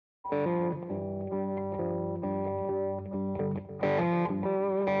Well,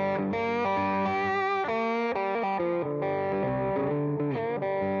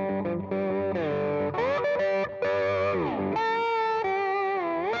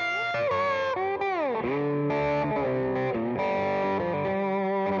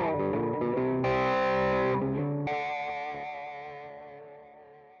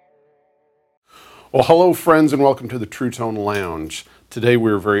 hello, friends, and welcome to the True Tone Lounge. Today,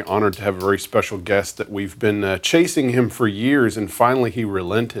 we're very honored to have a very special guest that we've been chasing him for years, and finally he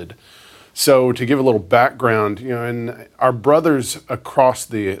relented. So, to give a little background, and our brothers across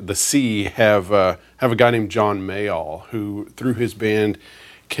the sea have a guy named John Mayall, who through his band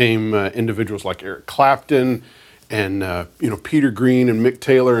came individuals like Eric Clapton and Peter Green and Mick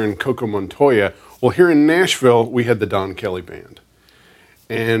Taylor and Coco Montoya. Well, here in Nashville, we had the Don Kelly Band.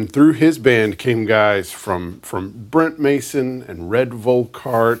 And through his band came guys from Brent Mason and Red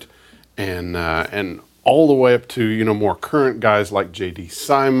Volkart and all the way up to more current guys like J.D.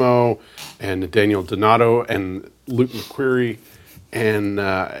 Simo and Daniel Donato and Luke McQuarrie, and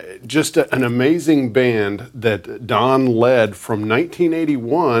just an amazing band that Don led from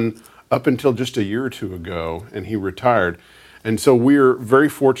 1981 up until just a year or two ago, and he retired. And so we're very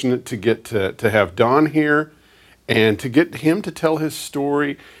fortunate to get to have Don here, and to get him to tell his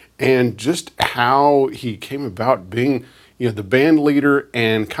story and just how he came about being, the band leader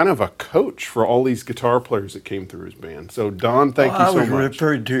and kind of a coach for all these guitar players that came through his band. So, Don, thank you so much. I was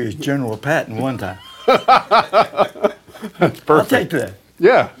referred to as General Patton one time. That's perfect. I'll take that.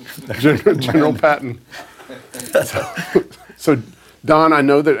 Yeah, General Patton. So, Don, I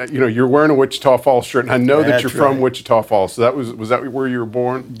know that you're wearing a Wichita Falls shirt, and I know that you're from Wichita Falls. So was that where you were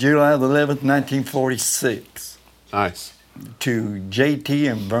born? July the 11th, 1946. Nice. To J.T.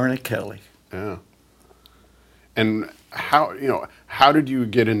 and Verna Kelly. Yeah. And how did you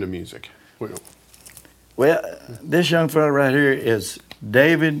get into music? Well, this young fellow right here is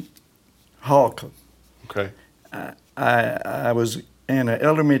David Holcomb. Okay. I was in an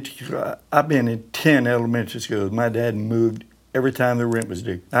elementary school. I've been in 10 elementary schools. My dad moved every time the rent was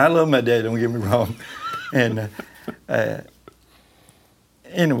due. I love my dad, don't get me wrong. And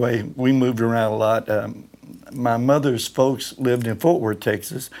anyway, we moved around a lot. My mother's folks lived in Fort Worth,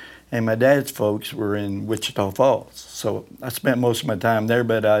 Texas, and my dad's folks were in Wichita Falls. So I spent most of my time there,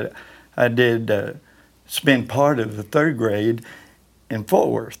 but I did spend part of the third grade in Fort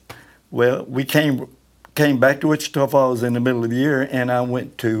Worth. Well, we came back to Wichita Falls in the middle of the year, and I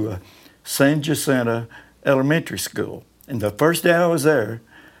went to San Jacinto Elementary School. And the first day I was there,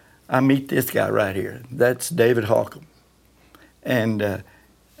 I meet this guy right here. That's David Holcomb. And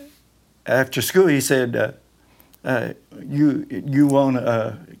after school, he said, you want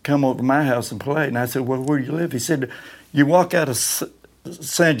to come over to my house and play? And I said, well, where do you live? He said, you walk out of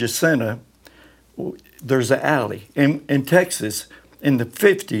San Jacinto, there's an alley. In Texas, in the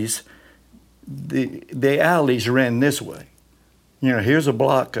 50s, the alleys ran this way. Here's a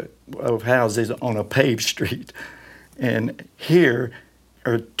block of houses on a paved street. And here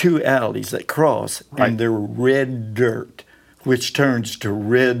are two alleys that cross, right, and they're red dirt, which turns to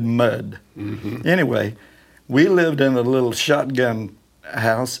red mud. Mm-hmm. Anyway, we lived in a little shotgun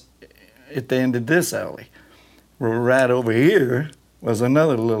house at the end of this alley. Well, right over here was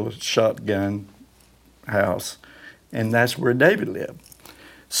another little shotgun house, and that's where David lived.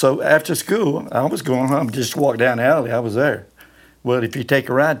 So after school, I was going home, just walk down the alley, I was there. Well, if you take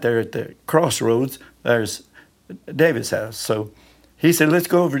a right there at the crossroads, there's David's house. So he said, let's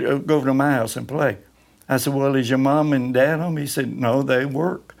go over to my house and play. I said, well, is your mom and dad home? He said, no, they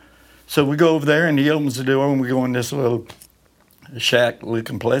work. So we go over there, and he opens the door, and we go in this little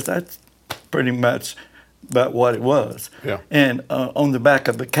shack-looking place. That's pretty much about what it was. Yeah. And on the back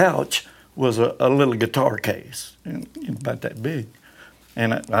of the couch was a little guitar case, about that big.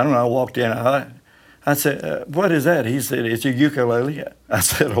 And I don't know, I walked in. I said, what is that? He said, it's a ukulele. I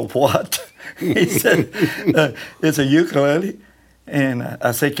said, a what? He said, it's a ukulele. And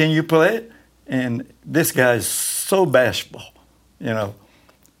I said, can you play it? And this guy's so bashful,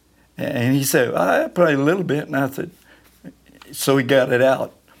 And he said, I play a little bit. And I said, so he got it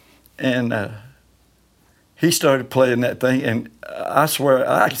out. And he started playing that thing. And I swear,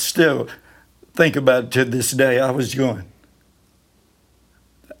 I still think about it to this day. I was going,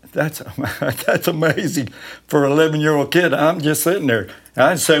 that's amazing. For an 11-year-old kid, I'm just sitting there. I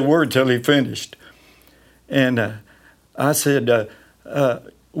didn't say a word till he finished. And I said,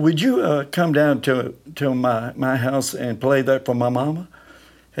 would you come down to my house and play that for my mama?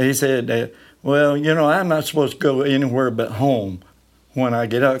 And he said, well, I'm not supposed to go anywhere but home when I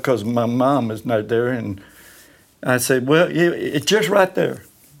get out because my mom is not there. And I said, well, it's just right there.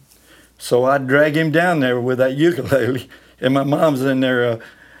 So I drag him down there with that ukulele, and my mom's in there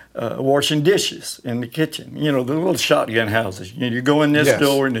washing dishes in the kitchen. You know, the little shotgun houses. You go in this Yes.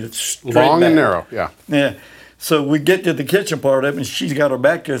 door and it's straight Long and back. narrow, yeah. Yeah. So we get to the kitchen part of it, and she's got her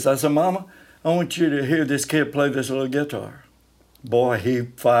back to us. I said, Mama, I want you to hear this kid play this little guitar. Boy, he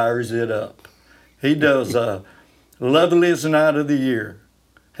fires it up. He does Loveliest Night of the Year.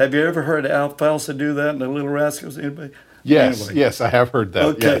 Have you ever heard Alfalfa do that in the Little Rascals? Anybody? Yes, Anyway. yes, I have heard that.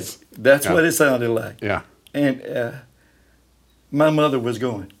 Okay, Yes. that's Yeah. what it sounded like. Yeah. And my mother was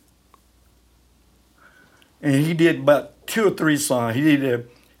going. And he did about 2 or 3 songs.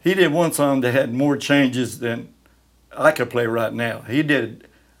 He did one song that had more changes than I could play right now. He did,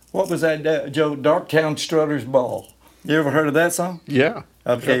 what was that, Joe? Darktown Strutter's Ball. You ever heard of that song? Yeah.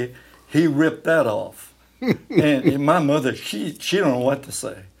 Okay, he ripped that off. and my mother, she don't know what to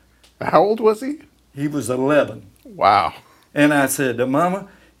say. How old was he? He was 11. Wow. And I said, Mama,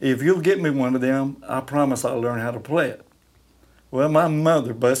 if you'll get me one of them, I promise I'll learn how to play it. Well, my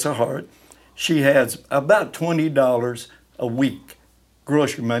mother, bless her heart, she has about $20 a week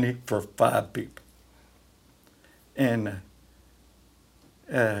grocery money for 5 people. And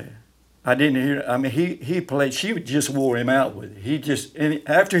I didn't hear, I mean, he played, she just wore him out with it. He just, and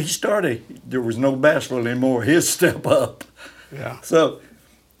after he started, there was no bashful anymore. He'd step up. Yeah. So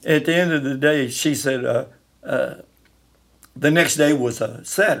at the end of the day, she said, the next day was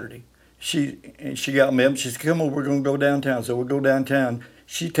Saturday. She got me up. She said, come on, we're going to go downtown. So we'll go downtown.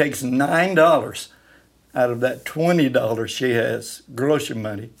 She takes $9 out of that $20 she has grocery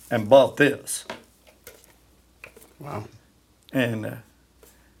money and bought this. Wow. And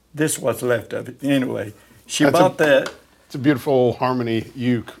this what's left of it. Anyway, she That's bought that. It's a beautiful harmony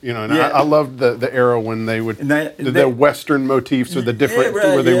uke, you know, and Yeah. I loved the era when they would, And that- the that- Western motifs or the different, Yeah,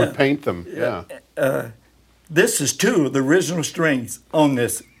 right, where they yeah. would paint them. Yeah. This is 2 of the original strings on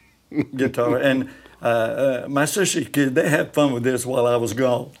this guitar. And my sister's kids, they had fun with this while I was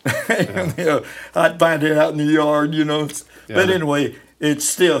gone. You know, I'd find it out in the yard, you know. But Yeah. anyway, it's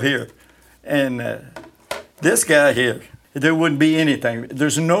still here. And this guy here, there wouldn't be anything.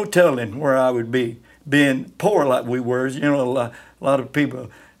 There's no telling where I would be, being poor like we were. You know, a lot of people.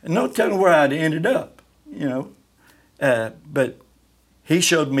 No telling where I'd ended up, you know. But he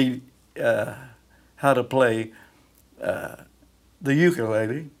showed me how to play the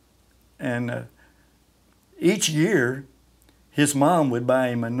ukulele. And each year, his mom would buy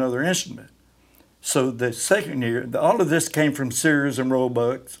him another instrument. So the second year, all of this came from Sears and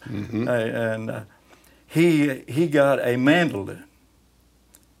Roebuck's, and he got a mandolin,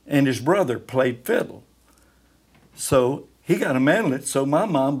 and his brother played fiddle. So he got a mandolin. So my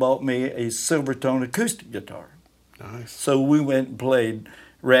mom bought me a Silvertone acoustic guitar. Nice. So we went and played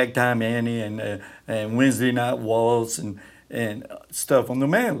Ragtime Annie and Wednesday Night Waltz and stuff on the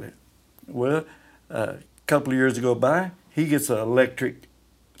mandolin. Well, a couple of years ago by, he gets an electric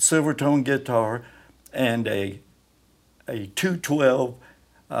Silvertone guitar and a 212.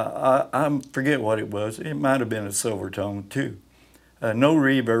 I forget what it was. It might have been a Silvertone too. No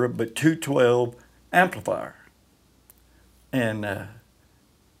reverb, but 212 amplifier. And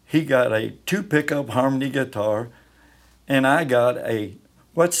he got a 2 pickup harmony guitar, and I got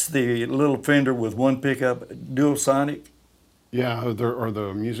what's the little Fender with 1 pickup, Duosonic? Yeah, or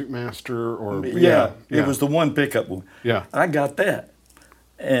the Music Master, or Yeah, it was the 1 pickup one. Yeah. I got that.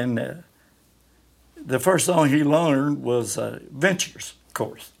 And the first song he learned was Ventures, of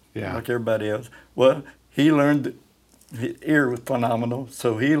course, Yeah. like everybody else. Well, he learned, his ear was phenomenal,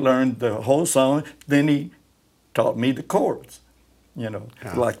 so he learned the whole song. Then he taught me the chords, you know,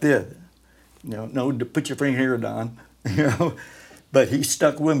 Yeah. like this. You know, no, put your finger here, Don. You know, but he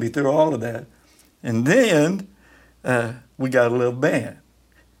stuck with me through all of that. And then we got a little band,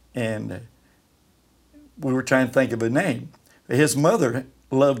 and we were trying to think of a name. His mother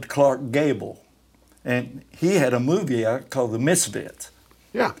loved Clark Gable, and he had a movie out called The Misfits,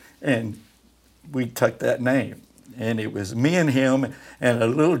 Yeah. and we took that name. And it was me and him and a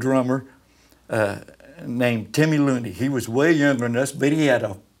little drummer named Timmy Looney. He was way younger than us, but he had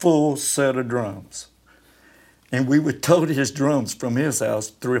a full set of drums. And we would tote his drums from his house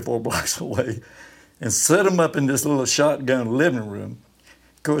 3 or 4 blocks away and set them up in this little shotgun living room.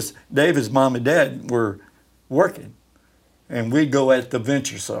 Of course, David's mom and dad were working, and we'd go at the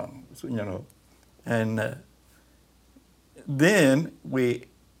Venture songs, you know. And then we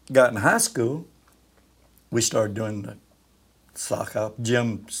got in high school. We started doing the sock hop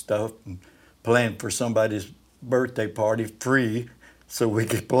gym stuff and playing for somebody's birthday party free so we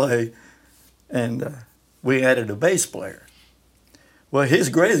could play. And we added a bass player. Well, his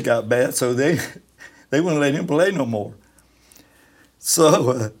grades got bad, so they wouldn't let him play no more.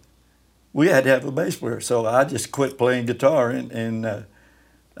 So we had to have a bass player. So I just quit playing guitar and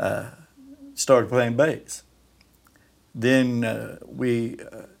started playing bass. Then we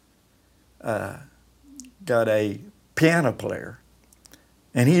got a piano player,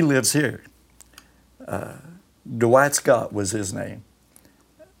 and he lives here. Dwight Scott was his name.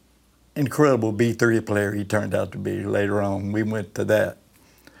 Incredible B3 player he turned out to be later on. We went to that.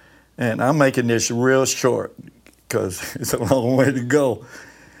 And I'm making this real short because it's a long way to go.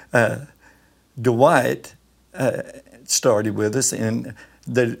 Dwight started with us, and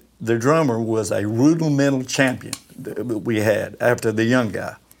the drummer was a rudimental champion that we had after the young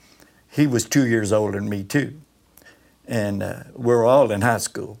guy. He was 2 years older than me, too. And we were all in high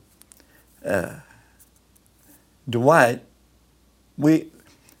school. Dwight,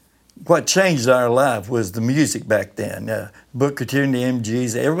 what changed our life was the music back then. Booker T and the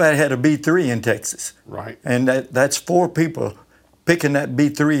MGs, everybody had a B3 in Texas. Right. And that's 4 people picking that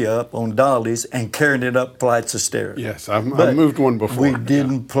B3 up on dollies and carrying it up flights of stairs. Yes, I've moved one before. We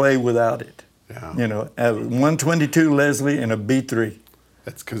didn't play without it. Yeah. You know, a 122 Leslie and a B3.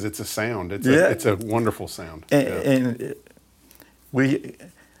 That's because it's a sound. It's a wonderful sound. And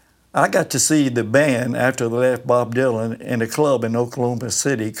I got to see the band after they left Bob Dylan in a club in Oklahoma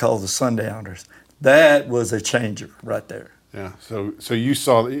City called the Sundowners. That was a changer right there. Yeah. So you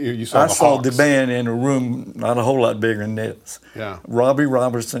saw I saw saw Hawks. the band in a room not a whole lot bigger than this. Yeah. Robbie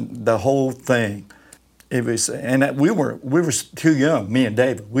Robertson, the whole thing. It was, and we were too young, me and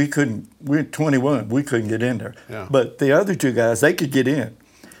David. We were 21. We couldn't get in there. Yeah. But the other 2 guys, they could get in.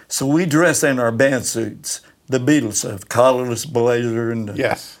 So we dressed in our band suits, the Beatles stuff, collarless blazer and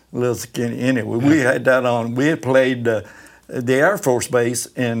Yes. little skinny. Anyway, we had that on. We had played the Air Force Base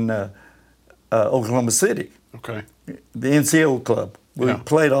in Oklahoma City, Okay. the NCO club. We Yeah.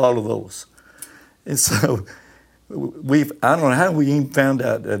 played all of those. And so I don't know how we even found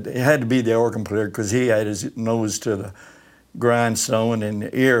out that it had to be the organ player because he had his nose to the grindstone and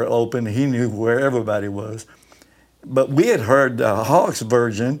the ear open. He knew where everybody was. But we had heard the Hawks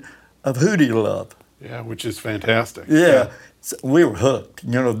version of Hootie Love. Yeah, which is fantastic. Yeah. So we were hooked,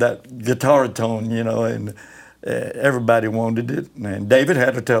 you know, that guitar tone, you know, and everybody wanted it. And David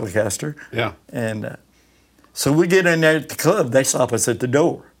had a Telecaster. Yeah. And so we get in there at the club, they stop us at the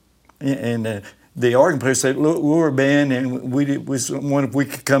door. And the organ player said, "Look, we're a band, and we wondered if we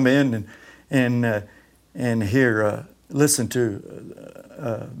could come in and hear, listen to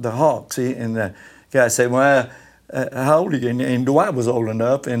the Hawks." And the guy said, "Well, how old are you?" And Dwight was old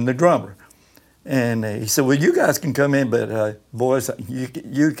enough, and the drummer. And he said, "Well, you guys can come in, but boys,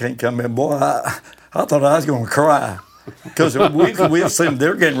 you can't come in." Boy, I thought I was going to cry because we've seen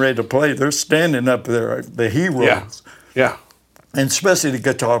they're getting ready to play. They're standing up there, the heroes. Yeah. Yeah. And especially the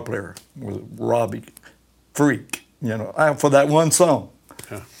guitar player, Robbie, freak, you know, for that one song.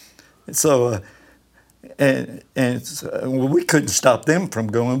 Yeah. So, we couldn't stop them from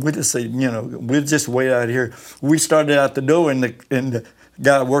going. We just said, you know, we'll just wait out here. We started out the door, and the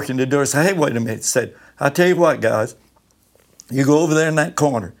guy working the door said, "Hey, wait a minute." He said, "I'll tell you what, guys, you go over there in that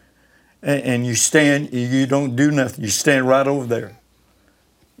corner, and you stand, you don't do nothing. You stand right over there."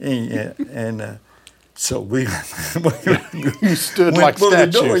 And so we You stood went like for the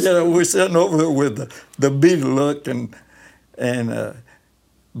door. statues. You know, we're sitting over there with the Beatle look, and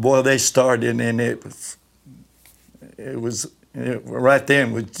boy, they started, and it was right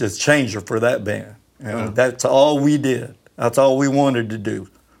then was just changer for that band. You know, that's all we did. That's all we wanted to do.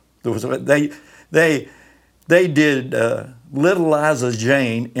 They did Little Liza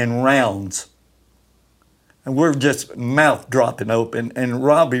Jane in rounds, and we're just mouth dropping open. And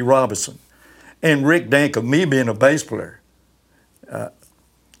Robbie Robertson and Rick Danko, me being a bass player,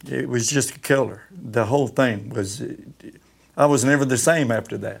 it was just a killer. The whole thing was. I was never the same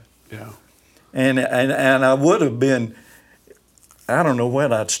after that. Yeah. And I would have been. I don't know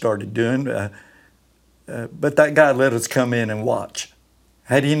what I'd started doing. But that guy let us come in and watch.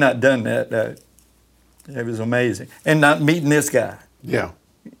 Had he not done that, it was amazing. And not meeting this guy. Yeah.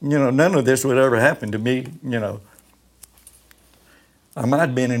 You know, none of this would ever happen to me, you know. I might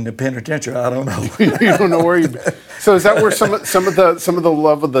have been in the penitentiary, I don't know. You don't know where you've been. So is that where some of the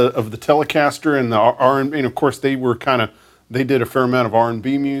love of the Telecaster and the R&B, and of course they did a fair amount of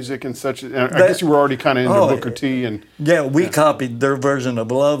R&B music and such. I guess you were already kind of into Booker T and yeah, we copied their version of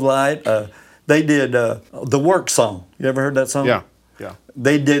Love Light. They did the Work song. You ever heard that song? Yeah, yeah.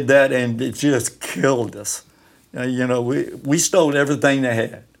 They did that, and it just killed us. You know, we stole everything they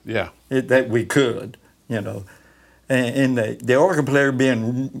had. Yeah. That we could, you know. And the organ player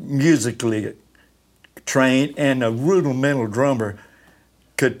being musically trained and a rudimental drummer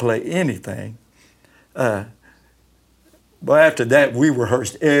could play anything. Well, after that, we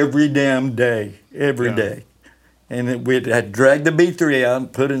rehearsed every damn day, every Yeah. day. And we had dragged the B3 out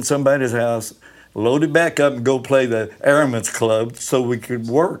and put it in somebody's house, load it back up and go play the Airmen's Club so we could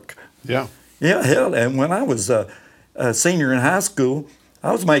work. Yeah. Yeah, hell, and when I was a senior in high school,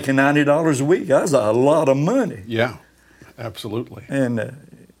 I was making $90 a week. That was a lot of money. Yeah. Absolutely. And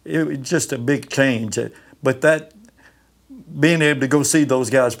it was just a big change. But that, being able to go see those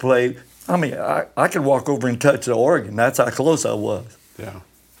guys play, I mean, I could walk over and touch the organ. That's how close I was. Yeah.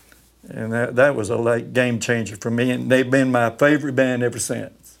 And that was a like game changer for me. And they've been my favorite band ever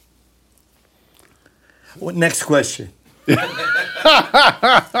since. Well, next question.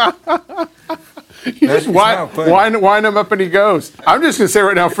 You just wind him up and he goes. I'm just going to say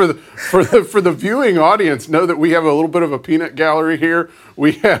right now for the viewing audience, know that we have a little bit of a peanut gallery here.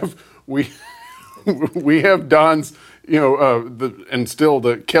 We have Don's, and still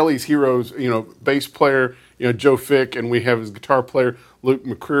the Kelly's Heroes, bass player, Joe Fick, and we have his guitar player Luke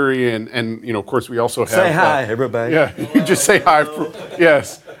McCreary, and of course we also have Say hi, everybody. Yeah, you just say hi.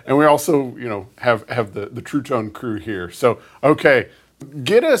 Yes, and we also have the True Tone crew here. So okay.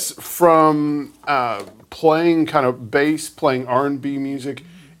 Get us from playing kind of bass, playing R&B music,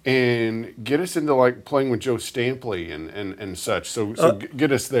 and get us into like playing with Joe Stampley and such. So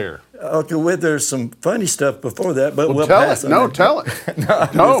get us there. Okay, well, there's some funny stuff before that, but we'll tell pass it. on No, that. tell it.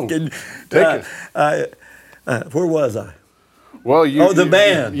 I'm just kidding. Take it. Where was I? Well, the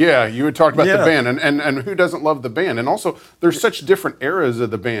band. You had talked about the Yeah. band, and who doesn't love the band? And also, there's such different eras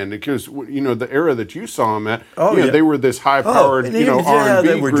of the band because the era that you saw them at, they were this high-powered, and even R&B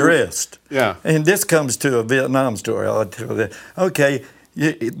they were group. dressed. Yeah. And this comes to a Vietnam story. I'll tell you that. Okay,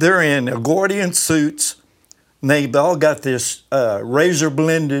 they're in Edwardian suits. And they've all got this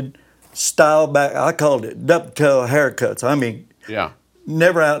razor-blended style back. I called it dovetail haircuts. I mean, Yeah.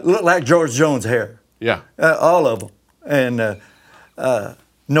 never out. Looked like George Jones' hair. Yeah. All of them. And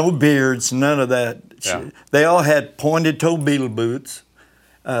no beards, none of that. Yeah. They all had pointed-toe Beatle boots.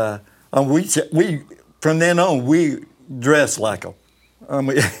 And we from then on, we dressed like them.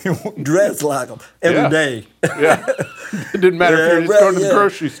 Dressed like them every day. Yeah. It didn't matter if you're just going to the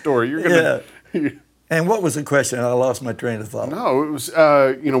grocery store. You're going to. And what was the question? I lost my train of thought. No, it was,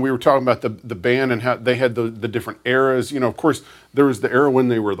 we were talking about the band and how they had the different eras. Of course, there was the era when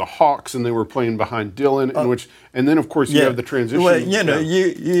they were the Hawks and they were playing behind Dylan, and then, of course, you have the transition. Well,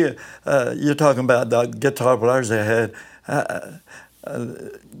 you're talking about the guitar players they had.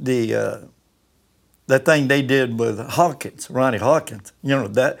 That thing they did with Hawkins, Ronnie Hawkins,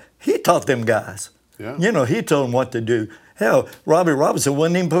 that he taught them guys. Yeah. He told them what to do. Hell, Robbie Robinson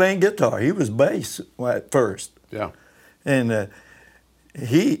wasn't even playing guitar. He was bass at first. Yeah. And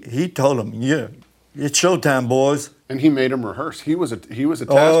he told them, it's showtime, boys. And he made them rehearse. He was a taskmaster.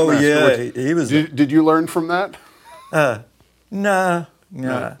 Oh, yeah. He was. Did you learn from that? Nah.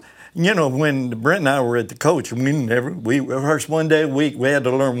 When Brent and I were at the Coach, we rehearsed one day a week. We had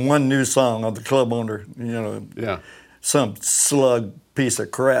to learn one new song on the club owner, Yeah. some slug piece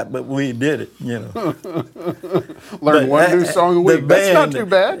of crap, but we did it, Learn one new song a week. That's not too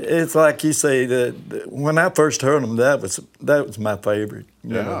bad. It's like you say that when I first heard them, that was my favorite.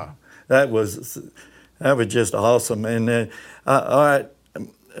 You Yeah. know. That was just awesome. And then, all right,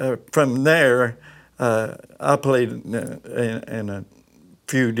 from there, I played in a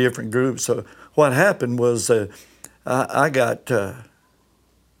few different groups. So what happened was I got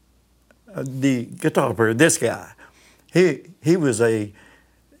the guitar player, this guy. He was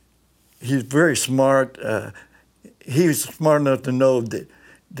very smart. He was smart enough to know that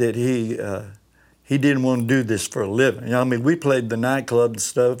he didn't want to do this for a living. I mean, we played the nightclub and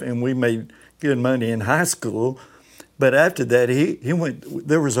stuff, and we made good money in high school. But after that, he went.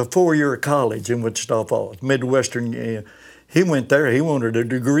 There was a 4-year college in Wichita Falls, Midwestern. He went there. He wanted a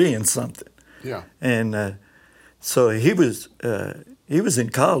degree in something. Yeah. And so he was in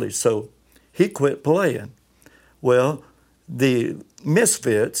college. So he quit playing. Well, the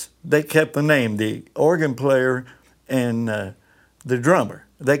Misfits, they kept the name. The organ player and the drummer,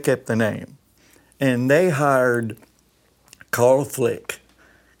 they kept the name. And they hired Carl Flick.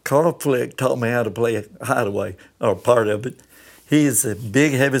 Carl Flick taught me how to play Hideaway, or part of it. He's a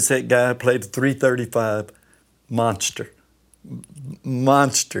big, heavyset guy, played the 335, monster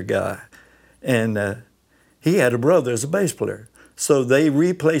guy. And he had a brother as a bass player. So they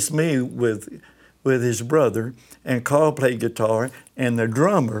replaced me with his brother, and Carl played guitar, and the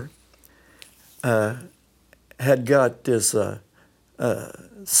drummer had got this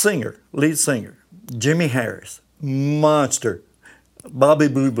lead singer, Jimmy Harris, monster, Bobby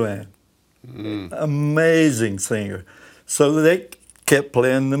Blue Bland, amazing singer. So they kept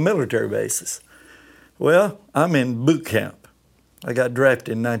playing the military bases. Well, I'm in boot camp. I got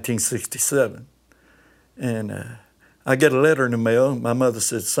drafted in 1967. And I get a letter in the mail. My mother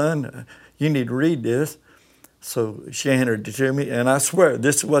said, son, you need to read this. So she handed it to me, and I swear,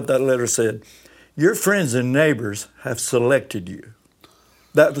 this is what that letter said. Your friends and neighbors have selected you.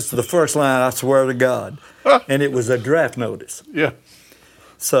 That was the first line, I swear to God. And it was a draft notice. Yeah.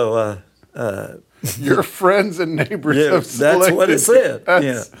 So, Your friends and neighbors yeah, have selected. that's what it said.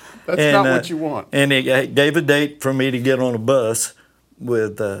 That's not what you want. And it gave a date for me to get on a bus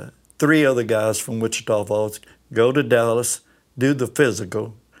with 3 other guys from Wichita Falls, go to Dallas, do the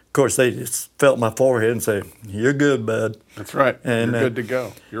physical. Of course, they just felt my forehead and say, you're good, bud. That's right. And, You're good to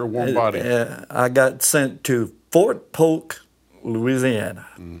go. You're a warm body. I got sent to Fort Polk, Louisiana.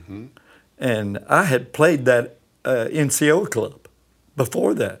 Mm-hmm. And I had played that NCO club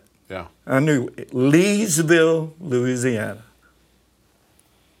before that. Yeah. I knew Leesville, Louisiana.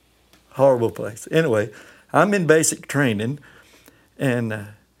 Horrible place. Anyway, I'm in basic training, and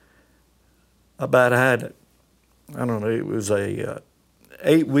it was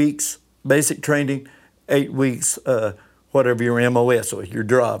 8 weeks basic training, 8 weeks whatever your MOS or your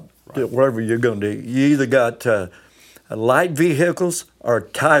job, right. Whatever you're going to do. You either got light vehicles or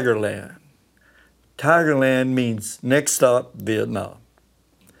Tigerland. Tigerland means next stop, Vietnam.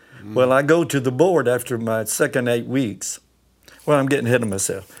 Mm. Well, I go to the board after my second 8 weeks. Well, I'm getting ahead of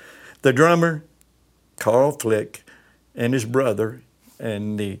myself. The drummer, Carl Flick, and his brother,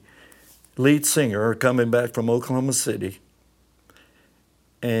 and the lead singer are coming back from Oklahoma City.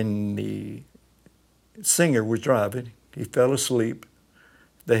 And the singer was driving. He fell asleep.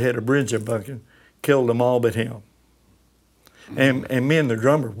 They had a bridge bucket, killed them all but him. And me and the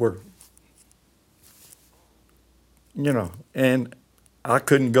drummer were, and I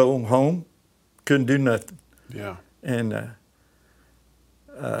couldn't go home, couldn't do nothing. Yeah. And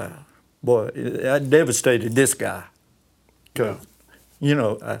boy, it devastated this guy. Because,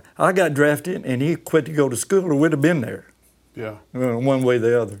 I got drafted and he quit to go to school or would have been there. Yeah. One way or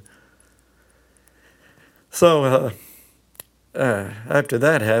the other. So after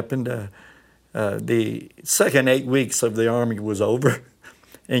that happened, the second 8 weeks of the Army was over,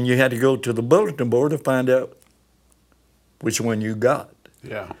 and you had to go to the bulletin board to find out which one you got.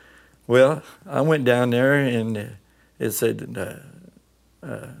 Yeah. Well, I went down there, and it said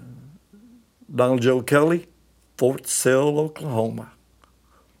Donald Joe Kelly, Fort Sill, Oklahoma.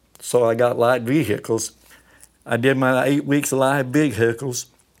 So I got light vehicles. I did my 8 weeks of light vehicles.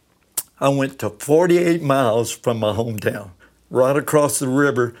 I went to 48 miles from my hometown, right across the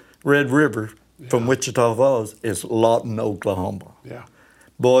river, Red River, from Wichita Falls, is Lawton, Oklahoma. Yeah.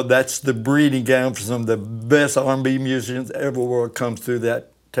 Boy, that's the breeding ground for some of the best R&B musicians everywhere comes through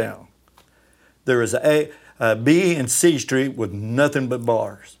that town. There is a B and C Street with nothing but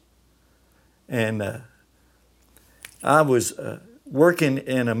bars. And I was working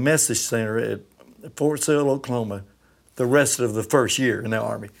in a message center at Fort Sill, Oklahoma, the rest of the first year in the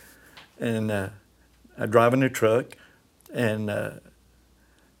Army. And I driving a truck, and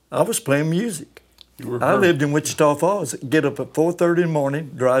I was playing music. I lived in Wichita Falls. Get up at 4:30 in the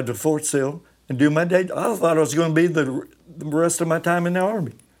morning, drive to Fort Sill, and do my day. I thought I was going to be the rest of my time in the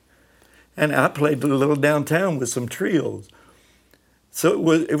Army. And I played a little downtown with some trios.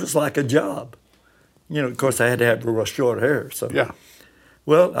 So it was like a job. Of course, I had to have real short hair. So yeah.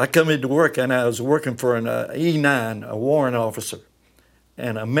 Well, I come into work, and I was working for an E9, a warrant officer,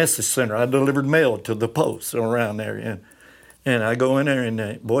 and a message center. I delivered mail to the post around there. And I go in there,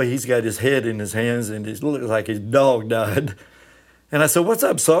 and boy, he's got his head in his hands, and it looks like his dog died. And I said, "What's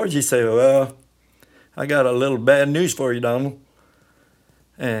up, Sarge?" He said, "Well, I got a little bad news for you, Donald."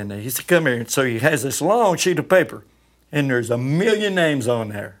 And he said, "Come here." And so he has this long sheet of paper, and there's 1 million names on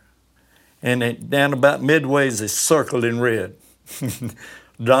there. And down about midway is circled in red.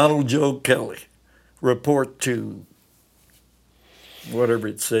 Donald Joe Kelly, report to whatever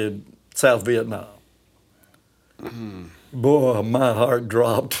it said, South Vietnam. Mm. Boy, my heart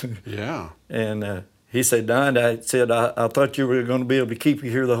dropped. Yeah. And he said, Don, I thought you were going to be able to keep you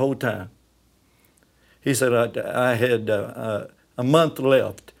here the whole time. He said, I had a month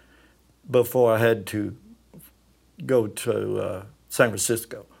left before I had to go to San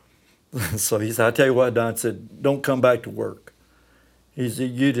Francisco. So he said, I tell you what, Don said, don't come back to work. He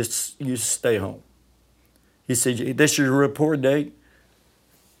said, you just stay home. He said, this is your report date.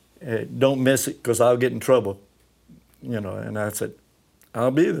 Don't miss it because I'll get in trouble. And I said,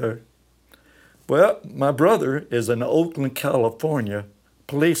 I'll be there. Well, my brother is an Oakland, California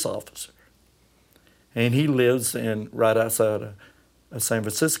police officer. And he lives right outside of San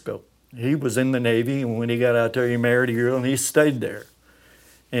Francisco. He was in the Navy, and when he got out there, he married a girl, and he stayed there.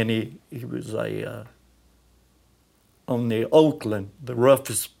 And he was a on the Oakland, the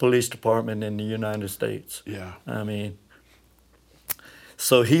roughest police department in the United States. Yeah. I mean,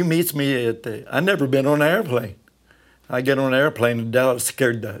 so he meets me at I never been on an airplane. I get on an airplane and Dallas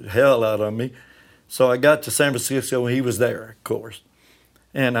scared the hell out of me. So I got to San Francisco and he was there, of course.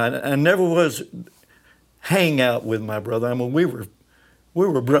 And I never was hang out with my brother. I mean, we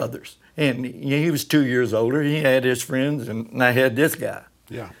were brothers. And he was 2 years older. He had his friends and I had this guy.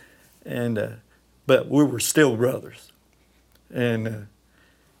 Yeah. And but we were still brothers. And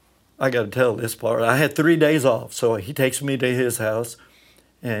I got to tell this part. I had 3 days off, so he takes me to his house,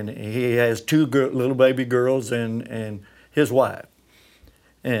 and he has two little baby girls and his wife.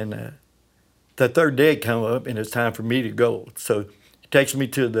 And the third day come up, and it's time for me to go. So he takes me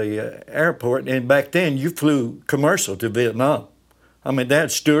to the airport, and back then you flew commercial to Vietnam. I mean, they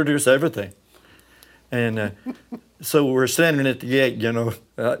had stewardess, everything. And so we're standing at the gate, you know.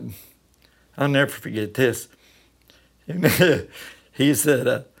 I'll never forget this. He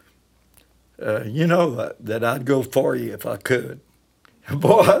said, you know that I'd go for you if I could.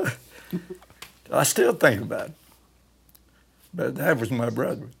 Boy, I still think about it. But that was my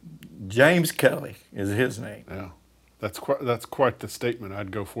brother. James Kelly is his name. Yeah. That's quite the statement.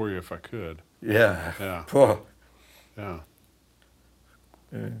 I'd go for you if I could. Yeah. Yeah. Boy. Yeah.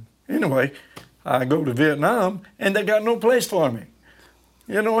 Anyway, I go to Vietnam, and they got no place for me.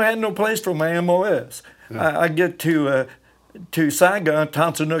 You know, I had no place for my MOS. Yeah. I get to Saigon,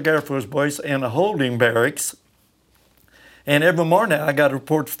 Thompson Nook Air Force Base, in a holding barracks. And every morning I got to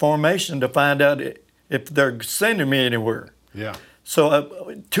report to formation to find out if they're sending me anywhere. Yeah.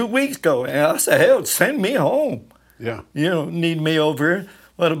 So 2 weeks ago, and I said, hell, send me home. Yeah. You don't need me over here.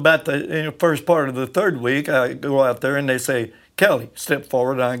 Well, about the first part of the third week, I go out there and they say, Kelly, step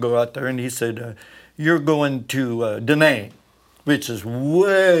forward. I go out there and he said, you're going to Da Nang, which is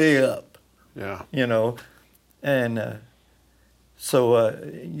way up. Yeah. You know, and so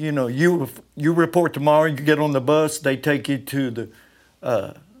you know, you report tomorrow. You get on the bus. They take you to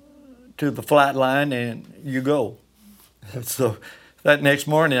the flight line, and you go. So that next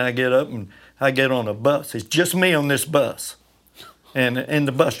morning, I get up and I get on a bus. It's just me on this bus, and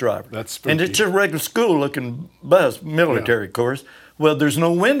the bus driver. That's spooky. And it's just a regular school-looking bus, military course. Well, there's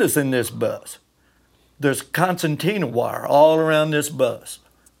no windows in this bus. There's concertina wire all around this bus,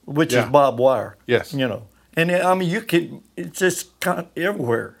 which is barbed wire. Yes. You know, and I mean, it's just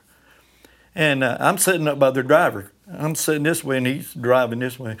everywhere. And I'm sitting up by the driver. I'm sitting this way, and he's driving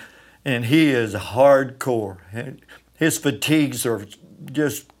this way, and he is hardcore. His fatigues are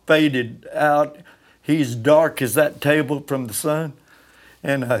just faded out. He's dark as that table from the sun,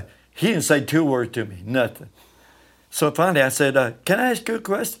 and he didn't say 2 words to me, nothing. So finally, I said, "Can I ask you a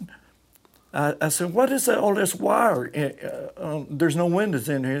question?" I said, "What is all this wire? There's no windows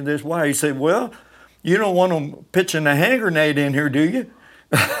in here. This wire." He said, "Well, you don't want them pitching a hand grenade in here, do you?"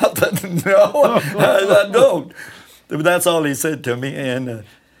 I said, "No, I don't." That's all he said to me. And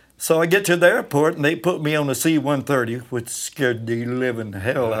so I get to the airport, and they put me on a C-130, which scared the living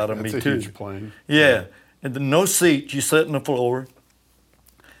hell out of me, too. That's a huge plane. Yeah. And no seat. You sit on the floor.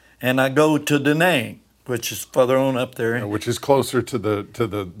 And I go to Da Nang, which is further on up there. Which is closer to the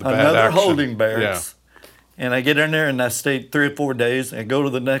bad Another action. holding barracks. Yeah. And I get in there, and I stay 3 or 4 days, and go to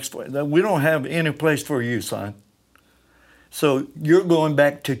the next place. We don't have any place for you, son. So you're going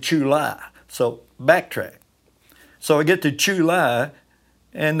back to Chu Lai. So backtrack. So I get to Chu Lai,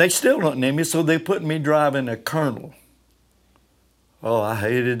 and they still don't need me, so they put me driving a Colonel. Oh, I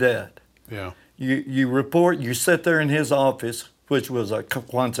hated that. Yeah. You report, you sit there in his office, which was a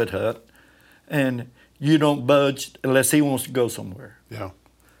Quonset hut, and you don't budge unless he wants to go somewhere. Yeah.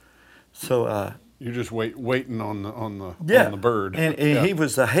 So you're just waiting on the bird. And he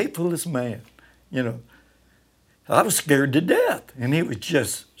was the hatefulest man, you know. I was scared to death, and he was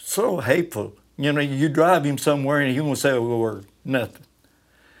just so hateful. You know, you drive him somewhere, and he won't say a word, nothing.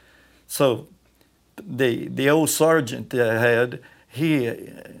 So the old sergeant that I had,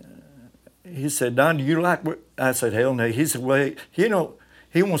 he said, "Don, do you like what?" I said, "Hell no." He said, "Well, you know,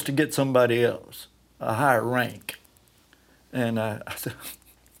 he wants to get somebody else, a higher rank." And I said,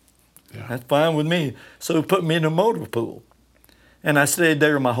 Yeah. "That's fine with me." So he put me in a motor pool. And I stayed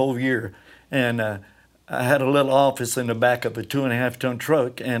there my whole year. And I had a little office in the back of a 2.5-ton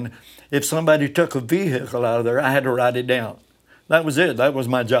truck. And if somebody took a vehicle out of there, I had to write it down. That was it. That was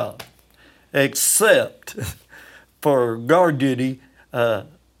my job. Except for guard duty,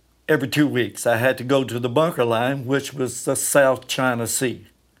 every 2 weeks, I had to go to the bunker line, which was the South China Sea.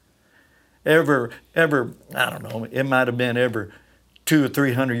 Every I don't know, it might have been every 200 or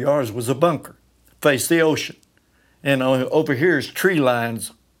 300 yards was a bunker, faced the ocean. And over here is tree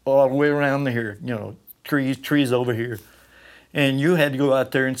lines all the way around here, you know, trees over here. And you had to go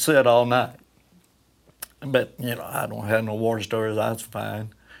out there and sit all night. But, I don't have no war stories. I was fine.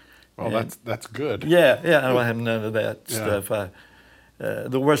 Well, that's good. Yeah, I don't have none of that Yeah. stuff.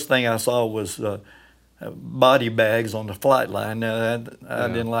 The worst thing I saw was body bags on the flight line. Now, I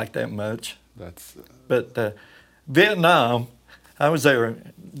didn't like that much. That's But Vietnam, I was there.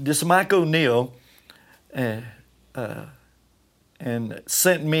 This Mike O'Neill and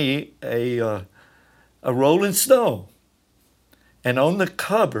sent me a Rolling Stone. And on the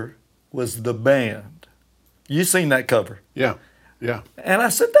cover was the band. You seen that cover? yeah. And I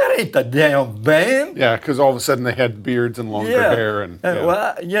said, that ain't the damn band. Yeah, because all of a sudden they had beards and longer hair, and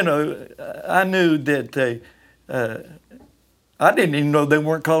Well, I knew that I didn't even know they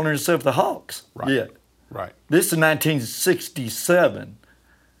weren't calling themselves the Hawks yet. Right. This is 1967,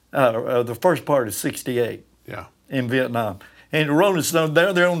 the first part of 68 Yeah. in Vietnam. And the Rolling Stones,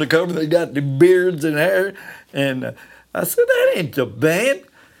 they're on the cover, they got the beards and hair. And I said, that ain't the band.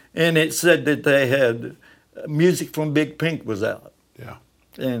 And it said that they had music from Big Pink was out. Yeah.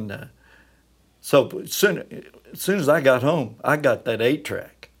 And so as soon as I got home, I got that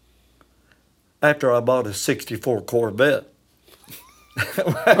 8-track. After I bought a 64 Corvette.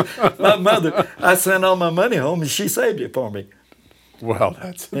 My mother, I sent all my money home and she saved it for me. Well,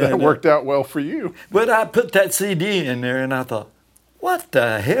 that worked out well for you. But I put that CD in there and I thought, what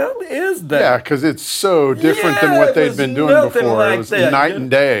the hell is that? Yeah, because it's so different than Yeah, what it they'd was been doing nothing before. like It was that. night and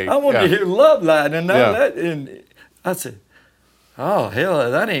day. I wanted to hear Love Line and all Yeah. that. And I said, oh,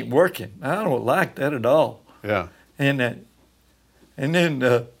 hell, that ain't working. I don't like that at all. Yeah. And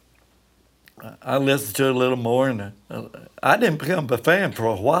then I listened to it a little more, and I didn't become a fan for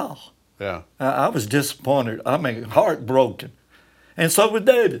a while. Yeah. I was disappointed. I mean, heartbroken, and so was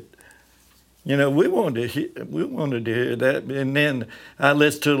David. We wanted to hear that, and then I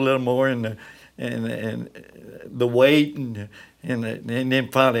listened to it a little more, and the weight, and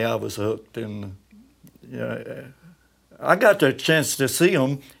then finally I was hooked, and I got the chance to see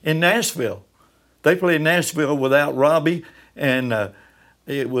them in Nashville. They played in Nashville without Robbie, and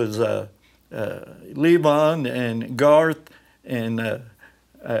it was Levon and Garth and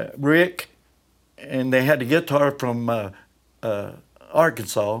Rick, and they had the guitar from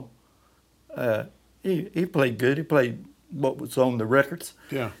Arkansas. He played good. He played what was on the records.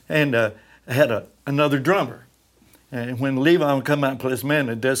 Yeah. And had another drummer. And when Levon would come out and play this man,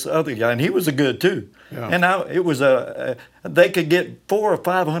 and this other guy, and he was a good too. Yeah. And it was they could get 400 or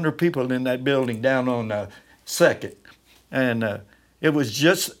 500 people in that building down on Second, and it was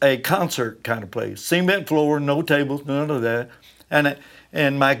just a concert kind of place. Cement floor, no tables, none of that.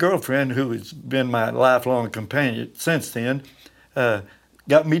 And my girlfriend, who has been my lifelong companion since then,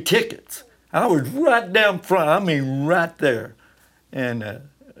 got me tickets. I was right down front. I mean, right there. And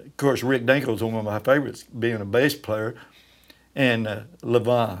of course, Rick Dinkel was one of my favorites, being a bass player, and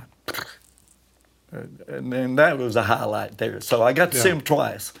Levon. And then that was a highlight there. So I got to see him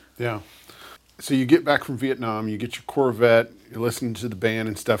twice. Yeah. So you get back from Vietnam, you get your Corvette, you're listening to the band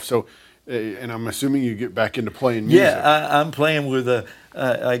and stuff. So, and I'm assuming you get back into playing music. Yeah, I'm playing with a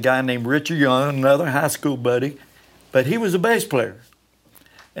guy named Richard Young, another high school buddy, but he was a bass player.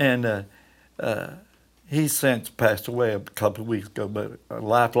 And he's since passed away a couple of weeks ago, but a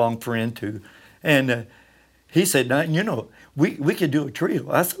lifelong friend too. And he said, now, we could do a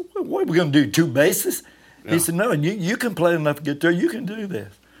trio. I said, what are we going to do, 2 basses? Yeah. He said, no, you can play enough guitar, you can do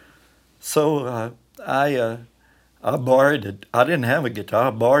this. So I borrowed it. I didn't have a guitar. I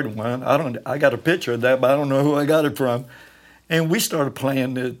borrowed one. I got a picture of that, but I don't know who I got it from. And we started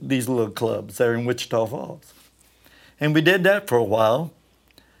playing these little clubs there in Wichita Falls. And we did that for a while.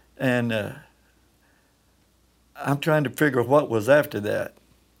 And I'm trying to figure what was after that.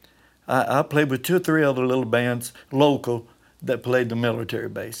 I played with 2 or 3 other little bands, local, that played the military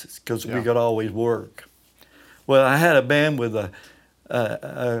bases because we could always work. Well, I had a band with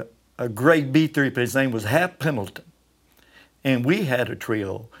a great B3 player. His name was Hap Pendleton. And we had a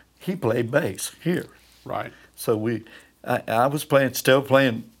trio. He played bass here. Right. So I was still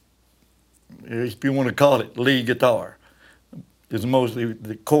playing, if you want to call it, lead guitar. It's mostly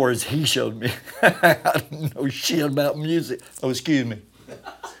the chords he showed me. I don't know shit about music. Oh, excuse me.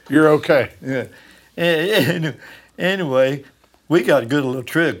 You're okay. Yeah. Anyway, we got a good little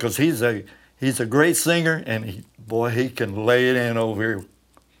trio because he's a great singer, and he can lay it in over here.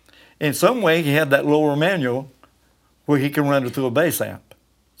 In some way, he had that lower manual where he can run it through a bass amp.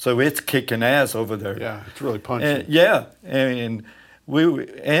 So it's kicking ass over there. Yeah, it's really punchy. And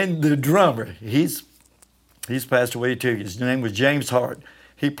the drummer, he's passed away too. His name was James Hart.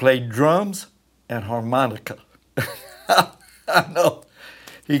 He played drums and harmonica. I know.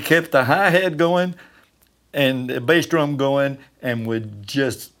 He kept the hi-hat going, and the bass drum going, and would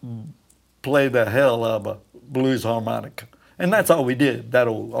just play the hell out of a blues harmonica. And that's all we did, that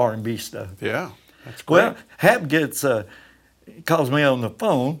old R&B stuff. Yeah, that's great. Well, Hap calls me on the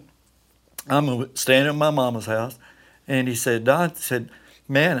phone. I'm staying at my mama's house, and he said, Don,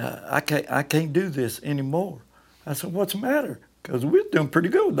 man, I can't do this anymore. I said, what's the matter? Because we were doing pretty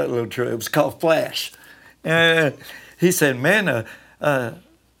good with that little truck. It was called Flash. And he said, man,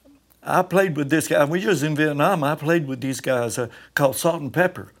 I played with this guy. We was in Vietnam. I played with these guys called Salt and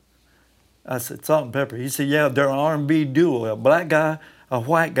Pepper. I said, Salt and Pepper. He said, yeah, they're an R&B duo, a black guy, a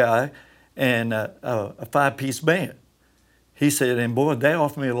white guy, and a five-piece band. He said, and boy, they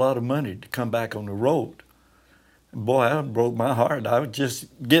offered me a lot of money to come back on the road. And boy, that broke my heart. I was just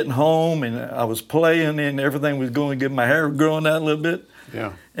getting home, and I was playing, and everything was going good. My hair was growing out a little bit.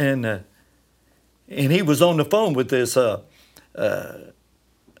 Yeah. And he was on the phone with this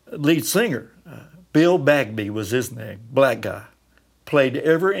lead singer. Bill Bagby was his name, black guy. Played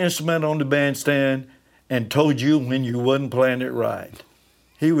every instrument on the bandstand and told you when you wasn't playing it right.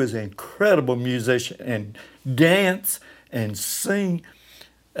 He was an incredible musician and dance and sing.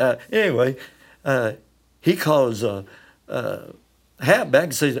 Anyway, he calls Hap back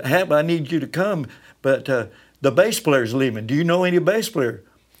and says, Hap, I need you to come, but the bass player's leaving. Do you know any bass player?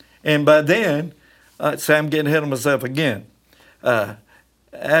 And by then, so I'm getting ahead of myself again.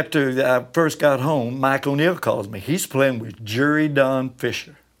 After I first got home, Mike O'Neill calls me. He's playing with Jerry Don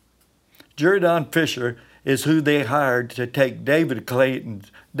Fisher. Jerry Don Fisher is who they hired to take David Clayton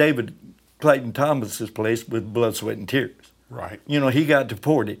Thomas's place with Blood, Sweat, and Tears. Right. You know, he got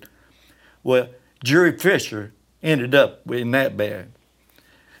deported. Well, Jerry Fisher ended up in that band.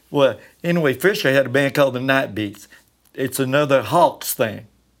 Well, anyway, Fisher had a band called the Night Beats. It's another Hawks thing.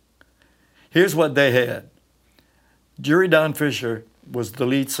 Here's what they had. Jerry Don Fisher was the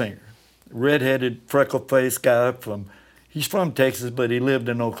lead singer, red-headed, freckle-faced guy he's from Texas, but he lived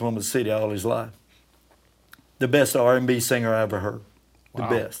in Oklahoma City all his life. The best R&B singer I ever heard, the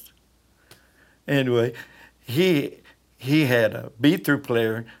best. Anyway, he had a B3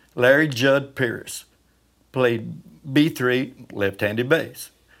 player, Larry Judd Pierce, played B3, left-handed bass,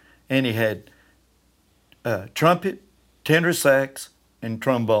 and he had trumpet, tenor sax, and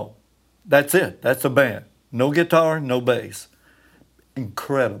trombone. That's it. That's the band. No guitar, no bass.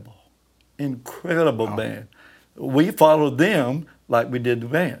 Incredible band. We followed them like we did the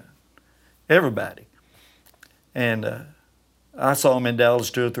band, everybody. And I saw him in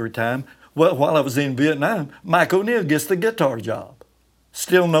Dallas 2 or 3 times. Well, while I was in Vietnam, Mike O'Neill gets the guitar job,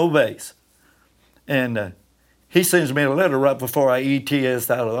 still no bass. And he sends me a letter right before I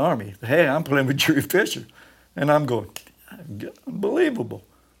ETS'd out of the Army. Hey, I'm playing with Jerry Fisher. And I'm going, unbelievable.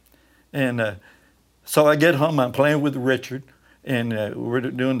 And so I get home, I'm playing with Richard, and we're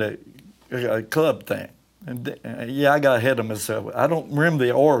doing the club thing. And I got ahead of myself. I don't remember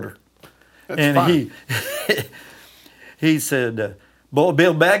the order. That's and fine. he said, boy,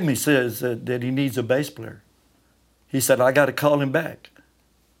 Bill Bagby says that he needs a bass player. He said, I got to call him back.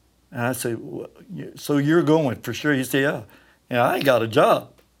 And I said, well, so you're going for sure? He said, yeah. And I ain't got a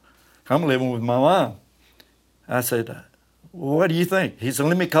job. I'm living with my mom. I said, well, what do you think? He said,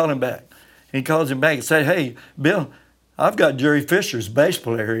 let me call him back. He calls him back and said, hey, Bill, I've got Jerry Fisher's bass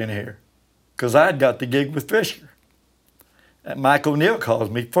player in here, because I'd got the gig with Fisher. And Mike O'Neill calls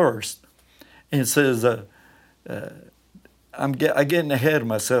me first and says, I'm getting ahead of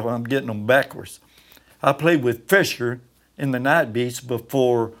myself. I'm getting them backwards. I played with Fisher in the Night Beats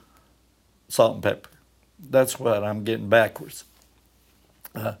before Salt and Pepper. That's what I'm getting backwards.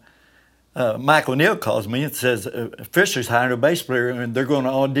 Mike O'Neill calls me and says, Fisher's hiring a bass player and they're going to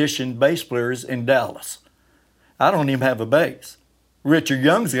audition bass players in Dallas. I don't even have a bass. Richard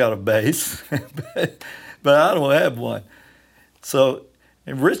Young's got a bass, but I don't have one. So,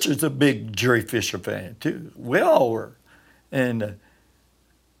 and Richard's a big Jerry Fisher fan too. We all were. And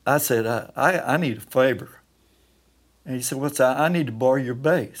I said, I need a favor. And he said, what's that? I need to borrow your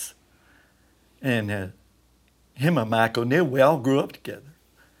bass. And him and Mike O'Neill, we all grew up together.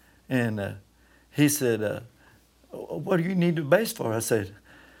 And he said, what do you need the bass for? I said,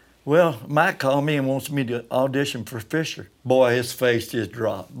 well, Mike called me and wants me to audition for Fisher. Boy, his face just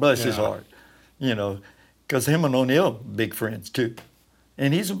dropped. Bless his heart. You know, because him and O'Neill are big friends too.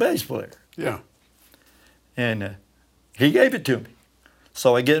 And he's a bass player. Yeah. And he gave it to me.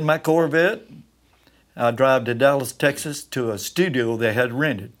 So I get in my Corvette. I drive to Dallas, Texas to a studio they had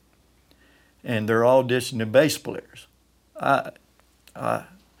rented. And they're auditioning bass players. I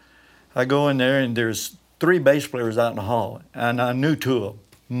go in there and there's 3 bass players out in the hall. And I knew 2 of them.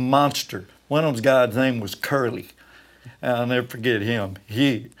 Monster. One of them's guy's name was Curly. I'll never forget him.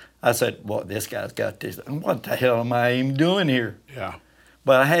 I said, "Boy, this guy's got this. What the hell am I even doing here?" Yeah.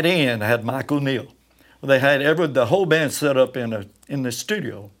 But I had Mike O'Neill. Well, they had the whole band set up in the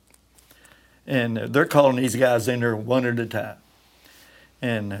studio, and they're calling these guys in there one at a time.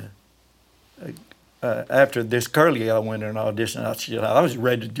 And after this Curly guy went in and auditioned, I was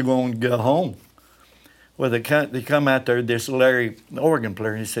ready to go and go home. Well, they come out there, this Larry, the organ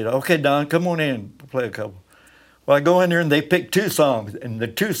player, and he said, "Okay, Don, come on in, play a couple." Well, I go in there and they pick 2 songs, and the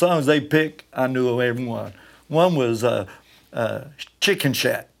 2 songs they picked, I knew every one. One was Chicken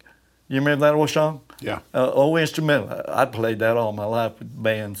Shack. You remember that old song? Yeah. Old instrumental. I played that all my life with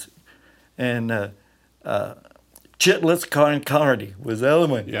bands. And Chitlets Cardi was the other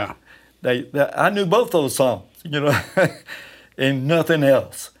one. Yeah. I knew both those songs, and nothing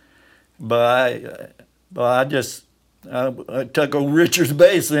else. But I took old Richard's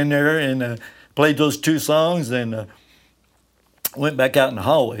bass in there and played those 2 songs and went back out in the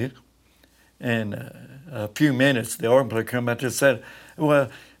hallway. And a few minutes, the organ player came out and said, "Well,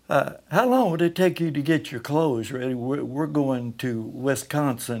 how long would it take you to get your clothes ready? We're going to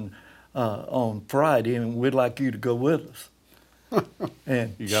Wisconsin on Friday, and we'd like you to go with us."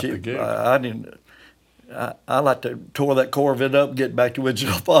 And You got the gig. I didn't. I like to tore that Corvette up, get back to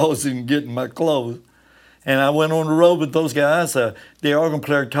Wichita Falls, and get in my clothes. And I went on the road with those guys. The organ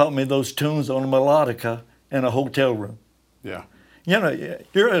player taught me those tunes on a melodica in a hotel room. Yeah.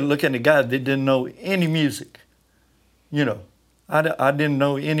 You're looking at a guy that didn't know any music. I didn't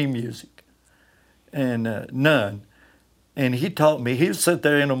know any music, and none. And he taught me. He would sit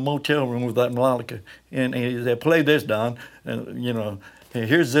there in a motel room with that melodica, and he said, "Play this, Don. And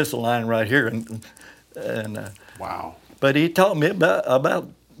here's this line right here." And Wow. but he taught me about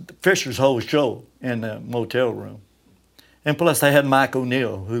Fisher's whole show in the motel room, and plus I had Mike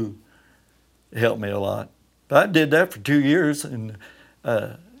O'Neill who helped me a lot. But I did that for 2 years, and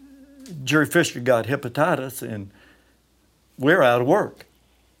Jerry Fisher got hepatitis, and we're out of work.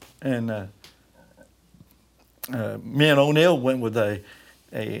 And me and O'Neill went with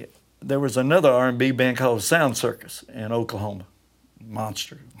there was another R&B band called Sound Circus in Oklahoma.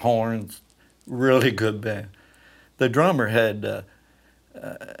 Monster, horns, really good band. The drummer had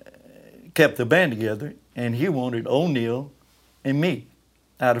kept the band together, and he wanted O'Neill and me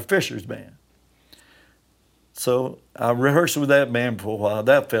out of Fisher's band. So I rehearsed with that band for a while.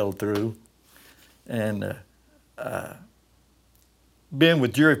 That fell through. And being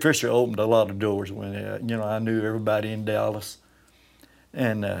with Jerry Fisher opened a lot of doors when, I knew everybody in Dallas.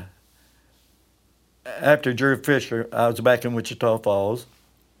 And after Jerry Fisher, I was back in Wichita Falls.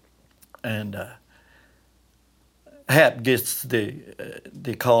 And Hap gets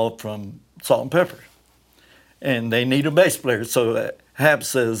the call from Salt and Pepper. And they need a bass player. So Hap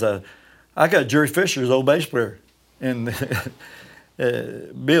says, "I got Jerry Fisher's old bass player." And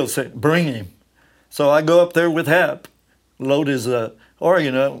Bill said, "Bring him." So I go up there with Hap, load his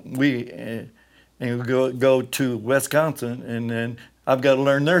organ up, and we go to Wisconsin, and then I've got to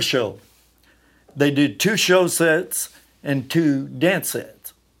learn their show. They did 2 show sets and 2 dance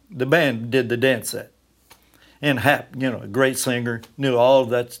sets. The band did the dance set. And Hap, a great singer, knew all of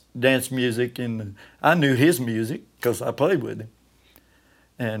that dance music, and I knew his music because I played with him.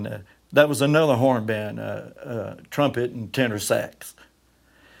 And that was another horn band, trumpet and tenor sax.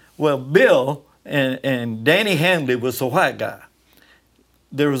 Well, Bill and Danny Handley was the white guy.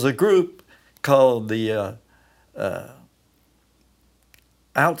 There was a group called the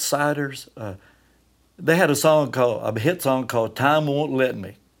Outsiders. They had a hit song called "Time Won't Let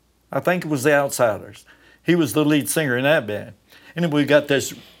Me." I think it was the Outsiders. He was the lead singer in that band. And then we got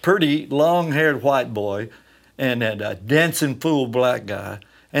this pretty long-haired white boy and a dancing fool black guy,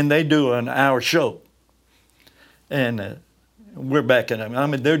 and they do an hour show. And we're backing them. I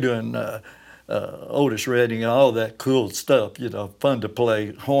mean, they're doing Otis Redding and all that cool stuff, fun to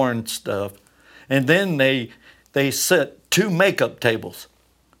play, horn stuff. And then they set 2 makeup tables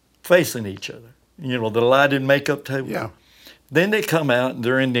facing each other, the lighted makeup table. Yeah. Then they come out and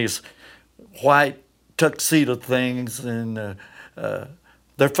they're in these white tuxedo things, and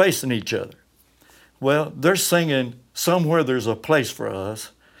they're facing each other. Well, they're singing "Somewhere There's a Place for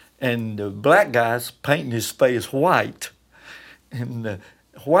Us," and the black guy's painting his face white, and the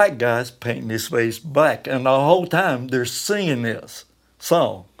white guy's painting his face black, and the whole time they're singing this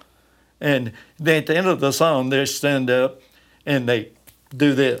song. And then at the end of the song, they stand up and they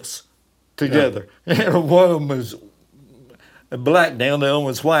do this together. Yeah. And one of them is black now, the other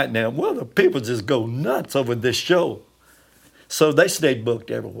one's white now. Well, the people just go nuts over this show. So they stayed booked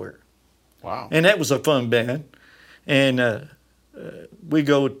everywhere. Wow. And that was a fun band. And we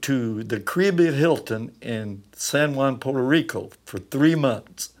go to the Caribbean Hilton in San Juan, Puerto Rico for 3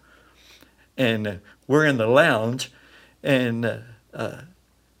 months. and we're in the lounge, and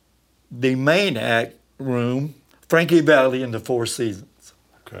the main act room, Frankie Valli and the Four Seasons.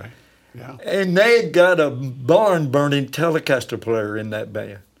 Okay. Yeah. And they had got a barn-burning Telecaster player in that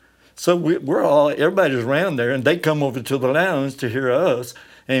band. So everybody's around there, and they come over to the lounge to hear us,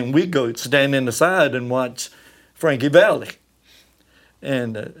 and we go stand in the side and watch Frankie Valli.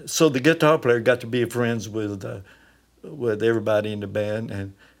 And so the guitar player got to be friends with everybody in the band,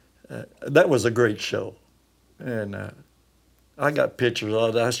 and that was a great show. And I got pictures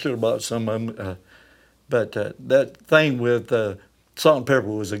of it. I should have bought some of them, but that thing with Salt and Pepper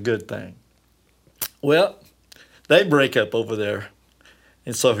was a good thing. Well, they break up over there,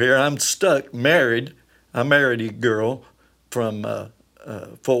 and so here I'm stuck, married. I married a girl from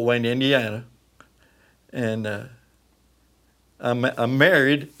Fort Wayne, Indiana, and I'm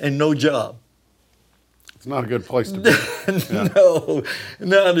married and no job. It's not a good place to be. Yeah. No,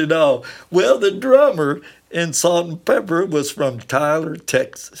 not at all. Well, the drummer in Salt and Pepper was from Tyler,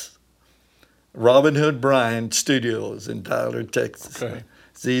 Texas. Robin Hood Bryan Studios in Tyler, Texas. Okay.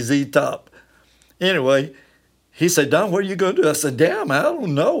 ZZ Top. Anyway, he said, Don, what are you going to do? I said, damn, I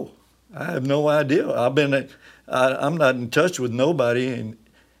don't know. I have no idea. I'm not in touch with nobody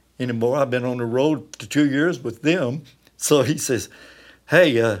anymore. I've been on the road for 2 years with them. So he says,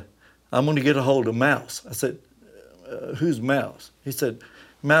 hey, I'm going to get a hold of Mouse. I said, who's Mouse? He said,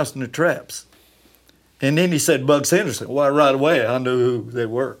 Mouse and the Traps. And then he said, Bugs Henderson. Well, right away, I knew who they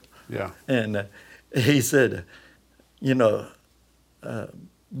were. Yeah. And he said, David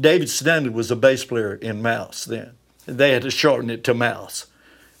Stanley was a bass player in Mouse then. They had to shorten it to Mouse.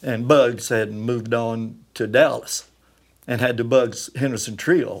 And Bugs had moved on to Dallas and had the Bugs Henderson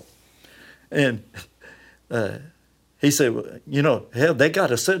Trio. And he said, well, hell, they got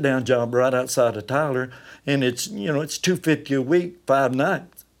a sit-down job right outside of Tyler, and it's $250 a week, 5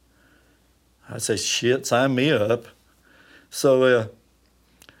 nights. I said, shit, sign me up. So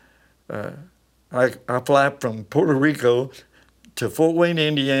I fly from Puerto Rico to Fort Wayne,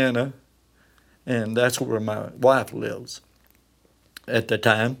 Indiana, and that's where my wife lives at the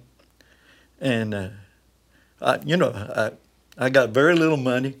time. And I got very little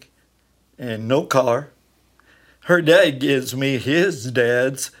money and no car. Her dad gives me his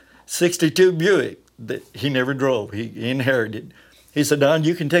dad's 62 Buick that he never drove. He inherited. He said, Don,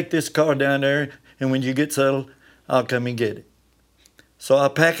 you can take this car down there, and when you get settled, I'll come and get it. So I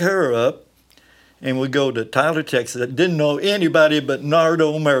pack her up, and we go to Tyler, Texas. I didn't know anybody but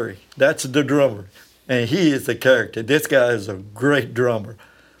Nardo Murray. That's the drummer, and he is a character. This guy is a great drummer.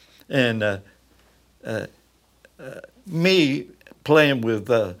 And me playing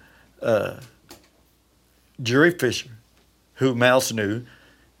with Jerry Fisher, who Mouse knew,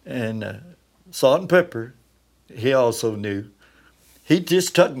 and Salt and Pepper, he also knew. He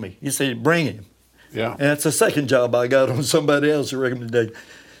just took me. He said, bring him. Yeah. And it's the second job I got on somebody else's recommendation.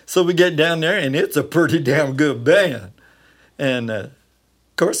 So we get down there, and it's a pretty damn good band. And, of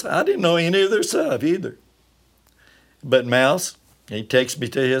course, I didn't know any of their stuff either. But Mouse, he takes me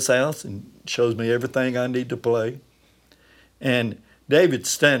to his house and shows me everything I need to play. And David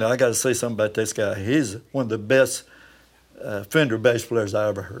Stanley, I got to say something about this guy. He's one of the best Fender bass players I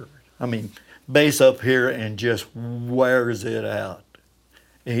ever heard. I mean, bass up here and just wears it out.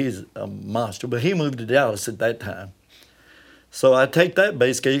 He's a monster. But he moved to Dallas at that time. So I take that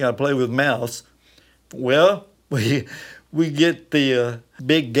bass gig, I play with Mouse. Well, we get the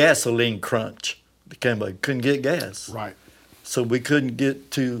big gasoline crunch. Couldn't get gas. Right. So we couldn't get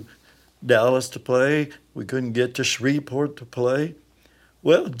to Dallas to play. We couldn't get to Shreveport to play.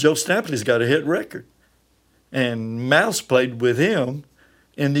 Well, Joe Stampley's got a hit record. And Mouse played with him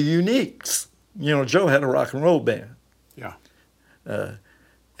in the Uniques. Joe had a rock and roll band. Yeah.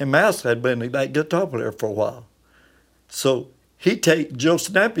 And Mouse had been that guitar player for a while. So Joe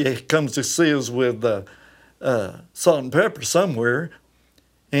Stampley comes to see us with Salt and Pepper somewhere.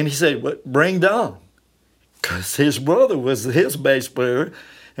 And he said, bring Don. Because his brother was his bass player.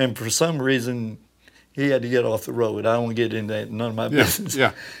 And for some reason, he had to get off the road. I don't want to get into that, none of my business.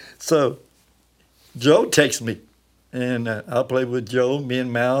 Yeah. So Joe takes me, and I played with Joe, me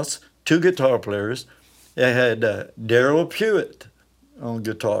and Mouse, 2 guitar players. I had Darrell Puett on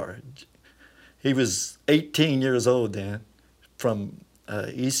guitar. He was 18 years old then, from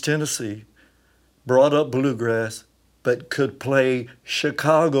East Tennessee, brought up bluegrass, but could play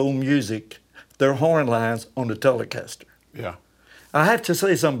Chicago music, their horn lines on the Telecaster. Yeah. I have to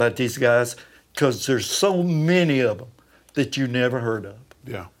say something about these guys because there's so many of them that you never heard of.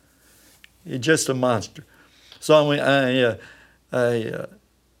 Yeah. He's just a monster. So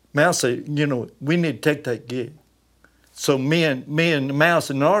Mouse said, we need to take that gig. So me and Mouse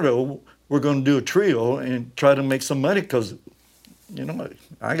and Nardo we're going to do a trio and try to make some money because, you know,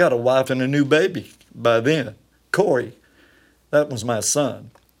 I got a wife and a new baby by then. Corey, that was my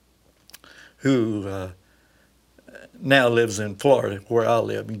son, who now lives in Florida, where I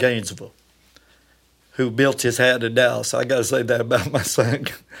live, in Gainesville, who built his house in Dallas. I got to say that about my son.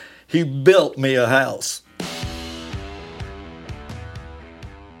 He built me a house.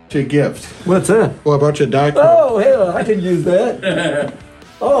 A gift. What's that? Well, about your Diet Coke. Oh, hell, I can use that.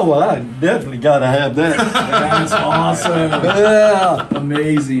 Oh, I definitely got to have that. That's awesome. Yeah.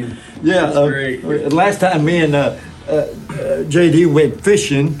 Amazing. Yeah. That's great. Last time me and JD went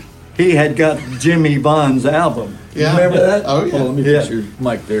fishing, he had got Jimmy Vaughn's album. Yeah. Remember that? Oh, yeah. Hold on, let me Yeah. fix your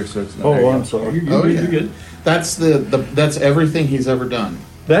mic there so it's not. Oh, there you I'm go. sorry. You're good, yeah. you're good. That's that's everything he's ever done.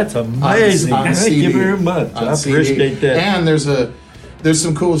 That's amazing. On Thank CD. you very much. On I CD. appreciate that. And there's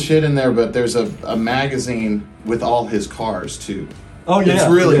some cool shit in there, but there's a magazine with all his cars too. Oh, yeah. It's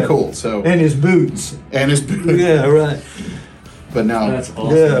really yeah. cool. So And his boots. and his Yeah, right. but no, That's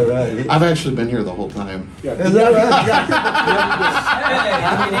awesome. Yeah, right. I've actually been here the whole time. Is that right?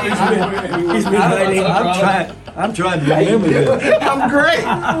 He's been hiding. I'm trying to remember that. I'm great.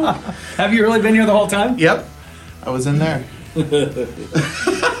 Have you really been here the whole time? Yep, I was in there.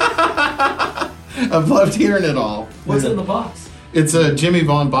 I've loved hearing it all. What's in the box? It's a Jimmy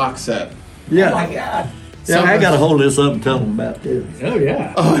Vaughn box set. Yeah. Oh my God. Yeah, I got to hold this up and tell them about this. Oh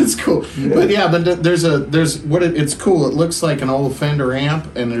yeah. Oh, it's cool. But yeah, but it's cool. It looks like an old Fender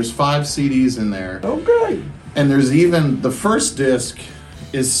amp, and there's 5 CDs in there. Oh, great. And there's even the first disc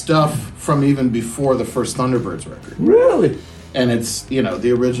is stuff from even before the first Thunderbirds record, Really? and it's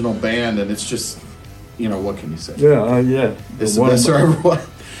the original band, and it's just what can you say? Yeah, yeah. It's the best there ever was.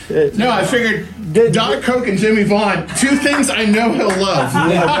 No, I figured Diet Coke and Jimmy Vaughn, 2 things I know he'll love.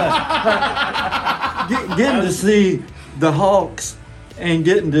 Getting to see the Hawks and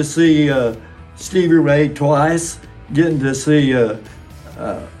getting to see Stevie Ray twice, getting to see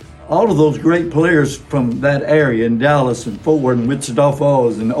all of those great players from that area in Dallas and Fort Worth and Wichita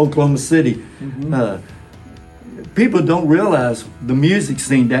Falls and Oklahoma City. People don't realize the music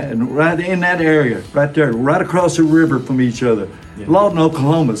scene right in that area, right there, right across the river from each other. Lawton,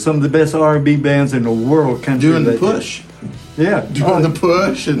 Oklahoma, some of the best R&B bands in the world. Doing the push. Yeah. Doing the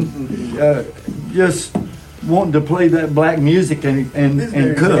push and Just wanting to play that black music and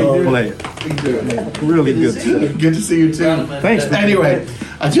could play it. Really good stuff. good to see you too. Thanks, man. Anyway,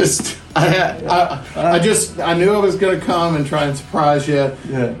 I knew I was gonna come and try and surprise you.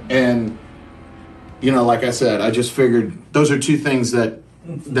 Yeah. And like I said, I just figured those are 2 things that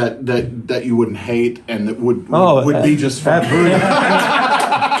you wouldn't hate and that would be just fun.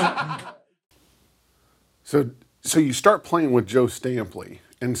 So you start playing with Joe Stampley,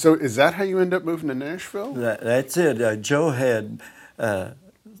 and so is that how you end up moving to Nashville? That's it. Joe had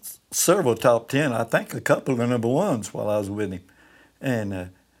several top 10, I think a couple of the number ones while I was with him. And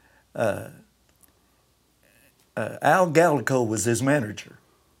Al Gallico was his manager,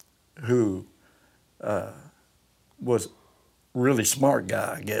 who was really smart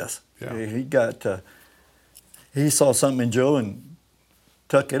guy, I guess. Yeah. He saw something in Joe and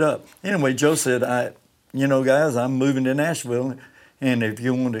took it up. Anyway, Joe said, guys, I'm moving to Nashville, and if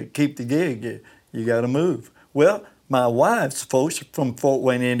you want to keep the gig, you got to move. Well, my wife's folks from Fort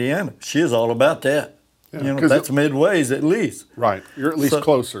Wayne, Indiana. She's all about that. Yeah, That's midways at least. Right. You're at least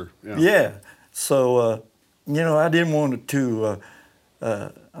closer. Yeah. Yeah. So, I didn't want to,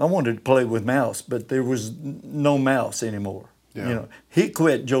 I wanted to play with Mouse, but there was no Mouse anymore. Yeah. He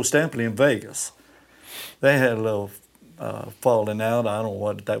quit Joe Stampley in Vegas. They had a little falling out. I don't know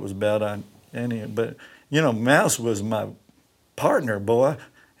what that was about. But Mouse was my partner, boy,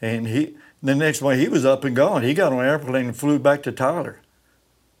 and the next one he was up and gone. He got on an airplane and flew back to Tyler.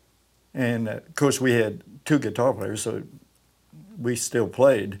 And of course we had 2 guitar players, so we still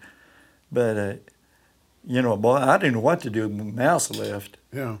played. But boy, I didn't know what to do when Mouse left.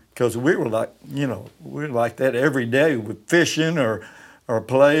 Yeah. Because we were like that every day with fishing or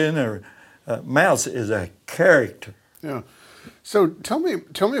playing or Mouse is a character. Yeah. So tell me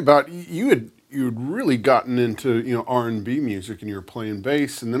about you had really gotten into R&B music and you were playing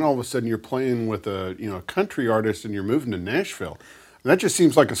bass, and then all of a sudden you're playing with a country artist and you're moving to Nashville. And that just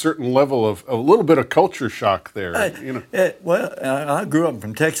seems like a certain level of a little bit of culture shock there. Well, I grew up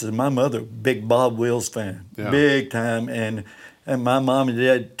from Texas. My mother, big Bob Wills fan, big time, and my mom and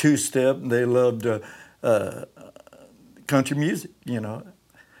dad 2-step. And they loved country music.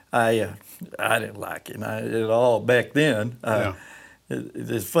 I didn't like it at all back then.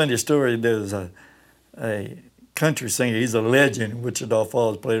 There's a funny story. There's a country singer. He's a legend in Wichita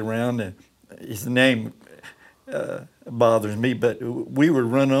Falls. Played around, and his name bothers me, but we would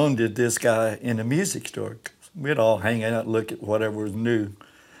run onto this guy in a music store. We'd all hang out, look at whatever was new.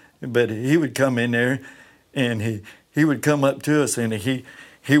 But he would come in there, and he would come up to us, and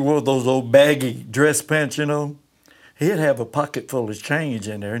he wore those old baggy dress pants, you know. He'd have a pocket full of change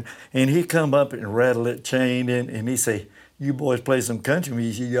in there, and he'd come up and rattle that chain in, and he'd say, "You boys play some country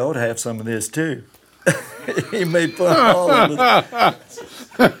music, you ought to have some of this too." He made fun of all of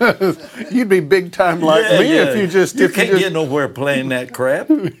us. You'd be big time like me if you just... You can't get nowhere playing that crap.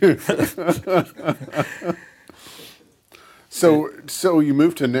 So you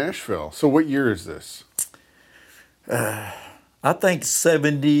moved to Nashville. So what year is this? I think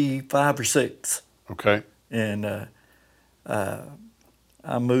 75 or 6. Okay. And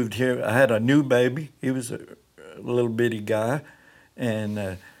I moved here. I had a new baby. He was a little bitty guy.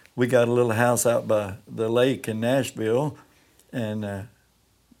 And we got a little house out by the lake in Nashville. And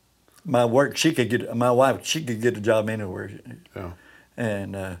my wife, she could get a job anywhere. Yeah.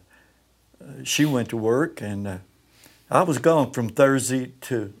 And she went to work, and I was gone from Thursday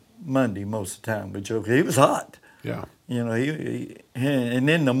to Monday most of the time with Joe. He was hot. Yeah. You know, and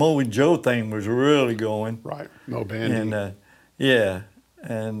then the Mo and Joe thing was really going. Right. Mo Bandy.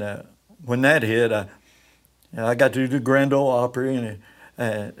 And when that hit, I got to do the Grand Ole Opry,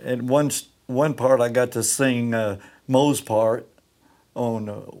 and one part I got to sing Mo's part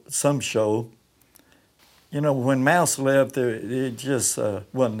on some show. You know, when Mouse left, it just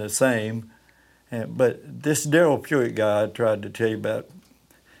wasn't the same. But this Daryl Pewitt guy I tried to tell you about,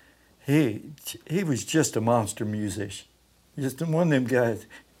 he was just a monster musician. Just one of them guys,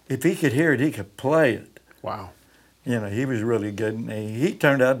 if he could hear it, he could play it. Wow. You know, he was really good. And he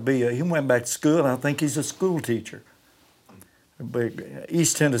turned out to be, he went back to school, and I think he's a school teacher. But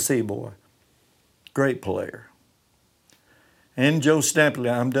East Tennessee boy. Great player. And Joe Stampley,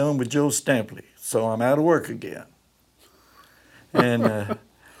 I'm done with Joe Stampley, so I'm out of work again. And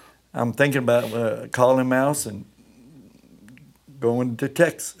I'm thinking about calling Mouse and going to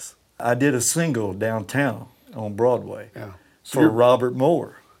Texas. I did a single downtown on Broadway for Robert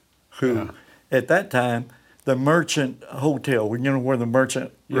Moore, who at that time, the Merchant Hotel, you know where the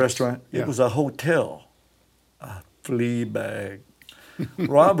Merchant restaurant, it was a hotel, a flea bag.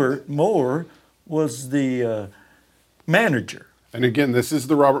 Robert Moore was the manager. And again, this is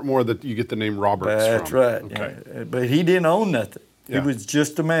the Robert Moore that you get the name Roberts That's from. right. Okay. Yeah. But he didn't own nothing. He was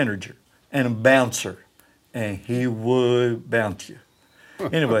just a manager and a bouncer, and he would bounce you.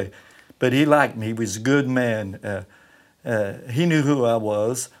 Anyway, but he liked me. He was a good man. He knew who I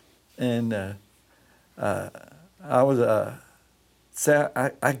was, and I was.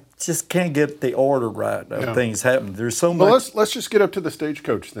 I just can't get the order right of things happening. There's so much. Well, let's just get up to the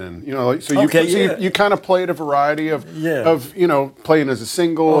Stagecoach then. You know, like, so you kind of played a variety of you know, playing as a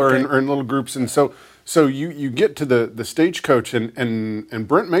single or in little groups, and so you get to the Stagecoach, and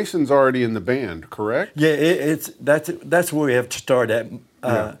Brent Mason's already in the band, correct? Yeah, that's where we have to start at.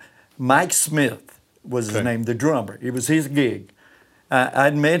 Mike Smith was his name, the drummer. It was his gig.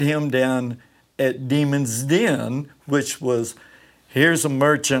 I'd met him down at Demon's Den, which was, here's a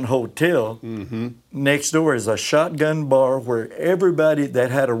Merchant Hotel. Mm-hmm. Next door is a shotgun bar where everybody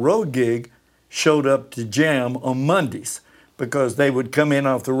that had a road gig showed up to jam on Mondays because they would come in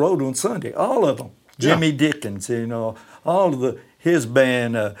off the road on Sunday, all of them. Jimmy Dickens, you know, all of his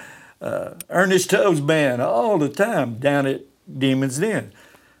band, Ernest Tubbs band, all the time down at Demon's Den.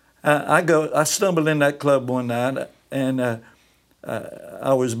 I stumbled in that club one night, and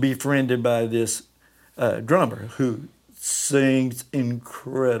I was befriended by this drummer who sings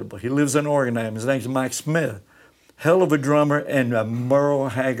incredible. He lives in Oregon. His name's Mike Smith. Hell of a drummer and a Merle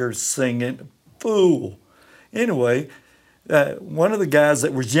Haggard singing fool. Anyway, one of the guys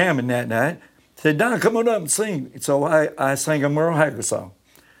that was jamming that night said, "Don, come on up and sing." So I sang a Merle Haggard song.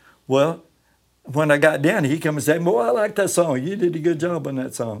 Well, when I got down, he came and said, "Boy, I like that song. You did a good job on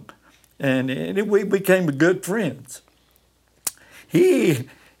that song." And we became good friends. He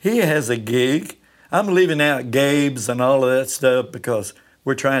has a gig. I'm leaving out Gabe's and all of that stuff because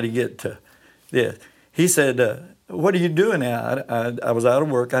we're trying to get to this. He said, "What are you doing now?" I was out of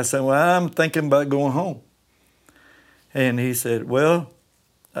work. I said, "Well, I'm thinking about going home." And he said, "Well,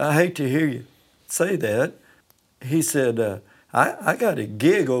 I hate to hear you say that." He said, I got a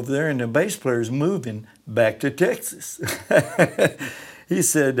gig over there and the bass player's moving back to Texas. He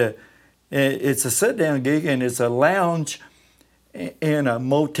said, it's a sit-down gig and it's a lounge in a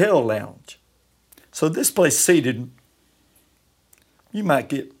motel lounge. So this place seated, you might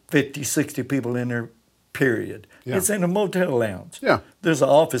get 50, 60 people in there, period. Yeah. It's in a motel lounge. Yeah. There's an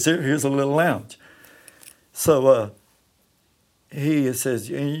office here, here's a little lounge. So he says,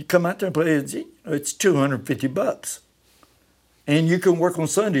 you come out there and play, it's $250. And you can work on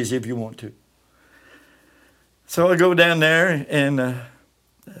Sundays if you want to. So I go down there, and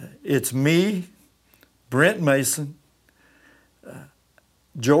it's me, Brent Mason,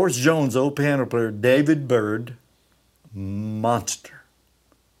 George Jones, old piano player, David Byrd, monster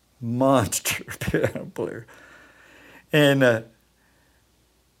piano player. And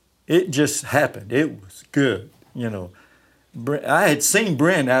it just happened. It was good, you know. I had seen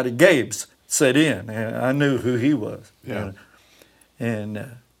Brent out at Gabe's sit in, and I knew who he was. Yeah.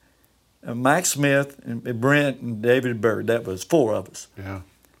 And Mike Smith and Brent and David Byrd, that was 4 of us. Yeah.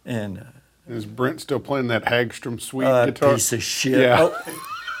 And Is Brent still playing that Hagstrom suite a guitar? piece of shit. Yeah.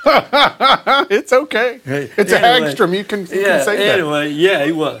 Oh, It's okay. It's a anyway, Hagstrom. You can say that. anyway, yeah,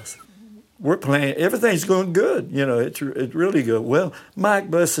 he was. We're playing. Everything's going good. You know, it's really good. Well, Mike,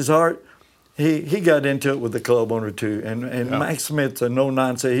 bless his heart, he got into it with the club owner too. And Mike Smith's a no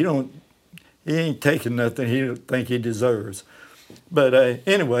nonsense. He ain't taking nothing he don't think he deserves. But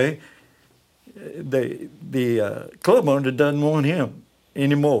anyway, the club owner doesn't want him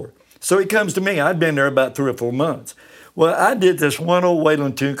anymore. So he comes to me. I'd been there about 3 or 4 months. Well, I did this one old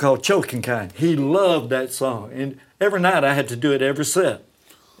Waylon tune called Choking Kind. He loved that song. And every night I had to do it every set,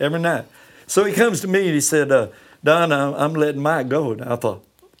 every night. So he comes to me and he said, Don, I'm letting Mike go. And I thought,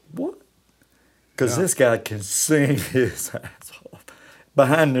 what? Because this guy can sing his ass off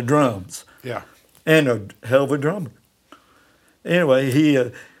behind the drums. Yeah. And a hell of a drummer. Anyway,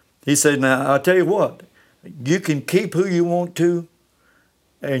 he said, now, I'll tell you what. You can keep who you want to,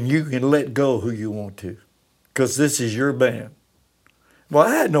 and you can let go who you want to, because this is your band. Well,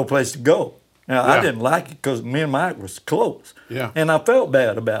 I had no place to go. Now, I didn't like it because me and Mike was close. Yeah. And I felt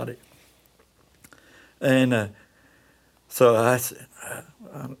bad about it. And so I said,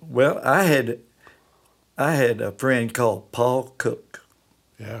 well, I had a friend called Paul Cook.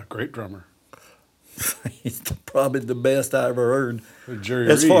 Yeah, great drummer. He's probably the best I ever heard. Jerry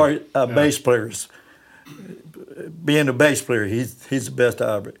As Reed. far as bass players, being a bass player, he's the best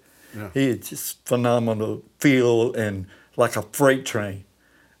I ever. Yeah. He's just phenomenal feel and like a freight train.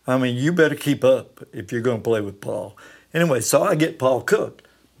 I mean, you better keep up if you're going to play with Paul. Anyway, so I get Paul Cook.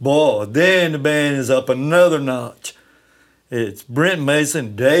 Boy, then the band is up another notch. It's Brent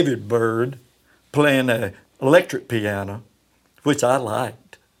Mason, David Byrd playing an electric piano, which I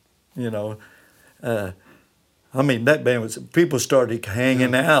liked, you know. I mean, that band was, people started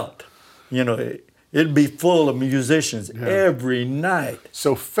hanging out. You know, it'd be full of musicians every night.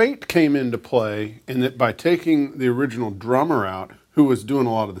 So fate came into play in that by taking the original drummer out, who was doing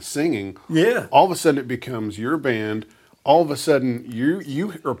a lot of the singing, all of a sudden it becomes your band. All of a sudden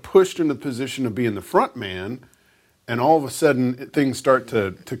you are pushed into the position of being the front man, and all of a sudden things start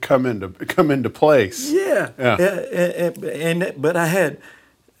to come into place. Yeah. But I had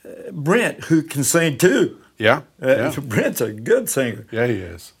Brent, who can sing too. Yeah. Brent's a good singer. Yeah, he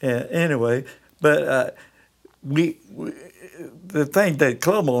is. Anyway, but the thing that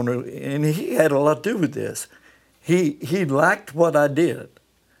club owner, and he had a lot to do with this, he liked what I did.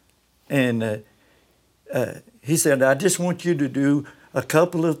 And he said, I just want you to do a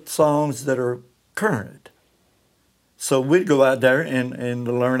couple of songs that are current. So we'd go out there and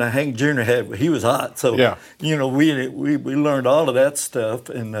learn. Hank Jr. he was hot. So, you know, we learned all of that stuff.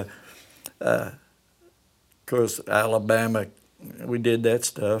 And, of course, Alabama, we did that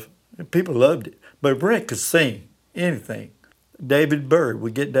stuff. And people loved it. But Brent could sing anything. David Byrd,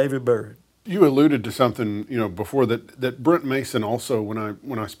 we get David Byrd. You alluded to something, you know, before that Brent Mason also,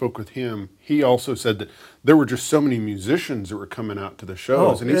 when I spoke with him, he also said that there were just so many musicians that were coming out to the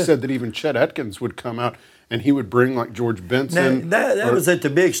shows. And he said that even Chet Atkins would come out and he would bring like George Benson. Now, that was at the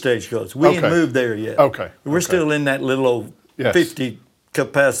big stagecoach. We ain't moved there yet. Okay. We're still in that little old 50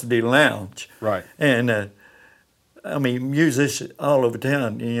 capacity lounge. Right. And I mean, musicians all over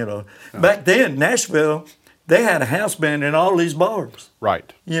town, you know. Back then, Nashville, they had a house band in all these bars.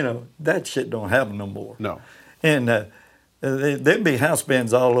 Right. You know, that shit don't happen no more. No. And there'd be house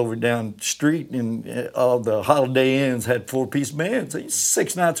bands all over down the street, and all the Holiday Inns had 4-piece bands,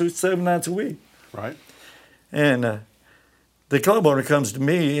 6 nights a week, 7 nights a week. Right. And the club owner comes to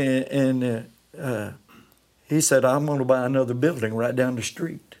me, and he said, I'm going to buy another building right down the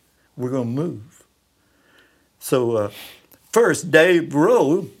street. We're going to move. So first, Dave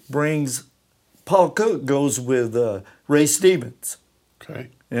Rowe brings, Paul Cook goes with Ray Stevens. Okay.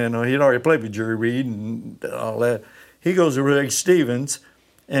 And he'd already played with Jerry Reed and all that. He goes to Ray Stevens,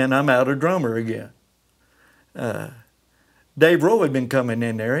 and I'm out a drummer again. Dave Rowe had been coming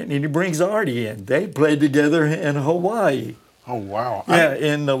in there, and he brings Artie in. They played together in Hawaii. Oh, wow. Yeah,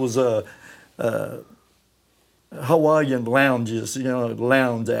 in those Hawaiian lounges,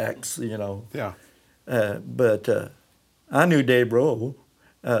 lounge acts, Yeah. But I knew Dave Grohl,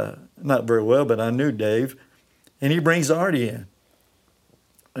 not very well, but I knew Dave, and he brings Artie in.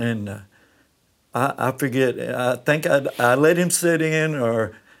 And I forget, I think I let him sit in,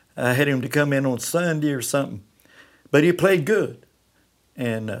 or I had him to come in on Sunday or something. But he played good,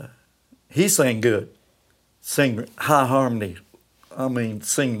 and he sang good, sing high harmony. I mean,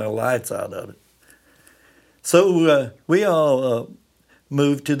 sing the lights out of it. So we all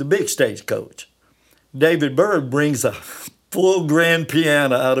moved to the big Stagecoach. David Byrd brings a full grand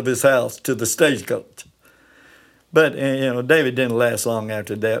piano out of his house to the Stagecoach. But, David didn't last long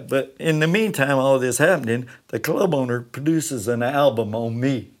after that. But in the meantime, all this happening, the club owner produces an album on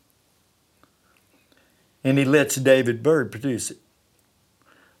me. And he lets David Byrd produce it.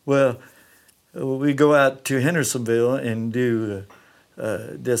 Well, we go out to Hendersonville and do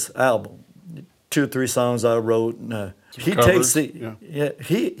this album. 2 or 3 songs I wrote. And, he covers? takes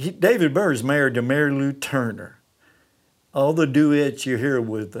he David Byrd's married to Mary Lou Turner. All the duets you hear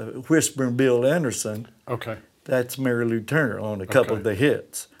with Whispering Bill Anderson, Okay. that's Mary Lou Turner on a couple of the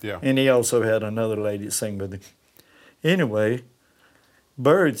hits. Yeah. And he also had another lady sing with him. Anyway,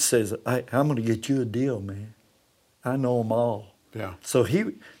 Byrd says, I'm going to get you a deal, man. I know them all. Yeah. So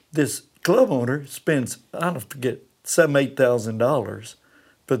this club owner spends, I don't forget, $7,000-8,000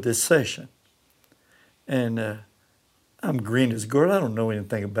 for this session. And I'm green as gourd. I don't know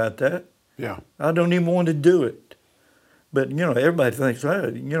anything about that. Yeah. I don't even want to do it. But, everybody thinks,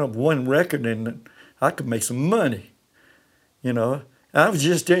 one record and I could make some money. I was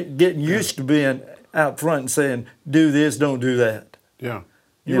just getting used to being out front and saying, do this, don't do that. Yeah.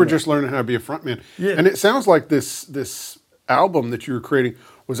 You were just learning how to be a frontman. Yeah. And it sounds like this album that you were creating,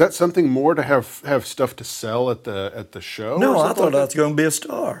 was that something more to have stuff to sell at the show? No, or I something thought like I was going to be a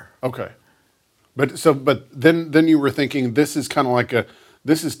star. Okay. But then you were thinking this is kind of like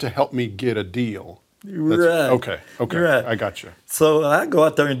this is to help me get a deal. Right. Okay. Right. I got you. So I go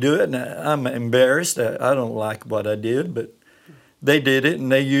out there and do it, and I'm embarrassed. I don't like what I did, but they did it,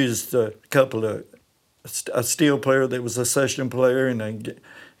 and they used a couple of a steel player that was a session player and a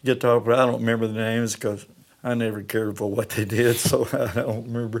guitar player. I don't remember the names because I never cared for what they did, so I don't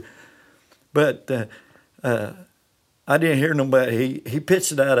remember. But I didn't hear nobody. He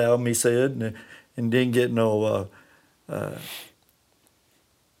pitched that album, he said, and didn't get no.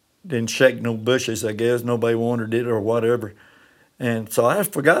 Didn't shake no bushes, I guess. Nobody wanted it or whatever. And so I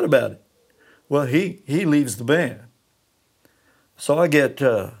forgot about it. Well, he leaves the band. So I get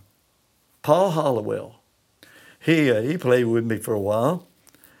Paul Hollowell. He played with me for a while.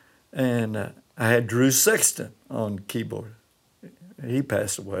 And I had Drew Sexton on keyboard. He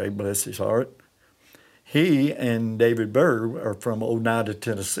passed away, bless his heart. He and David Byrd are from Oneida,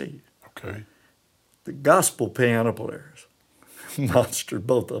 Tennessee. Okay. The gospel piano players. Monster,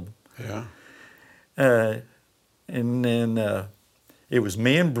 both of them. Yeah. And then it was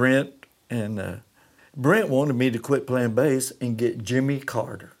me and Brent, and Brent wanted me to quit playing bass and get Jimmy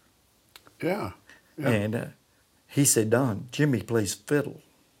Carter. Yeah. And he said, Don, Jimmy plays fiddle.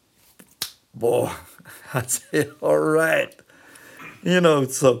 Boy, I said, all right.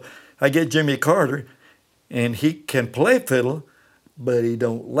 So I get Jimmy Carter, and he can play fiddle, but he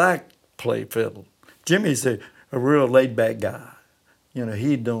don't like play fiddle. Jimmy's a real laid-back guy.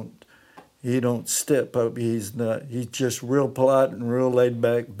 He don't step up. He's just real polite and real laid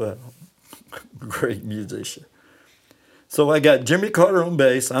back, but great musician. So I got Jimmy Carter on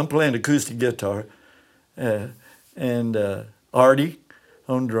bass. I'm playing acoustic guitar, and Artie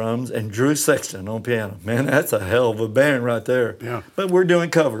on drums, and Drew Sexton on piano. Man, that's a hell of a band right there. Yeah. But we're doing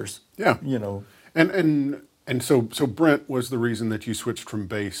covers. Yeah. And so Brent was the reason that you switched from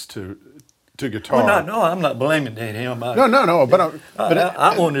bass to guitar. Well, no, I'm not blaming him. No. But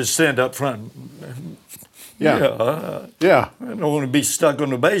I wanted to stand up front. Yeah. I don't want to be stuck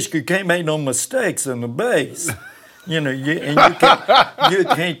on the bass. You can't make no mistakes on the bass. You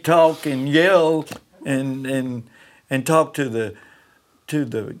can't talk and yell and talk to the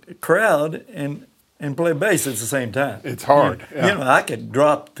crowd and play bass at the same time. It's hard. I could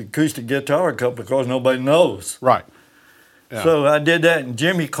drop the acoustic guitar a couple of chords nobody knows. Right. Yeah. So I did that, and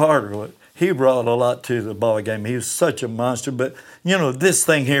Jimmy Carter, he brought a lot to the ball game. He was such a monster, but this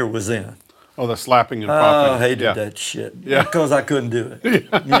thing here was in. Oh, the slapping and popping. I hated that shit. Yeah. Because I couldn't do it.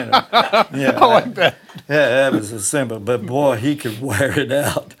 I like that. Yeah, that was a simple. But boy, he could wear it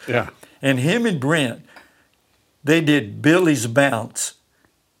out. Yeah. And him and Brent, they did Billy's Bounce,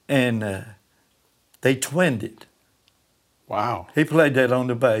 and they twinned it. Wow. He played that on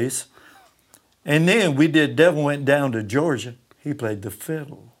the bass. And then we did Devil Went Down to Georgia. He played the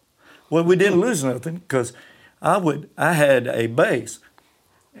fiddle. Well, we didn't lose nothing because I had a bass.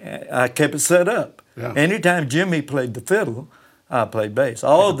 I kept it set up. Yeah. Anytime Jimmy played the fiddle, I played bass.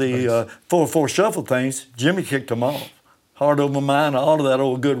 All the 4/4 shuffle things, Jimmy kicked them off. Heart Over Mind, all of that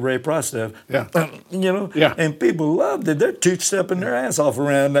old good Ray Price stuff. Yeah. Yeah. And people loved it. They're two-stepping their ass off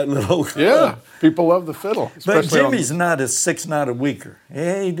around that little. Yeah, people love the fiddle. But especially on- Jimmy's not a 6-note weaker.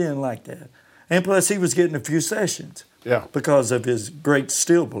 Yeah, he didn't like that. And plus, he was getting a few sessions. Yeah. Because of his great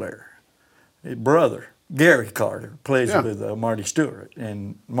steel player. His brother, Gary Carter, plays Yeah. with Marty Stewart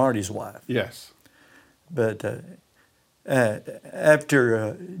and Marty's wife. Yes. But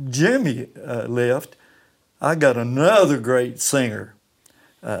after Jimmy left, I got another great singer,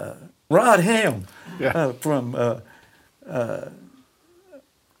 Rod Helm, Yeah.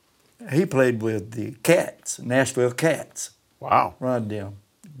 he played with the Cats, Nashville Cats. Wow. Rod Helm,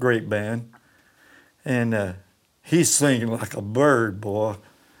 great band. And he's singing like a bird, boy.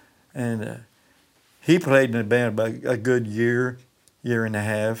 And he played in the band about a good year and a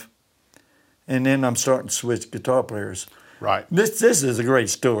half. And then I'm starting to switch guitar players. Right. This is a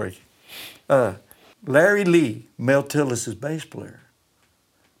great story. Larry Lee, Mel Tillis's bass player,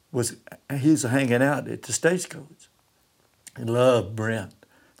 he's hanging out at the Stagecoach. He loved Brent.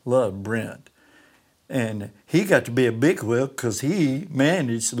 And he got to be a big wheel because he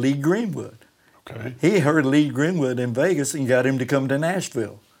managed Lee Greenwood. Okay. He heard Lee Greenwood in Vegas and got him to come to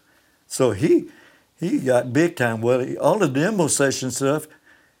Nashville. So he got big time. Well, all the demo session stuff,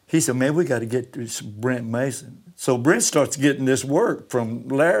 he said, man, we got to get this Brent Mason. So Brent starts getting this work from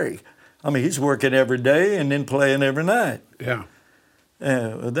Larry. I mean, he's working every day and then playing every night. Yeah.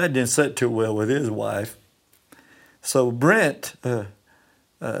 That didn't sit too well with his wife. So Brent,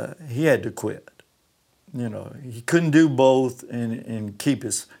 he had to quit. You know, he couldn't do both and keep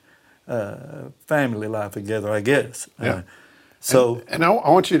his family life together, I guess. Yeah. So and I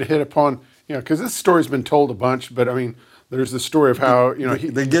want you to hit upon, because this story's been told a bunch, but I mean, there's the story of how,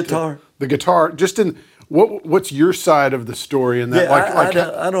 the guitar. The guitar, just in, what's your side of the story in that?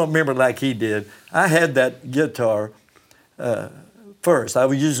 Yeah, I don't remember like he did. I had that guitar first. I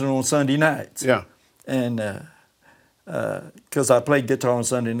was using it on Sunday nights. Yeah. And because I played guitar on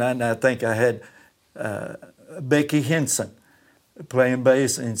Sunday night, and I think I had Becky Henson playing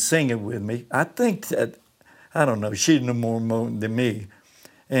bass and singing with me. I think that, I don't know, she knew more than me.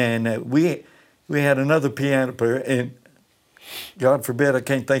 And we had another piano player, and God forbid I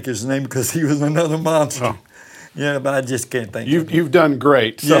can't think his name because he was another monster. Oh. Yeah, but I just can't think of him. You've done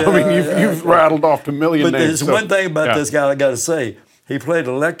great. So, I mean, you've rattled off a million But names. there's one thing about this guy I got to say. He played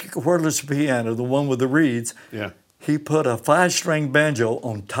electric cordless piano, the one with the reeds. Yeah. He put a 5-string banjo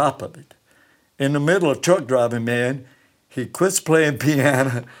on top of it. In the middle of truck driving, man, he quits playing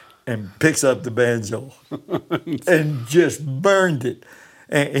piano and picks up the banjo and just burned it.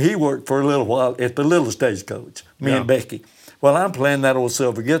 And he worked for a little while at the little Stagecoach, me and Becky. Well, I'm playing that old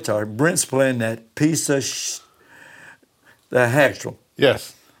silver guitar. Brent's playing that piece of the Hagstrom.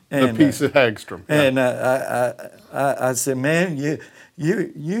 Yes, And, the piece of Hagstrom. Yeah. And I said, man, you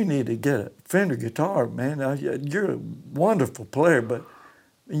need to get a Fender guitar, man. You're a wonderful player, but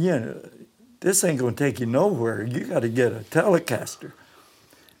this ain't gonna take you nowhere. You got to get a Telecaster.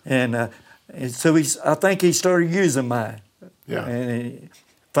 And so I think he started using mine. Yeah. And he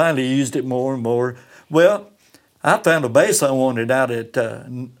finally used it more and more. Well, I found a bass I wanted out at.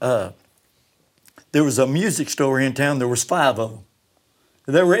 There was a music store in town. There was 5 of them.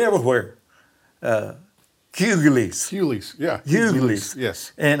 They were everywhere. Hughley's. Hughley's, yeah. Hughley's.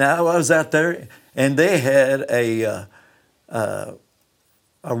 Yes. And I was out there, and they had a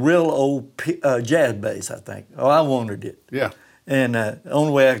real old jazz bass, I think. Oh, I wanted it. Yeah. And the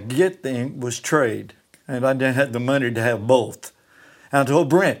only way I could get them was trade. And I didn't have the money to have both. And I told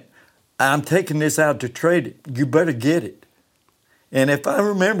Brent, I'm taking this out to trade it. You better get it. And if I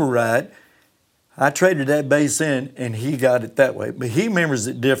remember right, I traded that bass in, and he got it that way. But he remembers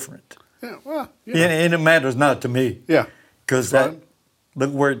it different. Yeah, well, yeah. And it matters not to me. Yeah. Because That's right.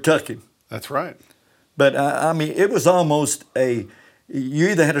 look where it took him. That's right. But I mean, it was almost you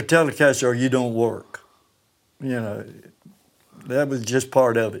either had a Telecaster or you don't work. That was just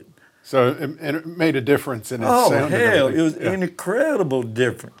part of it. So it made a difference in its Oh, sound. and hell, everything. it was Yeah. an incredible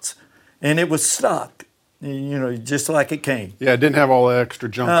difference. And it was stock, just like it came. Yeah, it didn't have all the extra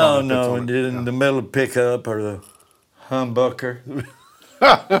junk Oh, on it. that's no, on and it. in the middle of pickup or the humbucker.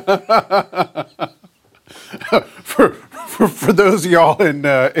 For those of y'all in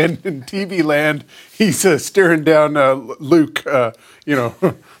TV land, he's staring down Luke.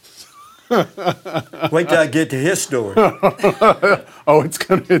 Wait till I get to his story. Oh,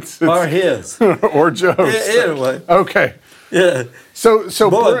 it's Or his. or Joe's. Anyway. Okay, Yeah. So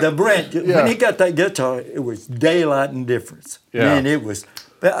Boy, Brent- Brent, yeah. when he got that guitar, it was daylight and difference. Yeah. Man, it was.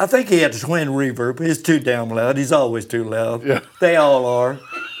 But I think he had a twin reverb. He's too damn loud. He's always too loud. Yeah. They all are,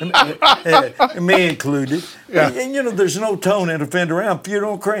 me included. Yeah. And you know, there's no tone in a Fender amp if you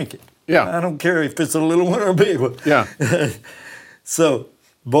don't crank it. Yeah. I don't care if it's a little one or a big one. Yeah. So,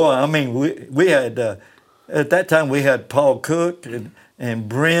 boy, I mean, we had at that time we had Paul Cook and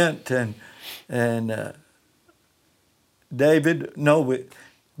Brent and David. No, we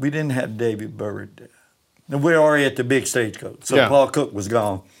didn't have David Bird. And we were already at the big Stagecoach, so Yeah. Paul Cook was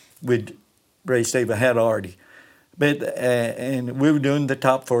gone. Ray Stapleton had already. But and we were doing the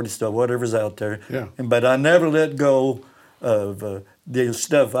top 40 stuff, whatever's out there. Yeah. But I never let go of the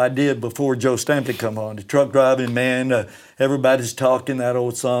stuff I did before Joe Stampton come on. The Truck Driving Man, Everybody's Talking, that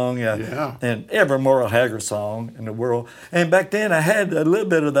old song, Yeah. and every Merle Haggard song in the world. And back then I had a little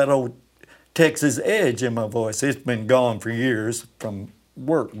bit of that old Texas edge in my voice. It's been gone for years from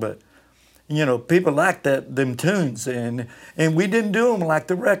work, but you know, people liked them tunes, and we didn't do them like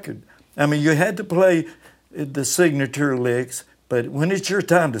the record. I mean, you had to play the signature licks, but when it's your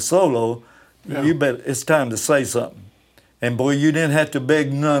time to solo, Yeah. you bet it's time to say something. And boy, you didn't have to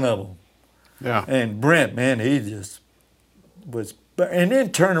beg none of them. Yeah. And Brent, man, he just was, and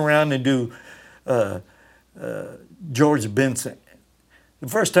then turn around and do George Benson. The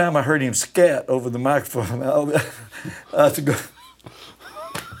first time I heard him scat over the microphone, I was going.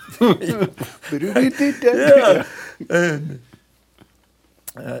 Yeah, and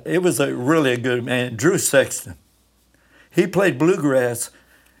it was really a good man. Drew Sexton. He played bluegrass,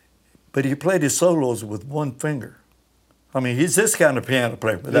 but he played his solos with one finger. I mean, he's this kind of piano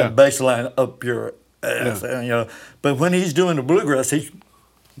player with that bass line up your ass, you know. But when he's doing the bluegrass, he's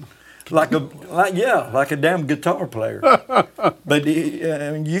like a damn guitar player. But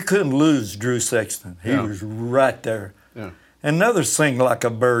you couldn't lose Drew Sexton. He was right there. Yeah. Another sing like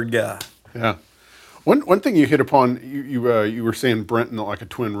a bird guy. Yeah. One thing you hit upon, you were saying Brent like a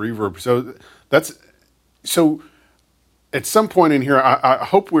twin reverb. So at some point in here, I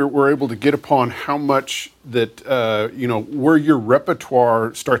hope we're able to get upon how much that where your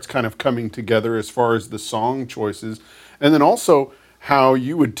repertoire starts kind of coming together as far as the song choices, and then also how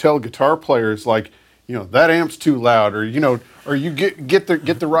you would tell guitar players like, you know, that amp's too loud, or or you get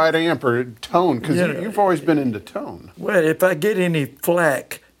the right amp or tone, because you've always been into tone. Well, if I get any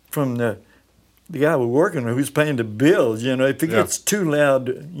flack from the guy we're working with who's paying the bills, you know, if it gets too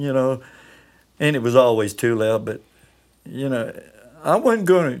loud, you know, and it was always too loud, but, you know, I wasn't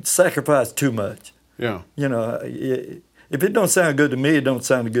going to sacrifice too much. Yeah. You know, if it don't sound good to me, it don't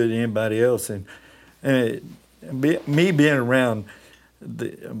sound good to anybody else. And me being around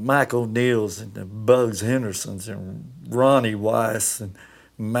the Michael Neals and the Bugs Hendersons and Ronnie Weiss and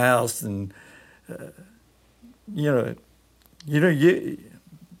Mouse and you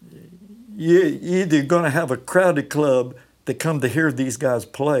either going to have a crowded club that come to hear these guys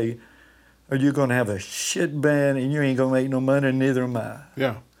play, or you're going to have a shit band and you ain't going to make no money, and neither am I.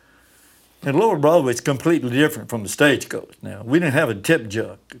 Yeah. And Lower Broadway's completely different from the Stagecoach now. We didn't have a tip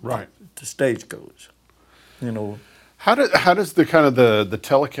jar Right. the Stagecoach, you know. How does the kind of the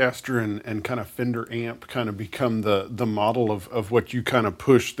Telecaster and kind of Fender amp kind of become the model of what you kind of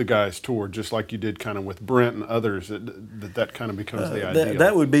push the guys toward, just like you did kind of with Brent and others, that kind of becomes the idea?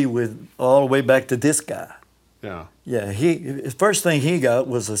 That would be with all the way back to this guy. Yeah. Yeah, the first thing he got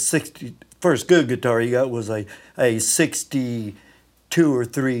was first good guitar he got was a 62 or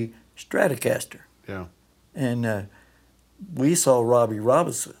 3 Stratocaster. Yeah. And we saw Robbie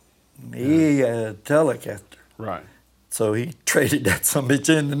Robinson. He had a Telecaster. Right. So he traded that some bitch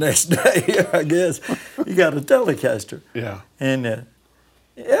in the next day, I guess. He got a Telecaster. Yeah. And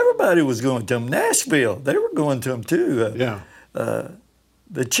everybody was going to him. Nashville, they were going to him too. Yeah.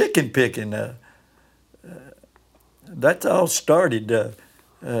 The chicken picking, that's all started.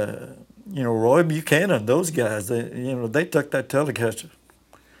 Roy Buchanan, those guys, they took that Telecaster.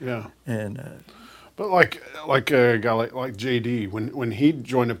 Yeah. And But like a guy like JD, when he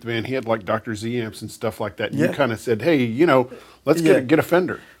joined up the band, he had like Dr. Z amps and stuff like that. And you kind of said, hey, let's get a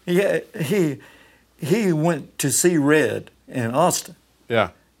Fender. Yeah, he went to see Red in Austin.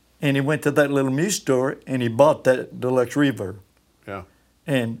 Yeah. And he went to that little music store and he bought that deluxe reverb. Yeah.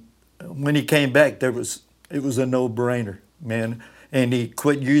 And when he came back, it was a no-brainer, man. And he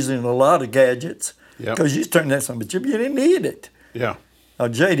quit using a lot of gadgets because you turned that something, but you didn't need it. Yeah. Now,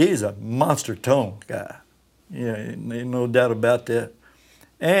 JD's a monster tone guy. Yeah, no doubt about that.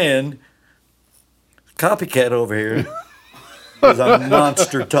 And Copycat over here is a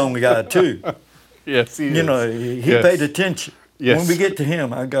monster tone guy too. Yes, he is. He paid attention. Yes. When we get to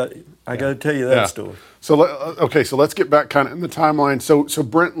him, I got to tell you that Yeah. story. So okay, so let's get back kind of in the timeline. So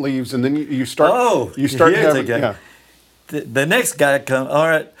Brent leaves, and then you start. Oh, you start here's having the guy. yeah. The next guy comes. All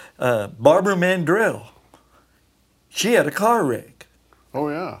right, Barbara Mandrell. She had a car wreck. Oh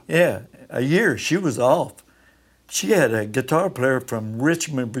yeah. Yeah, a year she was off. She had a guitar player from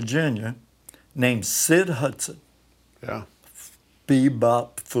Richmond, Virginia, named Sid Hudson. Yeah.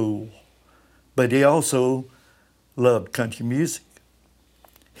 Bebop fool. But he also loved country music.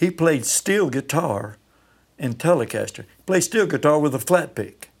 He played steel guitar in Telecaster. He played steel guitar with a flat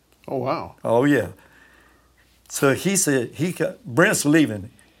pick. Oh wow. Oh, yeah. So he said, Brent's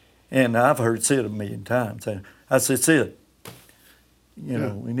leaving. And I've heard Sid a million times. And I said, Sid,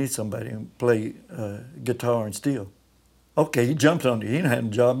 we need somebody to play guitar and steel. Okay, he jumped on it. He didn't have a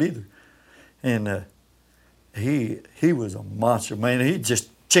job either. And he was a monster, man. He just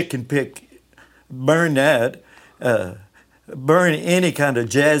chicken pick, burn that, burn any kind of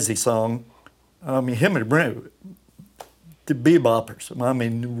jazzy song. I mean, him and Brent, the beboppers. I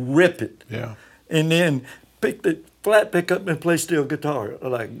mean, rip it. Yeah. And then pick the flat pick up and play steel guitar,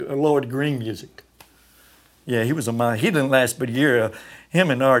 like Lord Green music. Yeah, he was a mind. He didn't last but a year. Him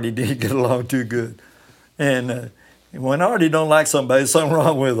and Artie didn't get along too good. And when Artie don't like somebody, there's something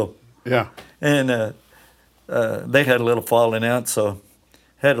wrong with them. Yeah. And they had a little falling out, so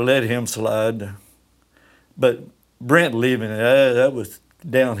had to let him slide. But Brent leaving, that was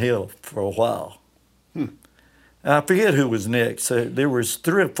downhill for a while. I forget who was next. There was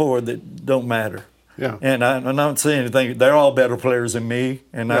 3 or 4 that don't matter. Yeah. And I'm not saying anything. They're all better players than me,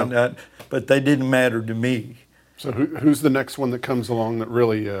 and Yeah. but they didn't matter to me. So who's the next one that comes along that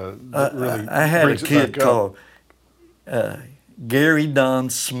really I had a brings it kid back up? called Gary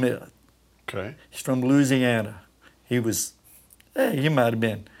Don Smith. Okay. He's from Louisiana. He was, he might have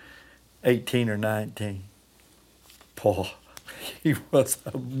been 18 or 19. Paul, he was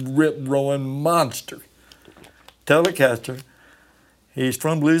a rip-roaring monster. Telecaster. He's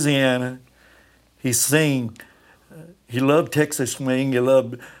from Louisiana. He sang. He loved Texas swing. He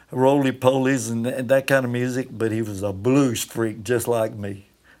loved roly-polies and that kind of music, but he was a blues freak just like me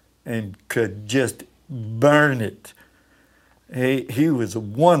and could just burn it. He was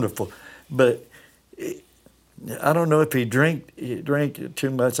wonderful, but I don't know if he drank too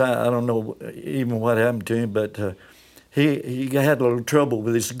much. I don't know even what happened to him, but he had a little trouble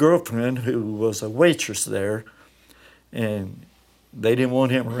with his girlfriend who was a waitress there, and they didn't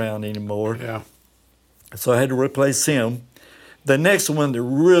want him around anymore. Yeah. So I had to replace him. The next one that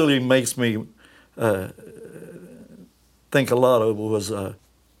really makes me think a lot of was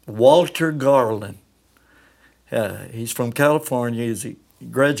Walter Garland. He's from California. He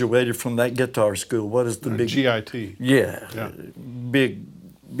graduated from that guitar school. What is the big... GIT. Yeah, big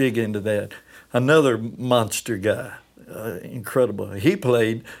into that. Another monster guy, incredible. He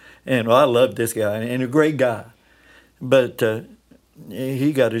played, and I loved this guy, and a great guy. But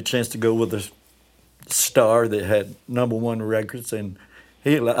he got a chance to go with a star that had #1 records, and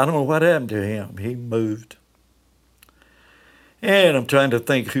I don't know what happened to him. He moved. And I'm trying to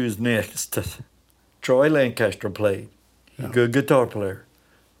think who's next. Troy Lancaster played. He's a good guitar player.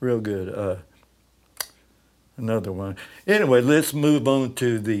 Real good. Another one. Anyway, let's move on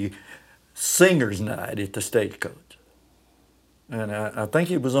to the singers' night at the Stagecoach. And I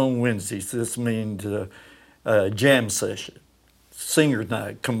think it was on Wednesdays. This means jam session, singers'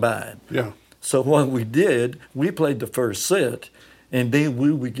 night combined. Yeah. So what we did, we played the first set, and then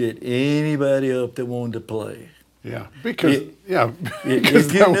we would get anybody up that wanted to play. Yeah. Because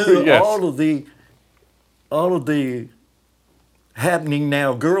If you knew all of the happening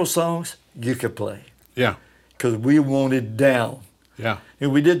now girl songs, you could play. Yeah. Because we wanted down. Yeah.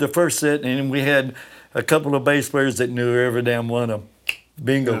 And we did the first set, and we had a couple of bass players that knew every damn one of them.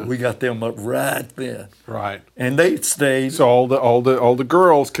 Bingo, Yeah. we got them up right then. Right. And they stayed. So all the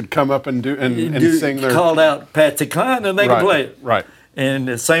girls could come up and sing their Called out Patsy Cline, and they could play it. Right. And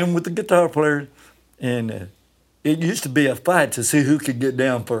the same with the guitar player. And it used to be a fight to see who could get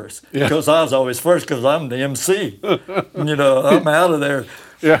down first. Yeah. Because I was always first because I'm the MC. I'm out of there.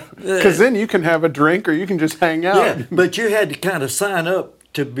 Yeah. Because then you can have a drink or you can just hang out. Yeah, but you had to kind of sign up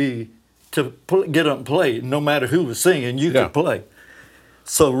to get up and play. No matter who was singing, you could play.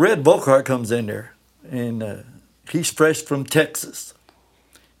 So Red Volkart comes in there, and he's fresh from Texas.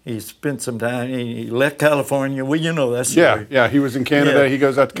 He spent some time. He left California. Well, you know that story. Yeah. He was in Canada. Yeah. He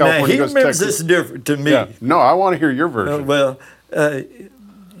goes out to California. Now, he goes to remembers Texas. this different to me. Yeah. No, I want to hear your version.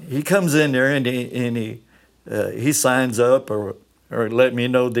 He comes in there and he signs up or let me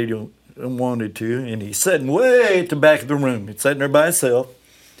know that he wanted to, and he's sitting way at the back of the room. He's sitting there by himself,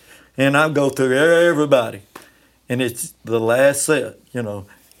 and I go through everybody, and it's the last set, you know.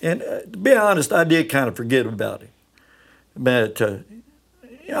 And to be honest, I did kind of forget about it. But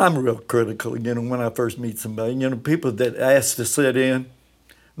I'm real critical, you know, when I first meet somebody. You know, people that ask to sit in,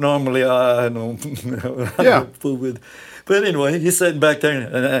 normally I don't, I don't fool with. But anyway, he's sitting back there,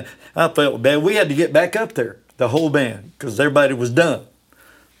 and I felt bad. We had to get back up there, the whole band, because everybody was done.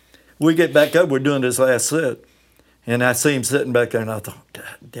 We get back up, we're doing this last set, and I see him sitting back there, and I thought, God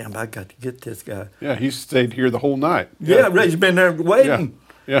damn, I got to get this guy. Yeah, he stayed here the whole night. Yeah, Ray's been there waiting.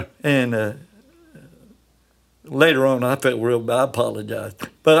 Yeah. And later on, I felt real bad. I apologized.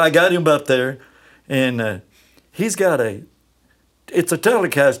 But I got him up there, and he's got it's a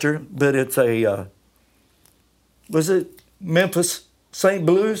Telecaster, but it's a, was it Memphis St.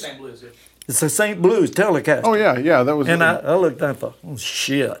 Blues? St. Blues, yeah. It's a St. Blues Telecaster. Oh, yeah, that was... And I looked and I thought, oh,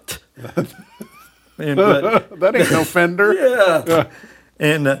 shit. that ain't no Fender. Yeah.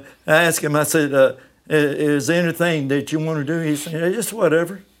 And I asked him, I said, is there anything that you want to do? He said, yeah, just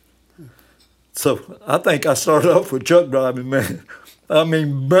whatever. So I think I started off with truck driving, man. I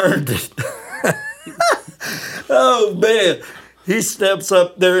mean, burned it. Oh, man. He steps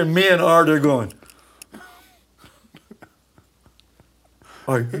up there, and me and Art are going,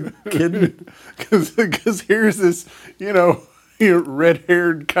 are you kidding? Because here's this, you know,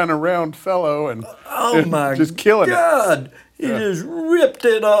 red-haired kind of round fellow, and my just killing God. it. He just ripped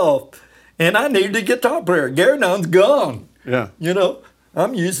it off. And I needed a guitar player. Gary Nunn's gone. Yeah. You know,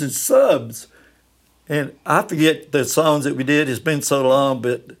 I'm using subs. And I forget the songs that we did. It's been so long,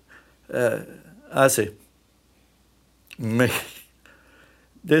 but I said, man,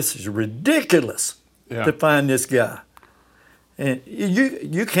 this is ridiculous to find this guy. And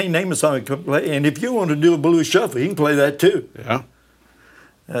you can't name a song he can play. And if you want to do a blues shuffle, he can play that too.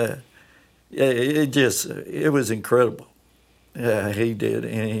 Yeah. It was incredible. He did.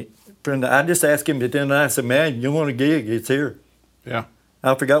 And I just asked him, but then I said, man, you want a gig? It's here. Yeah.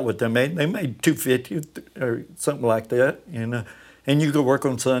 I forgot what they made. They made $250 or something like that. And you go work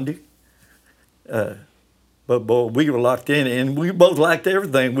on Sunday. But boy, we were locked in, and we both liked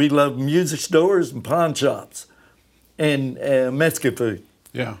everything. We loved music stores and pawn shops and Mexican food.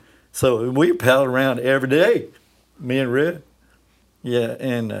 Yeah. So we palled around every day, me and Red. Yeah,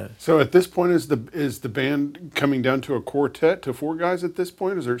 and so at this point, is the band coming down to a quartet, to four guys at this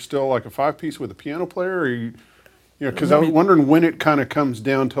point? Is there still like a 5-piece with a piano player? Or because I was wondering when it kind of comes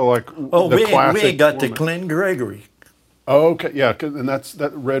down to like the classic. We got to Clinton Gregory. Oh, okay, yeah, and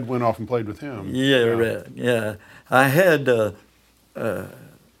that Red went off and played with him. Yeah, Red. Yeah, I had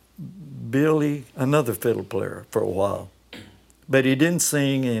Billy, another fiddle player, for a while, but he didn't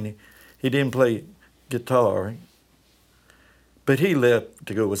sing and he didn't play guitar. But he left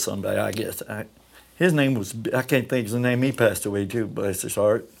to go with somebody, I guess. His name was, I can't think of his name. He passed away too, bless his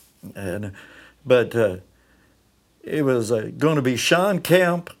heart. But it was going to be Sean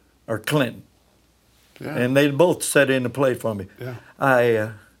Camp or Clinton. Yeah. And they both sat in to play for me. Yeah.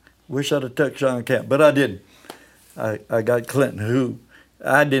 I wish I'd have took Sean Camp, but I didn't. I got Clinton, who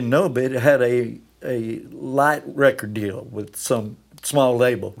I didn't know, but it had a light record deal with some small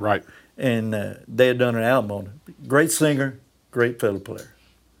label. Right. And they had done an album on it. Great singer. Great fiddle player.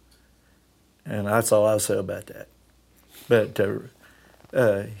 And that's all I'll say about that. But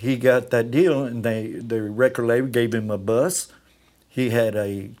he got that deal, and the record label gave him a bus. He had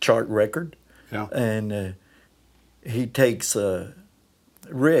a chart record. Yeah. And he takes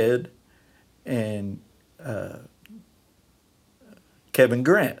Red and Kevin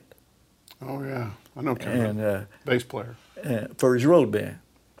Grant. Oh, yeah. I know Kevin. And bass player. For his road band.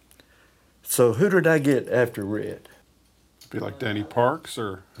 So who did I get after Red? Be like Danny Parks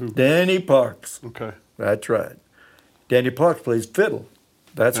or who? Danny Parks. Okay. That's right. Danny Parks plays fiddle.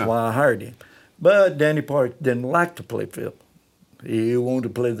 That's why I hired him. But Danny Parks didn't like to play fiddle. He wanted to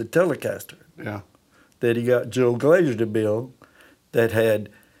play the Telecaster. Yeah. That he got Joe Glazer to build that had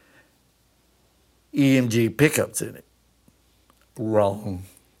EMG pickups in it. Wrong.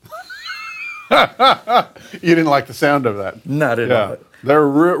 You didn't like the sound of that? Not at all. They're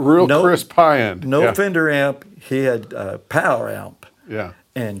real crisp high end. No Fender amp. He had a power amp. Yeah.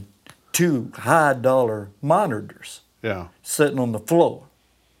 And 2 high-dollar monitors. Yeah. Sitting on the floor.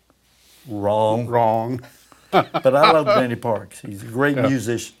 Wrong. But I love Danny Parks. He's a great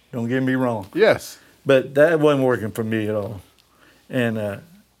musician. Don't get me wrong. Yes. But that wasn't working for me at all. And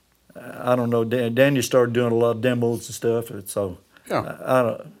I don't know. Danny started doing a lot of demos and stuff. And so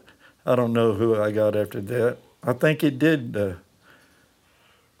I don't know who I got after that. I think it did.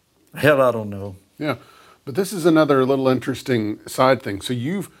 Hell, I don't know. Yeah. But this is another little interesting side thing. So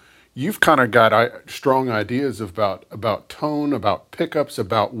you've kind of got strong ideas about tone, about pickups,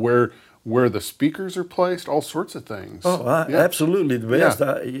 about where where the speakers are placed, all sorts of things. Oh, Yeah. absolutely the best.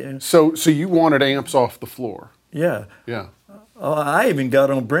 Yeah. Yeah. So you wanted amps off the floor. Yeah. Yeah. Oh, I even got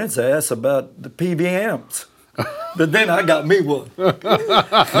on Brent's ass about the PV amps. But then I got me one. So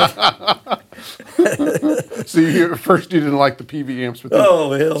at first you didn't like the PV amps, but then,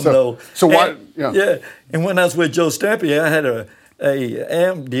 Oh, hell no. So why? And, Yeah. yeah. And when I was with Joe Stampy, I had a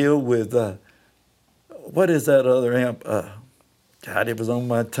amp deal with, what is that other amp? God, it was on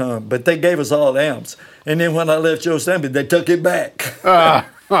my tongue. But they gave us all amps. And then when I left Joe Stampy, they took it back.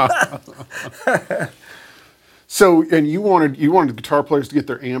 So and you wanted guitar players to get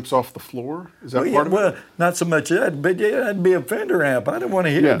their amps off the floor? Is that part of it? Well, not so much that, but yeah, that'd be a Fender amp. I didn't want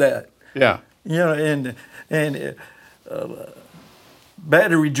to hear Yeah. that. Yeah. You know, and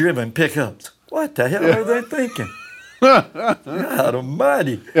battery-driven pickups. What the hell are they thinking? God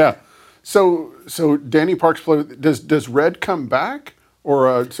Almighty! Yeah. So Danny Parks play. Does Red come back,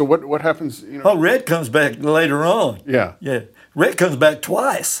 or so what happens? You know. Oh, Red comes back later on. Yeah. Yeah. Red comes back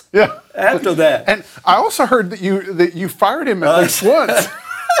twice. Yeah. After that. And I also heard that you fired him at least once.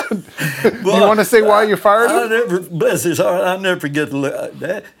 You want to say why you fired I him? never, bless his heart, I'll never forget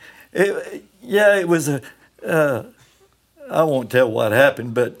that. It was I won't tell what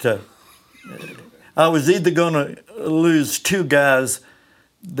happened, but I was either going to lose two guys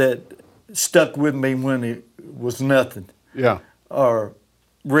that stuck with me when it was nothing, Yeah. or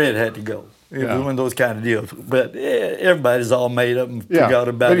Red had to go. It Yeah. was one of those kind of deals. But everybody's all made up and Yeah. forgot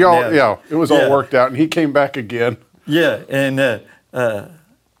about But it y'all, now. yeah, it was all Yeah. worked out, and he came back again. Yeah, and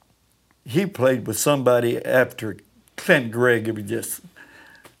he played with somebody after Clint Gregg. It was just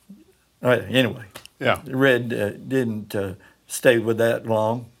anyway. Yeah. Red didn't stay with that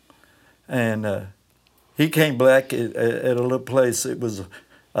long, and he came back at a little place. It was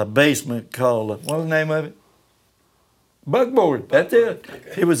a basement called what was the name of it? Buckboard. That's it.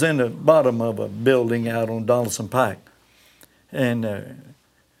 It was in the bottom of a building out on Donaldson Pike, and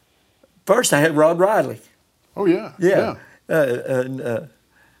first I had Rod Riley. Oh yeah. Yeah.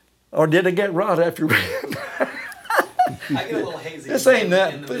 Or did I get Rod after Red? I get a little hazy. This ain't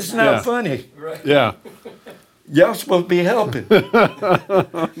that. It's not Yeah. funny. Yeah. Y'all supposed to be helping.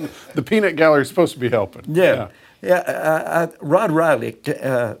 The peanut gallery is supposed to be helping. Yeah. Rod Riley.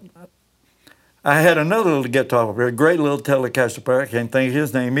 I had another little guitar player, a great little Telecaster player. I can't think of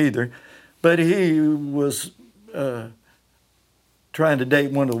his name either, but he was trying to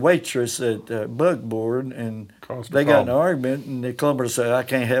date one of the waitresses at Buckboard, and Caused a they got in an problem. argument, and the clubber said, "I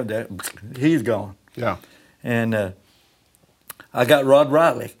can't have that." He's gone. Yeah. And I got Rod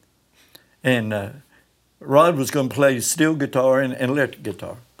Riley, and Rod was going to play steel guitar and electric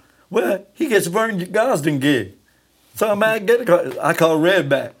guitar. Well, he gets a Vern Gosden gig, so I call Red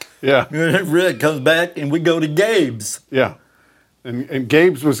back. Yeah. Red comes back, and we go to Gabe's. Yeah. And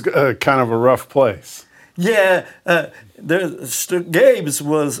Gabe's was kind of a rough place. Yeah, Gabe's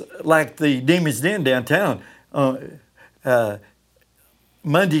was like the Demon's Den downtown.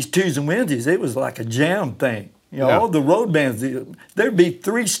 Mondays, Tuesdays, and Wednesdays, it was like a jam thing. You know, Yeah. all the road bands, there'd be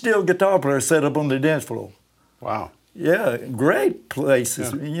 3 steel guitar players set up on the dance floor. Wow. Yeah, great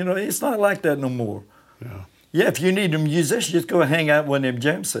places. Yeah. You know, it's not like that no more. Yeah. Yeah, if you need a musician, just go hang out with them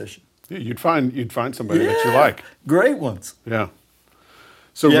jam sessions. Yeah, you'd find somebody that you like. Great ones. Yeah.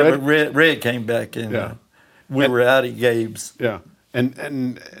 So Yeah, Red, but Red came back, and Yeah. we were out at Gabe's. yeah.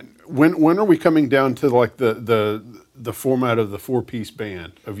 And when are we coming down to like the format of the 4-piece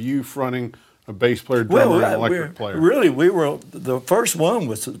band of you fronting a bass player, drummer, and electric player? Really, we were the first one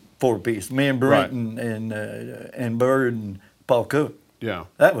was a 4-piece. Me and Brent Right. and Bird and Paul Cook. Yeah.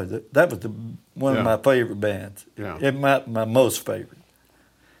 That was one Yeah. of my favorite bands. Yeah. My most favorite.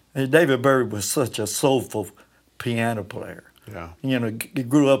 And David Bird was such a soulful piano player. Yeah. You know, he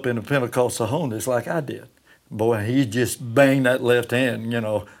grew up in a Pentecostal home just like I did. Boy, he just banged that left hand. You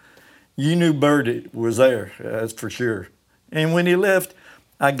know, you knew Bird was there. That's for sure. And when he left,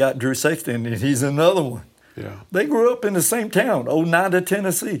 I got Drew Sexton, and he's another one. Yeah. They grew up in the same town, Oneida,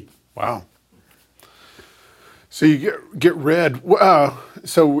 Tennessee. Wow. So you get Red.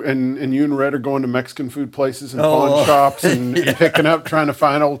 So and you and Red are going to Mexican food places and pawn shops and picking up, trying to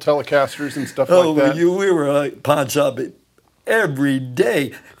find old Telecasters and stuff like that. We were at pawn shop every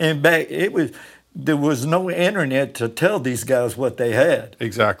day, and there was no internet to tell these guys what they had.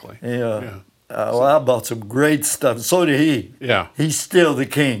 Exactly. Yeah. I bought some great stuff. So did he. Yeah. He's still the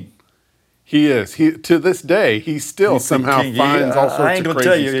king. He is. He to this day he still He's the somehow king. finds all I sorts ain't of gonna crazy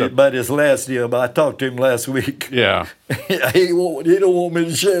tell you stuff. about his last deal, but I talked to him last week. Yeah. he don't want me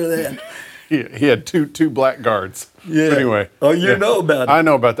to share that. He had two blackguards. Yeah. Anyway. Oh, you know about it. I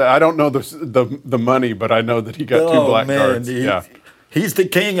know about that. I don't know the money, but I know that he got two blackguards. Man, Yeah. He's the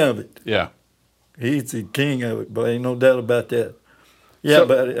king of it. Yeah. He's the king of it, but ain't no doubt about that. Yeah, So-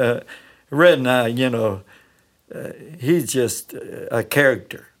 but Red and I, he's just a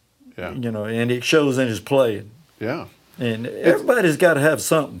character. Yeah. And it shows in his play. Yeah. And everybody's got to have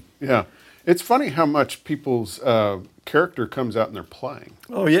something. Yeah. It's funny how much people's character comes out in their playing.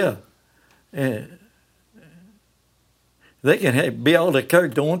 Oh, yeah. And they can be all the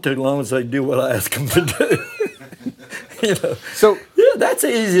character they want to as long as they do what I ask them to do. So, Yeah, that's the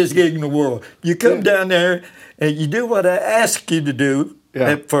easiest gig in the world. You come down there and you do what I ask you to do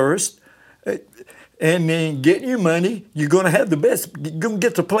at first, and then get your money. You're going to have the best. You're going to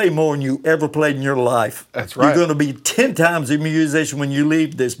get to play more than you ever played in your life. That's right. You're going to be 10 times a musician when you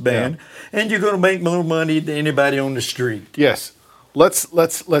leave this band, and you're going to make more money than anybody on the street. yes,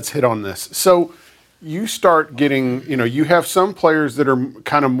 let's hit on this. So, you start getting, you have some players that are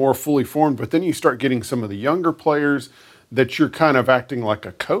kind of more fully formed, but then you start getting some of the younger players that you're kind of acting like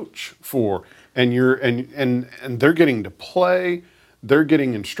a coach for, and you're and they're getting to play. They're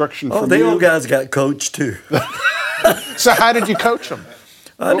getting instruction from the you. old guys got coached too. So how did you coach them?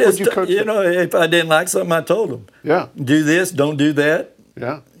 I What would you coach them? if I didn't like something, I told them. Yeah. Do this, don't do that.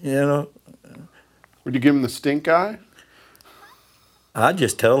 Yeah. Would you give them the stink eye? I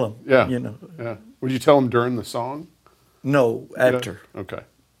just tell them. Yeah. Yeah. Would you tell them during the song? No, after. Yeah. Okay.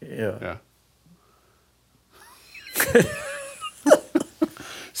 Yeah. Yeah.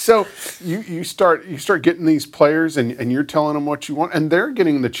 So you start getting these players and you're telling them what you want, and they're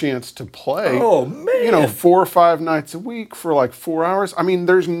getting the chance to play. Oh, man. 4 or 5 nights a week for like 4 hours. I mean,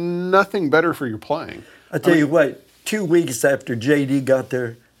 there's nothing better for your playing. I tell you what, 2 weeks after JD got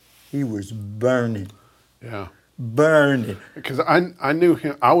there, he was burning. Yeah. Burning. Because I knew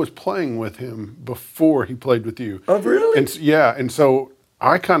him. I was playing with him before he played with you. Oh, really? And so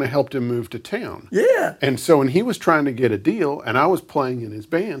I kind of helped him move to town. Yeah. And he was trying to get a deal, and I was playing in his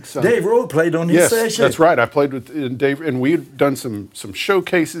band. So Dave Rowe played on his session. Yes, that's right. I played with Dave, and we had done some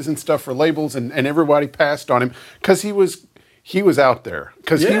showcases and stuff for labels, and everybody passed on him because he was out there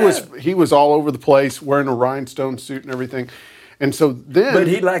because he was all over the place wearing a rhinestone suit and everything, and so then. But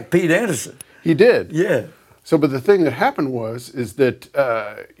he liked Pete Anderson. He did. Yeah. So, but the thing that happened is that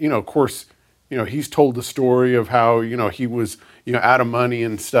of course, he's told the story of how he was out of money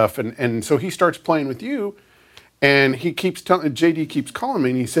and stuff, and so he starts playing with you, and he keeps telling JD keeps calling me,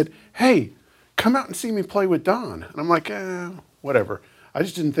 and he said, "Hey, come out and see me play with Don." And I'm like, whatever. I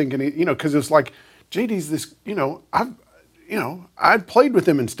just didn't think any, because it was like JD's this, I'd played with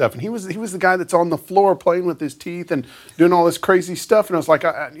him and stuff, and he was the guy that's on the floor playing with his teeth and doing all this crazy stuff, and I was like,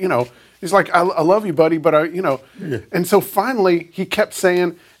 he's like, I love you, buddy, but and so finally he kept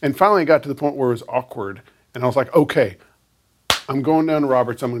saying, and finally it got to the point where it was awkward, and I was like, okay, I'm going down to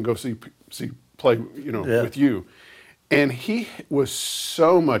Roberts, I'm going to go see play, with you, and he was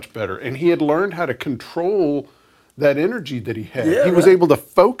so much better, and he had learned how to control that energy that he had. Yeah, he was able to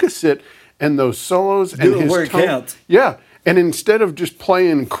focus it and those solos Do and it his where it tone. counts. Yeah. And instead of just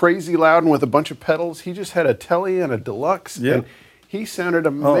playing crazy loud and with a bunch of pedals, he just had a Tele and a Deluxe. Yeah. And he sounded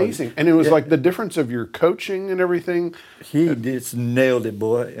amazing. And it was like the difference of your coaching and everything. He just nailed it,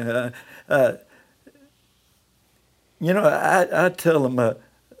 boy. I tell him,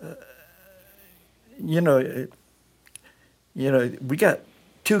 we got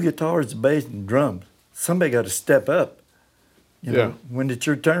 2 guitars, a bass, and drums. Somebody got to step up. When it's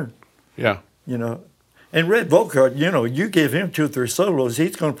your turn. Yeah. And Red Volkart, you give him 2 or 3 solos,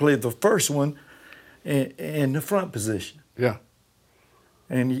 he's going to play the first one in the front position. Yeah.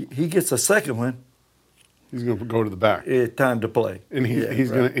 And he gets a second one. He's going to go to the back. It's time to play. And he's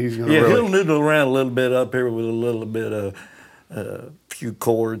right. going to Yeah, really. he'll noodle around a little bit up here with a little bit of few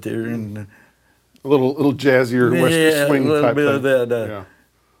chords there and A little jazzier Western swing a little type bit thing. of that Yeah.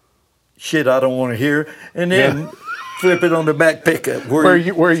 shit I don't want to hear, and then flip it on the back pickup Where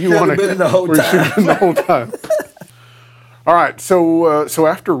you want to been the whole time. the whole time. All right, so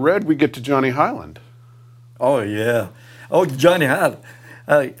after Red, we get to Johnny Highland. Oh yeah, Johnny Hyde.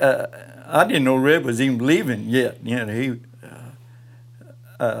 I didn't know Red was even leaving yet. He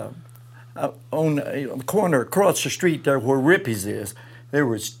on the corner across the street there where Rippy's is, there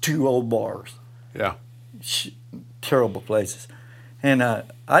was 2 old bars. Yeah. Terrible places. And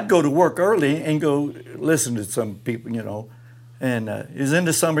I'd go to work early and go listen to some people, And it was in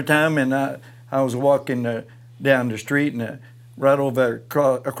the summertime, and I was walking down the street and right over there,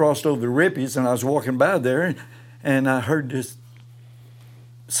 across over the Rippies, and I was walking by there, and I heard this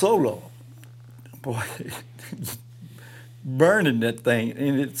solo. Boy, burning that thing.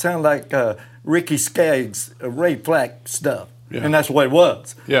 And it sounded like Ricky Skaggs, Ray Flack stuff. Yeah. And that's what it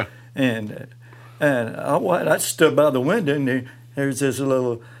was. Yeah. And I stood by the window, and There's this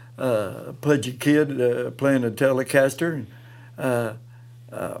little pudgy kid playing a Telecaster. I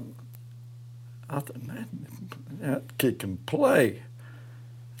thought, man, that kid can play.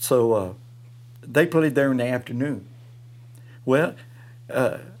 So they played there in the afternoon. Well,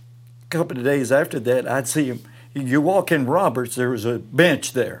 a couple of days after that, I'd see him. You walk in Roberts, there was a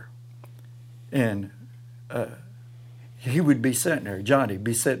bench there. And he would be sitting there, Johnny would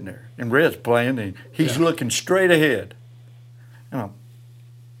be sitting there. And Red's playing, and he's looking straight ahead.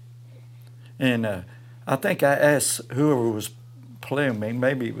 And I think I asked whoever was playing me,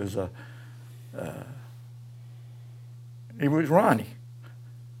 maybe it was Ronnie.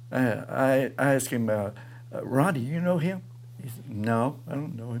 I asked him, Ronnie, you know him? He said, no, I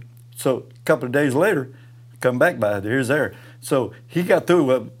don't know him. So a couple of days later, come back by, here's there. So he got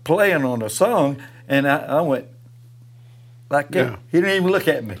through playing on a song, and I went like that. Yeah. He didn't even look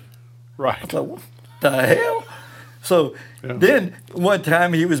at me. Right. I thought, what the hell? So then one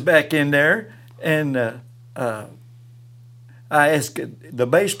time he was back in there, and I asked, the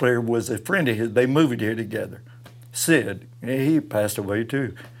bass player was a friend of his. They moved here together. Sid, he passed away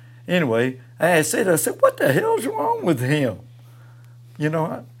too. Anyway, I asked Sid, I said, what the hell's wrong with him? You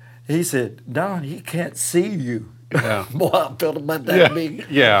know, he said, Don, he can't see you. Yeah. Boy, I felt about that big.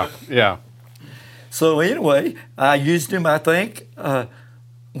 Yeah. So anyway, I used him, I think,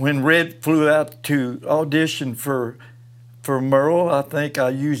 when Red flew out to audition for Merle. I think I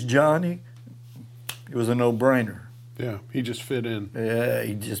used Johnny. It was a no-brainer. Yeah, he just fit in. Yeah,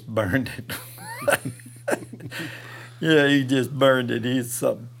 he just burned it. Yeah, he just burned it. He's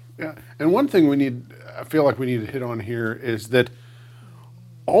something. Yeah, and one thing I feel like we need to hit on here is that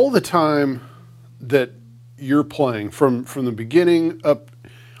all the time that you're playing, from the beginning up,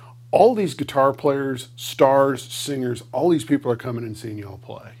 all these guitar players, stars, singers, all these people are coming and seeing y'all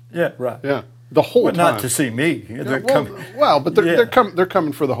play. Yeah, right. Yeah, the whole Well, time. not to see me. They're but they're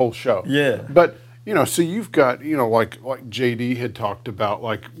coming for the whole show. Yeah. But so you've got like JD had talked about,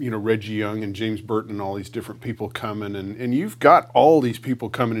 like Reggie Young and James Burton and all these different people coming, and you've got all these people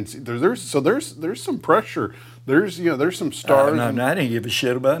coming and see. There's some pressure. There's some stars. No, I didn't give a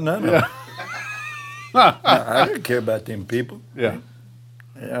shit about none of them. I didn't care about them people. Yeah.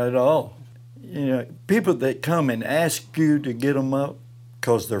 At all. People that come and ask you to get them up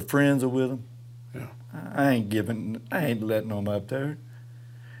because their friends are with them. Yeah. I ain't letting them up there.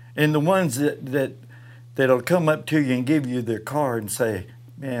 And the ones that'll come up to you and give you their card and say,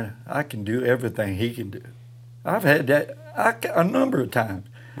 man, I can do everything he can do. I've had that a number of times.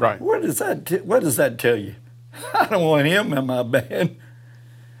 Right. What does that tell you? I don't want him in my band.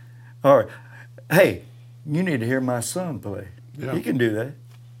 Or, hey, you need to hear my son play. Yeah. He can do that.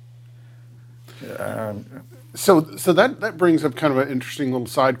 So that brings up kind of an interesting little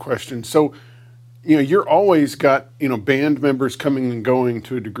side question. So, you're always got band members coming and going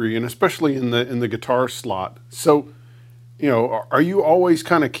to a degree, and especially in the guitar slot. So, are you always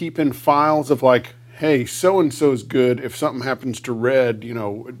kind of keeping files of like, hey, so and so's good. If something happens to Red,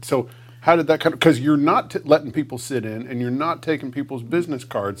 so how did that kind of? Because you're not letting people sit in, and you're not taking people's business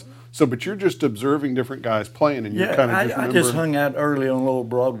cards. So, but you're just observing different guys playing, and you're kind of just I just hung out early on Lower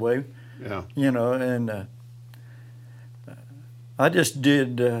Broadway. Yeah. And I just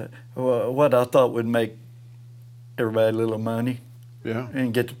did what I thought would make everybody a little money. Yeah.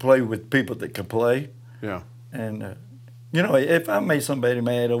 And get to play with people that can play. Yeah. And, if I made somebody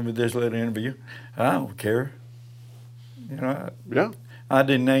mad over this little interview, I don't care. Yeah. I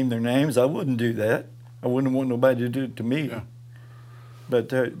didn't name their names. I wouldn't do that. I wouldn't want nobody to do it to me. Yeah. But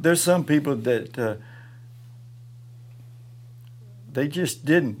there's some people that they just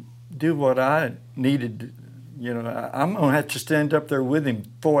didn't do what I needed. I'm going to have to stand up there with him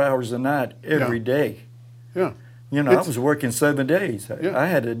 4 hours a night every day. Yeah. I was working 7 days. Yeah. I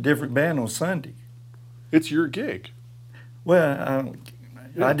had a different band on Sunday. It's your gig. Well,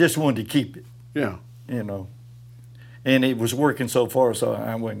 I just wanted to keep it. Yeah. And it was working so far, so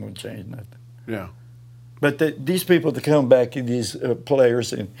I wasn't going to change nothing. Yeah. But these people that come back, these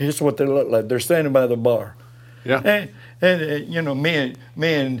players, and here's what they look like. They're standing by the bar. Yeah. And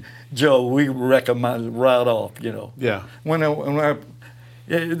me and Joe, we recognize right off. Yeah.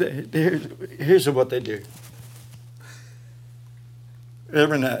 Here's what they do.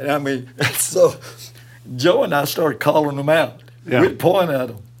 Every night. I mean, so Joe and I started calling them out. Yeah. We'd point at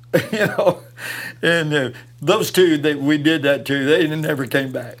them, And those two that we did that to, they never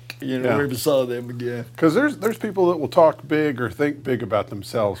came back. We never saw them again. Because there's people that will talk big or think big about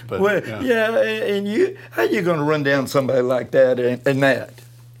themselves, but Well, and how you going to run down somebody like that and that?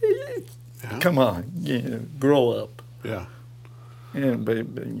 Yeah. Come on, grow up. Yeah. But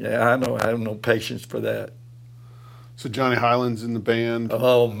I have no patience for that. So Johnny Highland's in the band.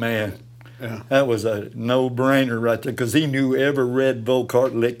 Oh, man. Yeah. That was a no-brainer right there because he knew every Red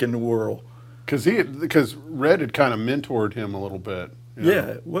Volkart lick in the world. Because Red had kind of mentored him a little bit.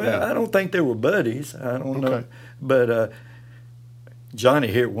 Yeah. Well, I don't think they were buddies. I don't know. Okay. But Johnny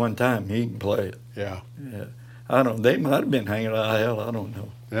here at one time, he can play it. Yeah. Yeah. I don't. They might have been hanging out. Hell, I don't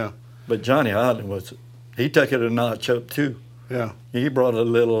know. Yeah. But Johnny Highland he took it a notch up too. Yeah. He brought a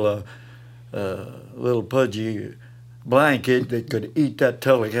little pudgy blind kid that could eat that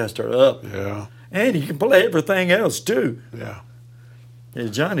Telecaster up. Yeah. And he can play everything else too. Yeah. Yeah,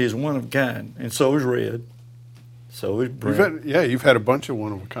 Johnny is one of a kind, and so is Red. So is Brent. You've had a bunch of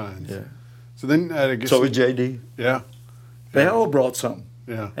one of a kinds. Yeah. So then I guess. So is JD. Yeah. They all brought something.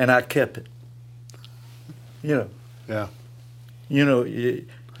 Yeah. And I kept it. Yeah. You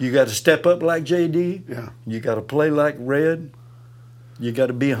got to step up like JD. Yeah. You got to play like Red. You got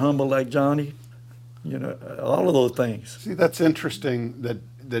to be humble like Johnny. All of those things. See, that's interesting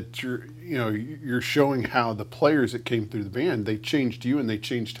that you're showing how the players that came through the band, they changed you and they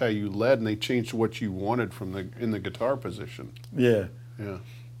changed how you led and they changed what you wanted in the guitar position. Yeah. Yeah.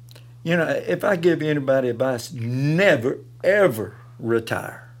 If I give anybody advice, never, ever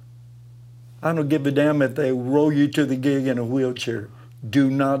retire. I don't give a damn if they roll you to the gig in a wheelchair. Do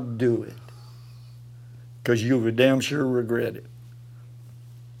not do it. Because you'll be damn sure regret it.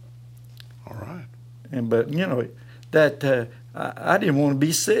 All right. But I didn't want to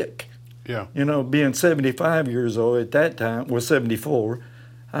be sick. Yeah. Being 75 years old at that time, 74,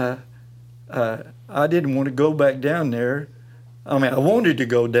 I didn't want to go back down there. I mean, I wanted to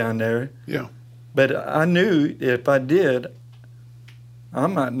go down there. Yeah. But I knew if I did, I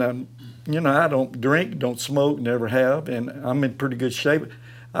might not, I don't drink, don't smoke, never have, and I'm in pretty good shape.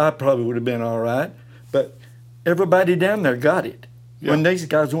 I probably would have been all right. But everybody down there got it. Yeah. When these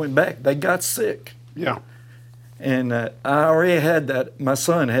guys went back, they got sick. Yeah. And I already had that. My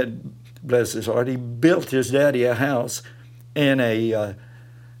son had, bless his heart, he built his daddy a house in a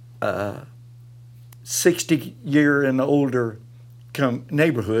 60-year and older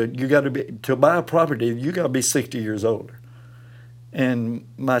neighborhood. You got to buy a property, you got to be 60 years older. And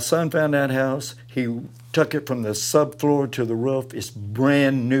my son found that house. He took it from the subfloor to the roof. It's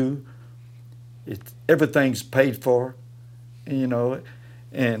brand new. Everything's paid for,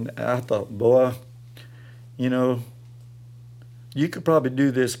 And I thought, boy, you could probably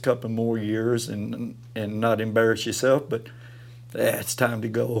do this a couple more years and not embarrass yourself, but it's time to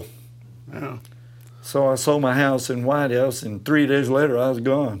go. Yeah. So I sold my house in White House, and 3 days later I was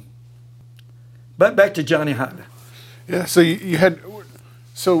gone. But back to Johnny Highland. Yeah. So you had,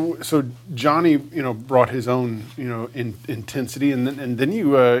 so Johnny, brought his own, intensity, and then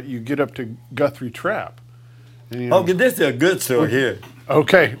you get up to Guthrie Trapp. And, Okay, this is a good story here.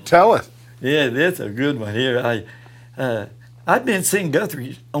 Okay, tell us. Yeah, that's a good one here. I've been singing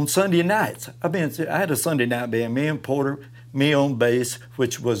Guthrie on Sunday nights. I had a Sunday night band, me and Porter, me on bass,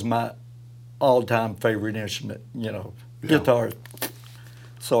 which was my all-time favorite instrument, guitar.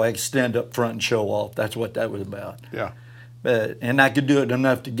 So I could stand up front and show off. That's what that was about. Yeah. And I could do it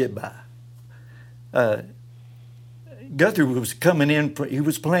enough to get by. Guthrie was coming in, he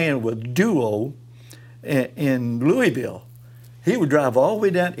was playing with Duo in Louisville. He would drive all the way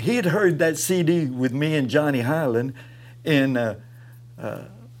down. He had heard that CD with me and Johnny Highland in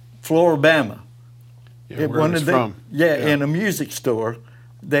Floribama. Yeah, where he was from. Yeah, in a music store.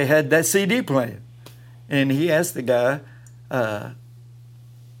 They had that CD playing. And he asked the guy,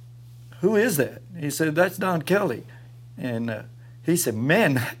 who is that? He said, that's Don Kelly. And he said,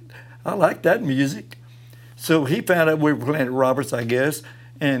 man, I like that music. So he found out we were playing at Roberts, I guess,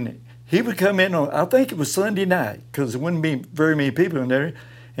 and he would come in on, I think it was Sunday night, because there wouldn't be very many people in there,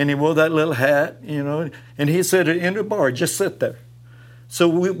 and he wore that little hat, and he said in the bar, just sit there. So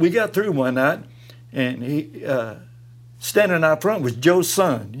we got through one night, and he standing out front was Joe's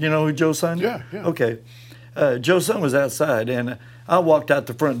son. You know who Joe's son is? Yeah. Okay. Joe's son was outside, and I walked out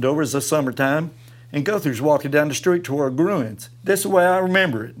the front door. It was the summertime, and Guthrie's walking down the street toward Gruins. This is the way I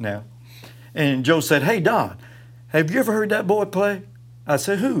remember it now. And Joe said, hey, Don, have you ever heard that boy play? I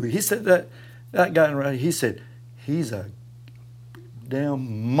said, who? He said, that guy right. He said, he's a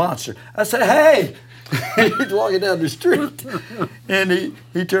damn monster. I said, hey! He's walking down the street. And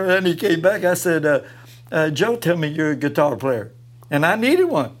he turned around and he came back. I said, Joe, tell me you're a guitar player. And I needed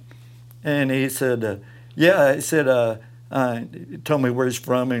one. And he said, yeah. He said, he told me where he's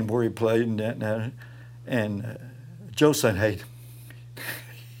from and where he played and that. And Joe said, hey,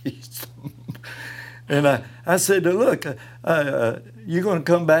 and I said, look, you going to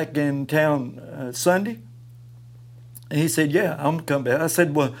come back in town Sunday? And he said, yeah, I'm going to come back. I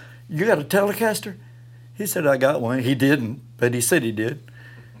said, well, you got a Telecaster? He said, I got one. He didn't, but he said he did.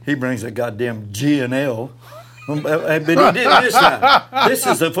 He brings a goddamn G&L. But he didn't this time. This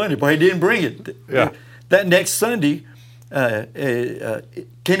is the funny part. He didn't bring it. Yeah. That next Sunday,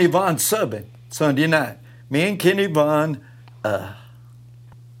 Kenny Vaughn subbing Sunday night. Me and Kenny Vaughn, I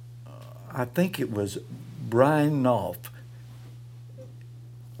think it was Brian Knopf,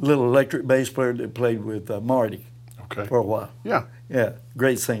 little electric bass player that played with Marty for a while. Yeah. Yeah,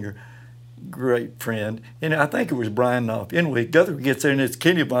 great singer, great friend. And I think it was Brian Knopf. Anyway, Guthrie gets there and it's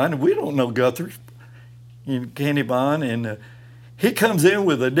Kenny Vaughn, and we don't know Guthrie. Kenny Vaughn, and he comes in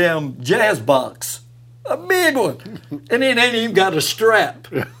with a damn jazz box, a big one, and it ain't even got a strap.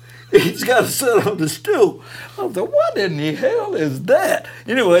 He's got to sit on the stool. I was like, what in the hell is that?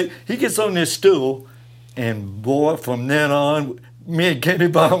 Anyway, he gets on this stool, and boy, from then on, me and Kenny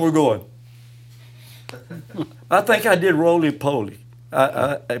Vaughn were going. I think I did roly-poly,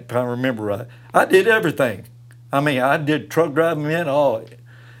 if I remember right. I did everything. I mean, I did truck driving men, all.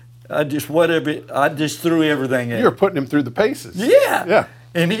 I just threw everything in. You were putting him through the paces. Yeah. Yeah.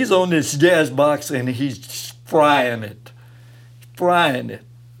 And he's on this jazz box and he's frying it. But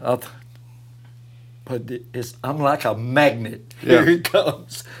I'm like a magnet. Yeah. Here he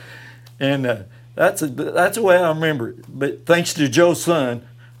comes. And that's the way I remember it. But thanks to Joe's son,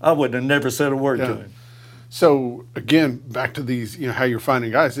 I would have never said a word to him. So again, back to these, how you're finding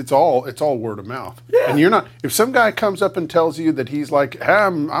guys. It's all word of mouth. Yeah. And you're not. If some guy comes up and tells you that he's like, hey,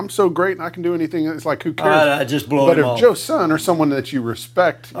 I'm so great and I can do anything, it's like, who cares? I just blow But him if off. Joe's son or someone that you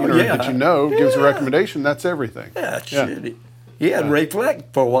respect, that you know, gives a recommendation, that's everything. Yeah, shit. He had Ray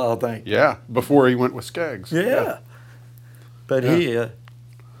Fleck for a while, I think. Yeah, before he went with Skeggs. Yeah. But he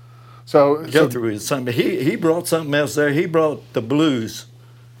So Guthrie was something. He brought something else there. He brought the blues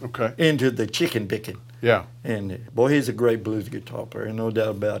okay. into the chicken picking. Yeah. And boy, he's a great blues guitar player, no doubt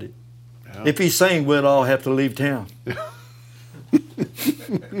about it. Yeah. If he sang, we'd all have to leave town.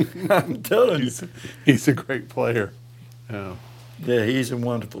 I'm telling you. He's a great player. Yeah. Yeah, he's a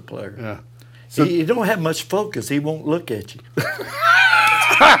wonderful player. Yeah. So He don't have much focus. He won't look at you.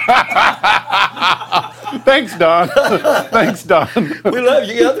 thanks, Don. Thanks, Don. We love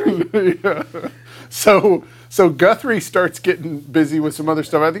you, Guthrie. So Guthrie starts getting busy with some other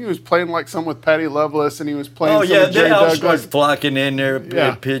stuff. I think he was playing like some with Patty Loveless, and he was playing Oh, some yeah, with Jerry they all Douglas. started flocking in there,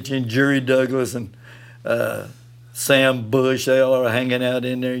 Yeah. pitching. Jerry Douglas and Sam Bush, they all are hanging out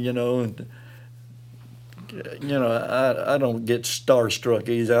in there, And, I don't get starstruck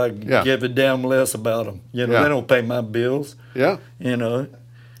easy. I give a damn less about them. They don't pay my bills. Yeah. And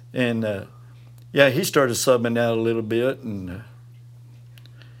he started subbing out a little bit, and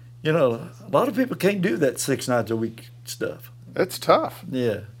a lot of people can't do that 6 nights a week stuff. It's tough.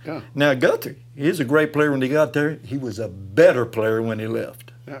 Yeah. Yeah. Now Guthrie, he was a great player when he got there. He was a better player when he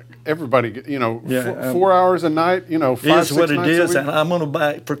left. Yeah. Everybody, 4 4 hours a night, 5, 6 It's what it nights a is, week. and I'm going to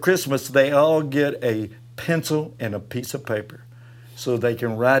buy for Christmas. They all get a pencil and a piece of paper, so they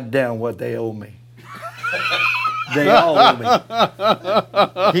can write down what they owe me. They all owe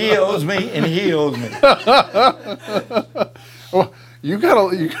me. He owes me, and he owes me. Well, you're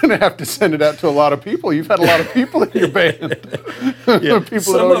gonna have to send it out to a lot of people. You've had a lot of people in your band. Yeah. People that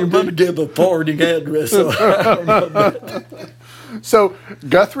Some owe of you them going to give a forwarding address. So I don't know about that. So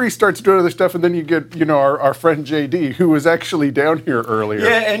Guthrie starts doing other stuff, and then you get, our friend JD, who was actually down here earlier.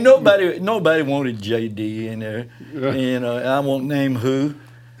 Yeah, and nobody wanted JD in there. I won't name who.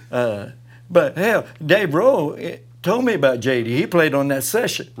 But hell, Dave Rowe told me about JD. He played on that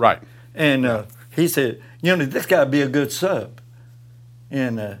session. Right. And he said, this guy would be a good sub.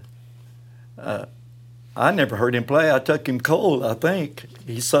 And I never heard him play. I took him cold, I think.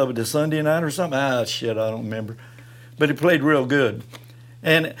 He subbed a Sunday night or something. Shit, I don't remember. But he played real good.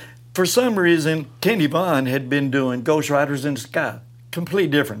 And for some reason, Kenny Vaughn had been doing Ghost Riders in the Sky.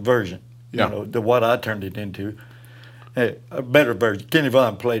 Complete different version, to what I turned it into. A better version. Kenny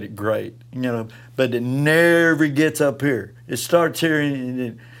Vaughn played it great, but it never gets up here. It starts here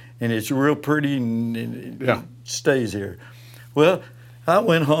and it's real pretty and it stays here. Well, I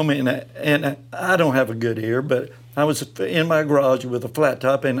went home and I don't have a good ear, but I was in my garage with a flat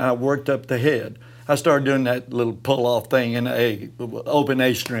top and I worked up the head. I started doing that little pull-off thing in open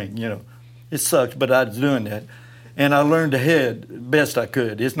A string, It sucks, but I was doing that. And I learned the head best I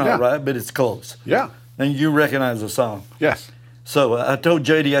could. It's not right, but it's close. Yeah. And you recognize the song. Yes. So I told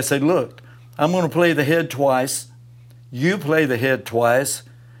JD, I said, look, I'm going to play the head twice. You play the head twice.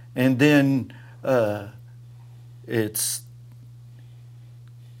 And then it's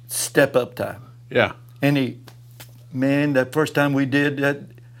step up time. Yeah. And that first time we did that,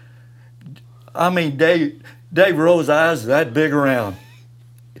 Dave Rowe's eyes that big around.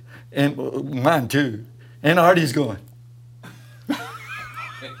 And mine too. And Artie's going.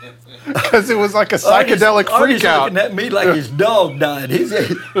 Because it was like a psychedelic Artie's freak out. looking at me like his dog died.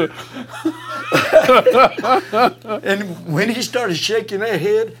 And when he started shaking that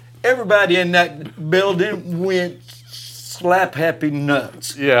head, everybody in that building went slap happy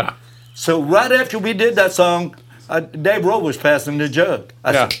nuts. Yeah. So right after we did that song, Dave Rowe was passing the jug.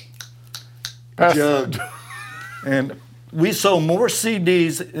 I said, Pass- jug. And we sold more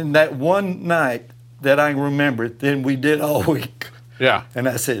CDs in that one night that I remember than we did all week. Yeah. And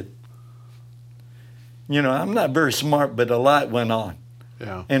I said, I'm not very smart, but a light went on.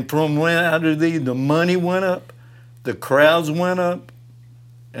 Yeah. And from when out of the money went up, the crowds went up.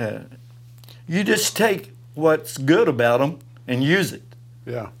 You just take what's good about them and use it,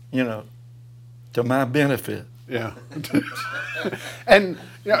 Yeah. to my benefit. Yeah. And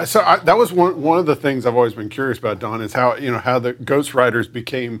so that was one of the things I've always been curious about, Don, is how the Ghost Riders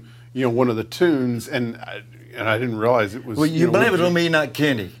became one of the tunes, and I didn't realize it was. Well, you blame it on me, not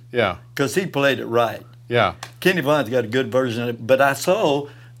Kenny, Yeah. because he played it right. Yeah. Kenny Vaughn's got a good version of it, but I saw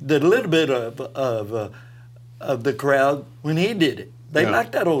the little bit of the crowd when he did it. They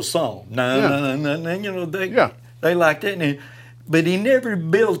liked that old song. They liked it, but he never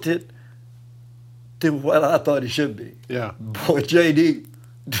built it to what I thought it should be. Yeah. Boy, JD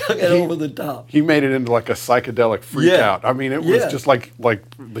took it over the top. He made it into like a psychedelic freak Yeah. out. I mean, it was just like the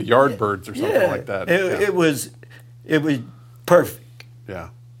Yardbirds or something like that. It was perfect. Yeah.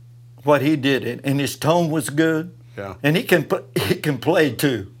 What he did, and his tone was good. Yeah. And he can play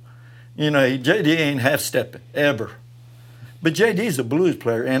too. JD ain't half stepping ever. But JD's a blues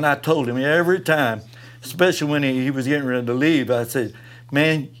player, and I told him every time, especially when he was getting ready to leave, I said,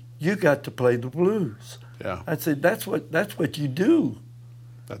 "Man, you got to play the blues." Yeah. I said, "That's what you do."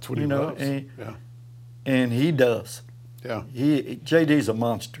 That's what he loves. And he does. Yeah. JD's a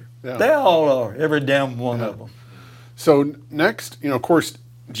monster. Yeah. They all are, every damn one of them. So next, of course,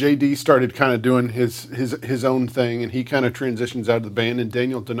 JD started kind of doing his own thing, and he kind of transitions out of the band, and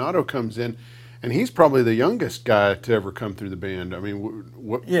Daniel Donato comes in, and he's probably the youngest guy to ever come through the band. I mean,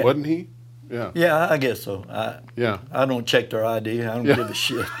 wasn't he? Yeah. Yeah, I guess so. I don't check their ID. I don't give a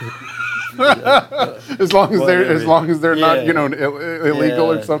shit. As long as they're not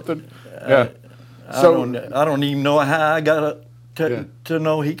illegal or Yeah. something. Yeah. I don't even know how I got to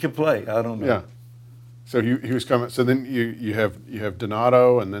know he could play. I don't know. Yeah. So he was coming. So then you have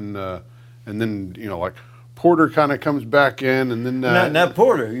Donato, and then like Porter kind of comes back in, and then Now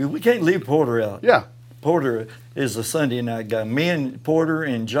Porter, we can't leave Porter out. Yeah. Porter is a Sunday night guy. Me and Porter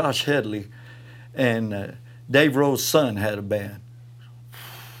and Josh Headley and Dave Rowe's son had a band.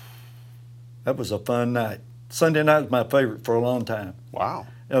 That was a fun night. Sunday night was my favorite for a long time. Wow.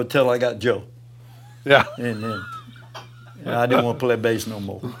 Until I got Joe. Yeah. And then I didn't want to play bass no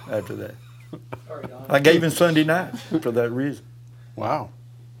more after that. I gave him Sunday night for that reason. Wow.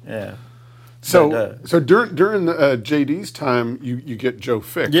 Yeah. So during the, JD's time, you get Joe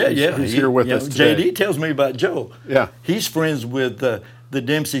Fick. Who's here with us today. JD tells me about Joe. Yeah. He's friends with the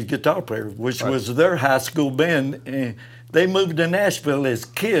Dempsey's guitar player, which was their high school band. And they moved to Nashville as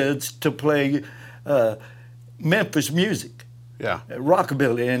kids to play Memphis music,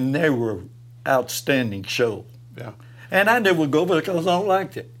 rockabilly, and they were outstanding show. Yeah. And I never would go because I don't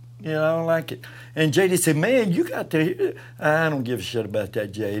like it. I don't like it. And JD said, "Man, you got to hear it." I don't give a shit about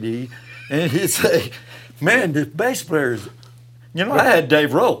that, JD. And he'd say, "Man, the bass players," I had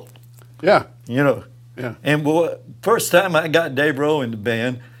Dave Rowe. Yeah. Yeah. And boy, first time I got Dave Rowe in the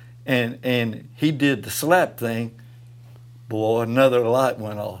band, and he did the slap thing, boy, another light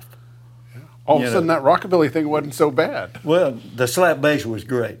went off. All of a sudden, that rockabilly thing wasn't so bad. Well, the slap bass was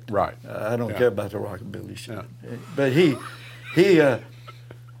great. Right. I don't care about the rockabilly shit. Yeah. But he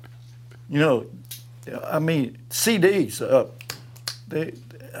CDs,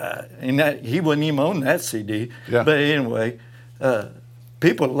 and that he wasn't even on that CD. Yeah. But anyway,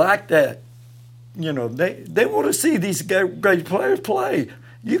 people like that. They want to see these great players play.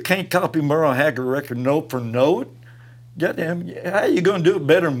 You can't copy Merle Haggard record note for note. Goddamn, how you going to do it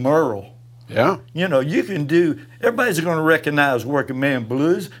better than Merle? Yeah. You can do, everybody's going to recognize working man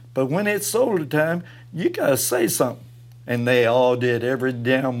blues, but when it's solo time, you got to say something. And they all did, every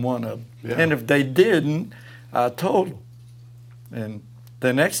damn one of them. Yeah. And if they didn't, I told them. And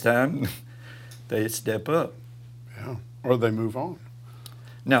the next time, they'd step up. Yeah. Or they move on.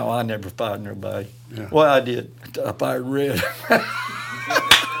 No, I never fired nobody. Yeah. Well, I did. I fired Red.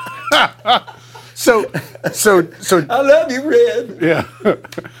 So I love you, Red. Yeah.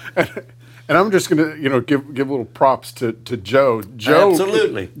 And I'm just gonna, give little props to Joe. Joe,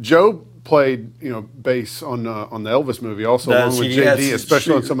 Absolutely. Joe played, bass on the Elvis movie, also along with JD,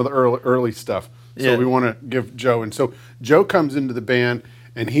 especially on some of the early stuff. So Yeah. we want to give Joe. And so Joe comes into the band,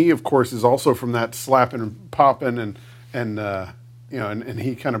 and he, of course, is also from that slapping and popping, and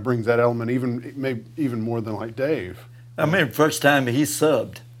he kind of brings that element maybe even more than like Dave. I remember the first time he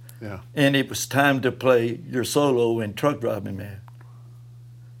subbed, Yeah. and it was time to play your solo in Truck Driving Man.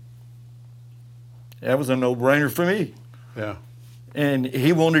 That was a no-brainer for me. Yeah. And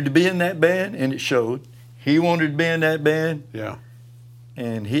he wanted to be in that band, and it showed. He wanted to be in that band, Yeah.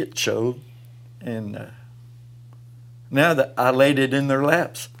 and it showed. And now that I laid it in their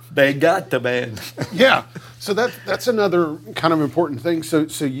laps, they got the band. Yeah. So that's another kind of important thing. So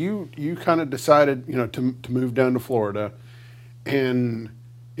you kind of decided, to move down to Florida, and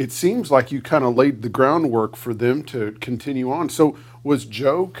it seems like you kind of laid the groundwork for them to continue on. So was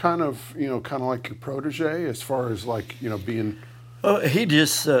Joe kind of like your protege as far as like, being... He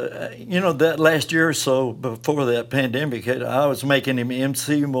just, that last year or so before that pandemic hit, I was making him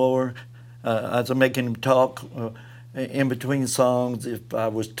MC more. I was making him talk in between songs if I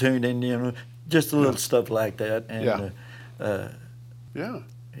was tuning, just a little stuff like that. And Yeah.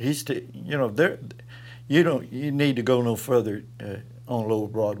 he's, you need to go no further on Lower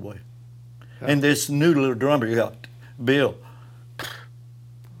Broadway. Yeah. And this new little drummer you got, Bill,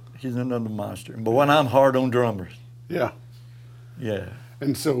 he's another monster. But when I'm hard on drummers, Yeah. yeah.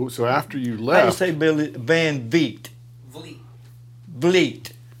 And so after you How do you left... say Billy Van Vliet? Vliet.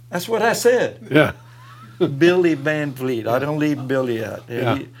 Vliet. That's what I said. Yeah. Billy Van Vliet. I don't leave Billy out.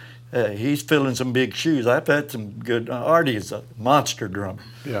 Yeah. He's filling some big shoes. I've had some good. Artie is a monster drummer.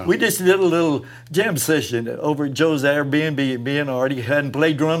 Yeah. We just did a little jam session over at Joe's Airbnb. Me and Artie hadn't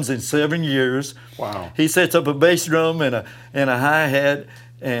played drums in 7 years. Wow. He sets up a bass drum and a hi hat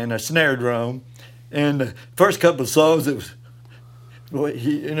and a snare drum. And the first couple of songs, it was, boy,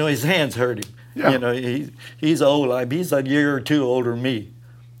 his hands hurt him. Yeah. He's old. Like, he's a year or two older than me,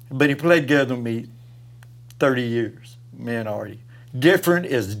 but he played together with me 30 years. Me and Artie. Different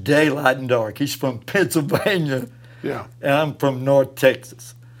as daylight and dark. He's from Pennsylvania, Yeah. and I'm from North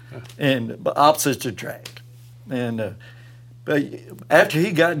Texas, and opposites attract. And but after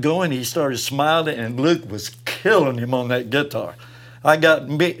he got going, he started smiling, and Luke was killing him on that guitar. I got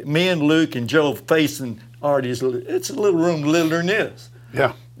me and Luke and Joe facing Artie's. It's a little room littler than this.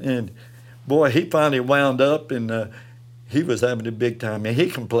 Yeah. And boy, he finally wound up, and he was having a big time. And he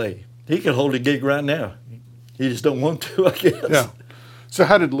can play. He can hold a gig right now. He just don't want to, I guess. Yeah. So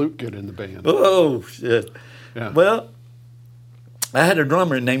how did Luke get in the band? Oh, shit. Yeah. Well, I had a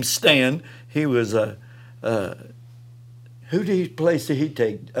drummer named Stan. He was who place did he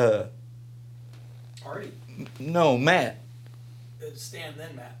take? Artie. No, Matt. Stan,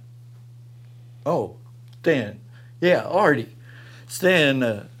 then Matt. Oh, Stan. Yeah, Artie.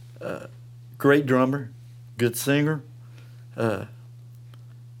 Stan, great drummer, good singer.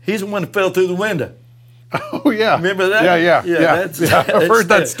 He's the one that fell through the window. Oh yeah. Remember that? Yeah. That's, I've heard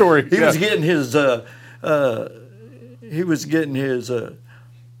that story. He was getting his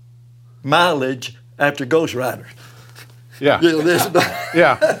mileage after Ghost Rider. Yeah. This,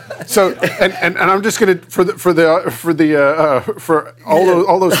 Yeah. So and I'm just gonna for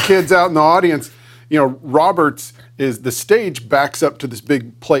all those kids out in the audience, Roberts is the stage backs up to this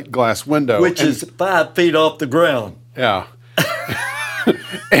big plate glass window, which is 5 feet off the ground. Yeah.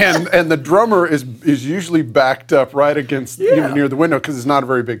 and the drummer is usually backed up right against near the window because it's not a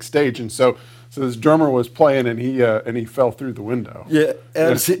very big stage, and so this drummer was playing and he fell through the window. Yeah,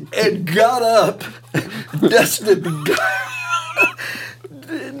 and got up, dusted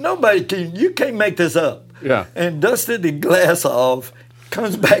you can't make this up. Yeah. And dusted the glass off,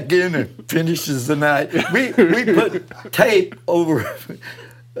 comes back in and finishes the night. We put tape over.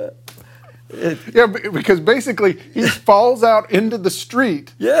 Yeah, because basically he falls out into the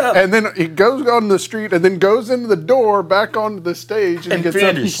street. Yeah. And then he goes on the street and then goes into the door back onto the stage and he gets up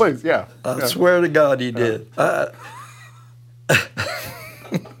and finished. plays. Yeah. I swear to God he did.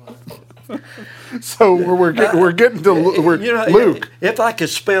 So we're getting to Luke. If I could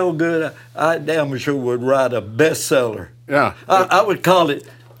spell good, I damn sure would write a bestseller. Yeah. I would call it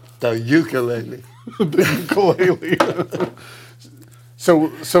The Ukulele. The ukulele. So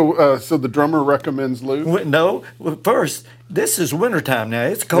the drummer recommends Luke? No, first, this is wintertime now.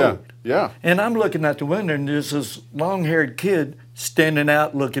 It's cold. Yeah. And I'm looking out the window, and there's this long-haired kid standing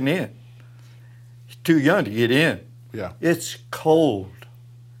out looking in. He's too young to get in. Yeah. It's cold.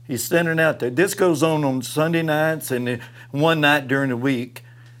 He's standing out there. This goes on Sunday nights and one night during the week.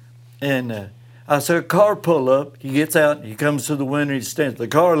 And I saw a car pull up. He gets out. He comes to the window. He stands. The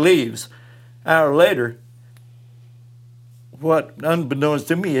car leaves. An hour later, what unbeknownst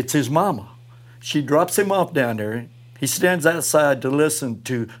to me, it's his mama. She drops him off down there. He stands outside to listen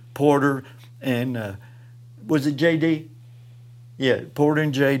to Porter and was it JD? Yeah, Porter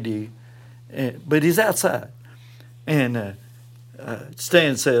and JD. But he's outside. And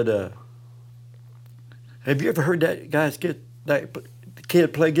Stan said, have you ever heard that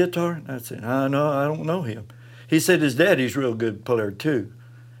kid play guitar? And I said, I don't know him. He said his daddy's a real good player too.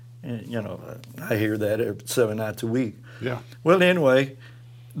 And, you know, I hear that every 7 nights a week. Yeah. Well, anyway,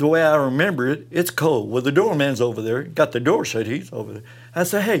 the way I remember it, it's cold. Well, the doorman's over there, got the door shut, he's over there. I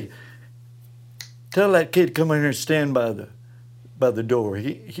said, hey, tell that kid to come in here and stand by the door.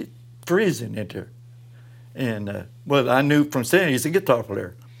 He's freezing in there. And, well, I knew from Stan he's a guitar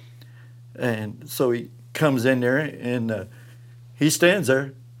player. And so he comes in there and he stands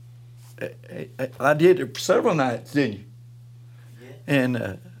there. I did it for several nights, didn't you? Yeah.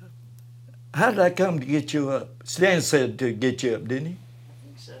 And how did I come to get you up? Stan said to get you up, didn't he? I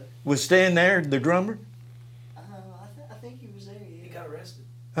think so. Was Stan there, the drummer? I think he was there. Yeah. He got arrested.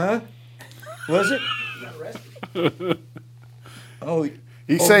 Huh? Was it? He got arrested. Oh,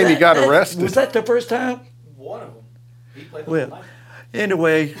 He's saying he got that- arrested. Was that the first time? One of them. He played the Well, whole night.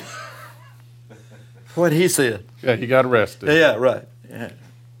 anyway, what he said. Yeah, he got arrested. Yeah, right. Yeah.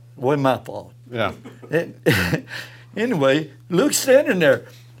 Wasn't my fault. Yeah. Anyway, Luke's standing there.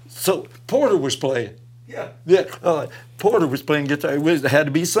 So Porter was playing. Yeah. Yeah, Porter was playing guitar. It had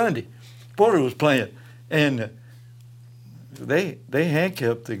to be Sunday. Porter was playing, and they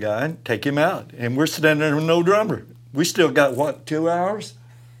handcuffed the guy and take him out. And we're standing there with no drummer. We still got what, 2 hours?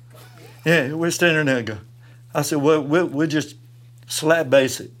 Yeah, we're standing there. And go. I said, well, we'll just slap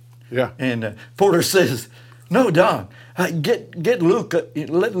bass it. Yeah. And Porter says, no, Don, get Luke,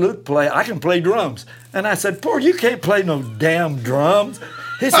 let Luke play. I can play drums. And I said, Porter, you can't play no damn drums.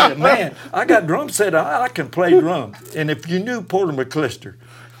 He said, man, I got drums set. I can play drums. And if you knew Porter McClister,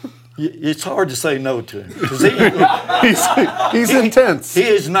 it's hard to say no to him. 'Cause He's intense. he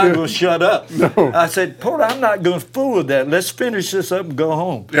is not going to shut up. No. I said, Porter, I'm not going to fool with that. Let's finish this up and go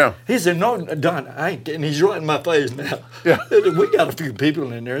home. Yeah. He said, no, Don, I ain't. And he's right in my face now. Yeah. We got a few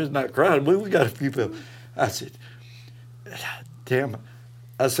people in there. It's not crowded, but we got a few people. I said, damn.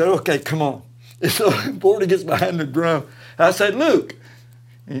 I said, okay, come on. And so Porter gets behind the drum. I said, Luke.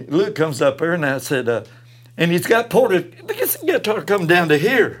 Luke comes up here, and I said, and he's got Porter, look at the guitar come down to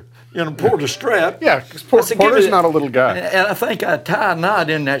here. You know, Porter's strap. Yeah, because I said, "Give Porter's me not that." a little guy. And I think I tied a knot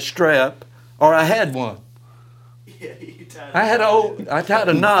in that strap, or I had one. Yeah, he tied I tied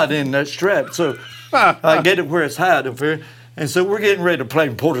a knot in that strap, so I get it where it's high up here. And so we're getting ready to play,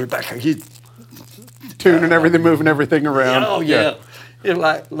 and Porter's back there. He's, Tuning everything, moving everything around. oh yeah, It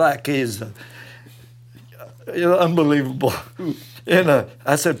like he's unbelievable. And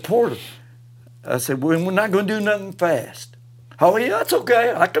I said, Porter, I said, well, we're not going to do nothing fast. Oh yeah, that's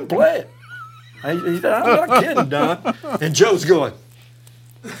okay. I can play it. He said, I'm not kidding, Don. And Joe's going.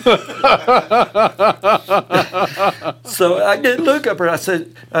 So I did look up her. I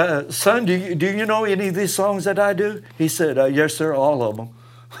said, son, do you know any of these songs that I do? He said, yes, sir, all of them.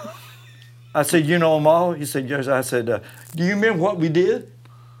 I said, you know them all? He said, yes. I said, do you remember what we did?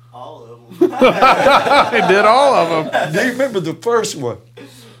 all of them. He did all of them. Do you remember the first one?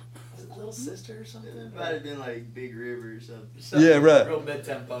 Was it Little Sister or something? It might have been like Big River or something. Something Yeah, right. Real mid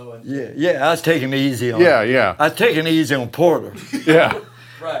tempo and Yeah, I was taking it easy on Yeah. I was taking it easy on Porter. Yeah.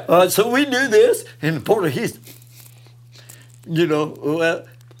 right. So we do this, and Porter, he's, we got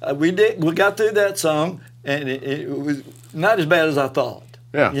through that song, and it was not as bad as I thought.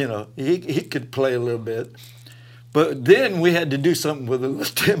 Yeah. He could play a little bit. But then we had to do something with a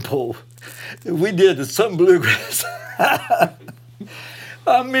little tempo. We did some bluegrass.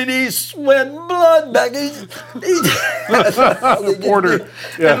 I mean, he's sweating blood back. Porter,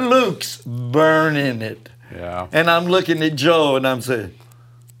 yeah. And Luke's burning it. Yeah. And I'm looking at Joe, and I'm saying,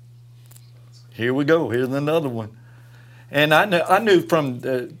 here we go. Here's another one. And I knew from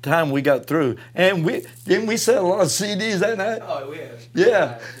the time we got through, and didn't we sell a lot of CDs that night? Oh, we had.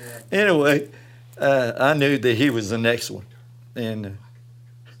 Yeah. Anyway, I knew that he was the next one, and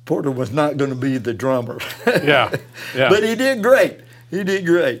Porter was not going to be the drummer. Yeah. But he did great. He did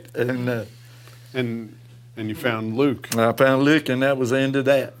great, and And you found Luke. I found Luke, and that was the end of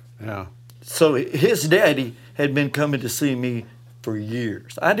that. Yeah. So his daddy had been coming to see me for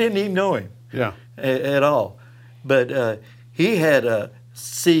years. I didn't even know him Yeah. at all. But he had a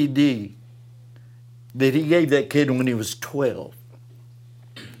CD that he gave that kid when he was 12.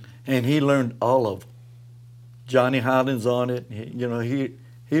 And he learned all of them. Johnny Highland's on it.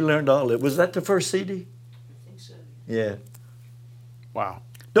 He learned all of it. Was that the first CD? I think so. Yeah. Wow.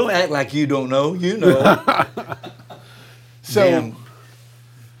 Don't act like you don't know. You know. So, Damn.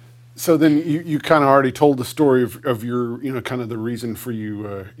 So then you kind of already told the story of your, kind of the reason for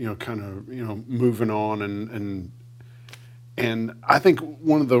you, moving on and I think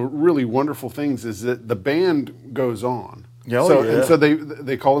one of the really wonderful things is that the band goes on. Oh, so, yeah. And so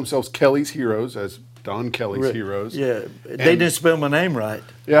they call themselves Kelly's Heroes, as Don Kelly's Heroes. Yeah, they didn't spell my name right.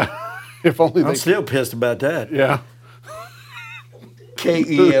 Yeah, if only I'm still pissed about that. Yeah.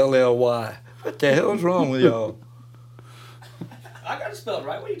 Kelly. What the hell is wrong with y'all? I got it spelled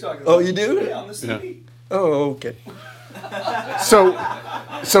right. What are you talking Oh, about? you do? Yeah, on the CD. Oh, okay.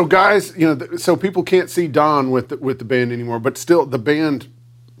 So guys, so people can't see Don with the band anymore, but still the band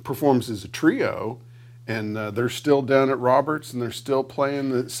performs as a trio, and they're still down at Roberts, and they're still playing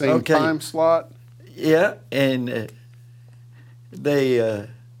the same time slot. Yeah, and they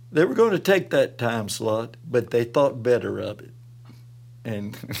were going to take that time slot, but they thought better of it,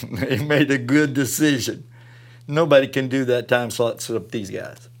 and they made a good decision. Nobody can do that time slot except these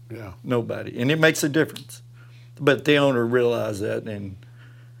guys. Yeah, nobody, and it makes a difference. But the owner realized that, and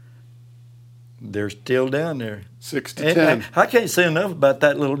they're still down there. 6 to and 10. I can't say enough about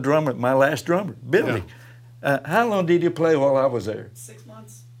that little drummer, my last drummer, Billy. Yeah. How long did he play while I was there? 6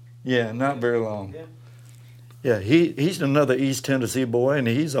 months. Yeah, not very long. Yeah. Yeah, he's another East Tennessee boy, and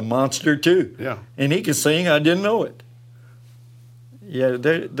he's a monster too. Yeah. And he can sing. I didn't know it. Yeah,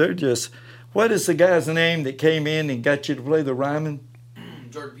 they're just. What is the guy's name that came in and got you to play the Ryman?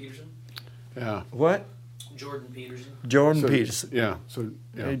 Jordan Peterson. Yeah. What? Jordan Peterson. Jordan Peterson. Yeah. So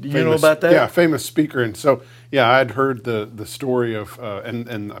yeah, Do you know about that? Yeah, famous speaker. And so I'd heard the story of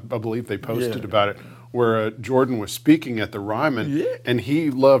and I believe they posted about it where Jordan was speaking at the Ryman, and he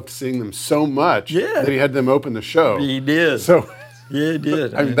loved seeing them so much that he had them open the show. He did. So yeah, he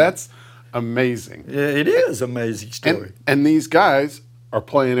did. I mean that's amazing. Yeah, it is an amazing story. And these guys are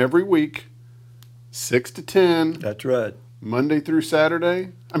playing every week, 6 to 10. That's right. Monday through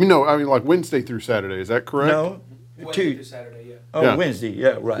Saturday. Like Wednesday through Saturday. Is that correct? No. Wednesday through Saturday, yeah. Oh, Yeah. Wednesday.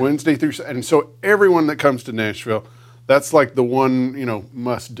 Yeah, right. Wednesday through Saturday. And so everyone that comes to Nashville, that's like the one,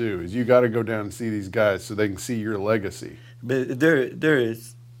 must do is you got to go down and see these guys so they can see your legacy. But there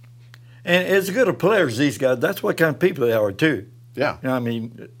is, and as good of players as these guys, that's what kind of people they are too. Yeah. I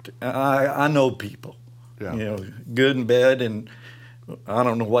mean, I know people. Yeah. Good and bad, and I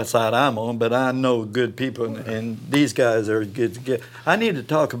don't know what side I'm on, but I know good people, and these guys are good. I need to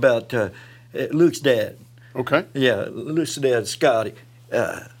talk about Luke's dad. Okay. Yeah, Luke's dad, Scotty.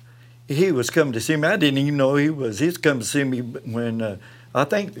 He was coming to see me. I didn't even know he was. He's come to see me when I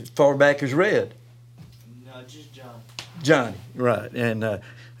think as far back as Red. No, just John. Johnny, right, and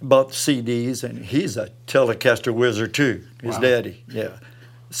bought the CDs, and he's a Telecaster wizard too. His daddy,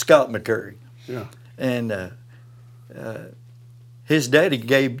 Scott McCurry. Yeah. And his daddy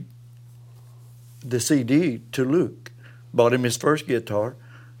gave the CD to Luke, bought him his first guitar,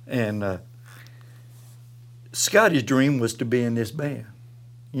 and Scotty's dream was to be in this band.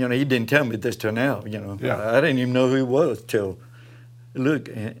 He didn't tell me this till now. Yeah. I didn't even know who he was till Luke,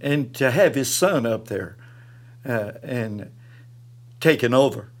 and to have his son up there and taking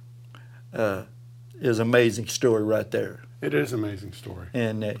over is an amazing story right there. It is an amazing story.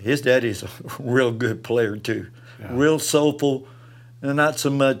 And his daddy's a real good player too, Yeah. real soulful, and not so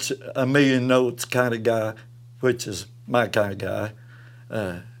much a million notes kind of guy, which is my kind of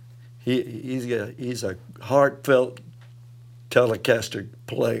guy. He's a heartfelt Telecaster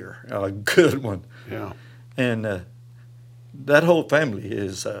player, a good one. Yeah. And that whole family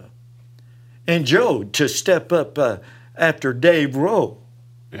is. And Joe to step up after Dave Rowe.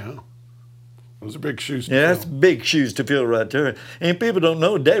 Yeah. Those are big shoes to Yeah, fill. that's big shoes to fill right there. And people don't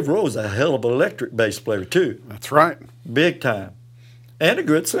know Dave Rowe's a hell of an electric bass player too, That's right. big time, and a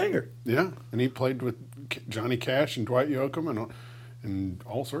good singer. Yeah. And he played with Johnny Cash and Dwight Yoakam and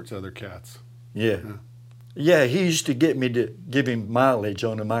all sorts of other cats. Yeah, he used to get me to give him mileage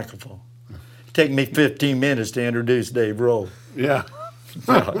on the microphone. Take me 15 minutes to introduce Dave Rowe. Yeah.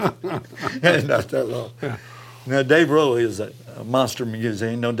 And not that long. Now, Dave Rowe is a monster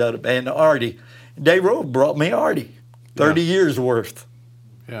musician, no doubt. And Artie. Dave Rowe brought me Artie, 30 years worth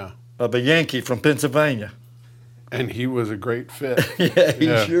Yeah. of a Yankee from Pennsylvania. And he was a great fit. Yeah,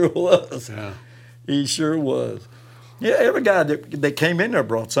 he sure was. Yeah. He sure was. Yeah, every guy that came in there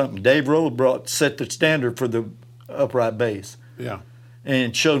brought something. Dave Rowe set the standard for the upright bass Yeah.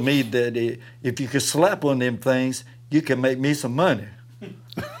 and showed me that if you could slap on them things, you can make me some money.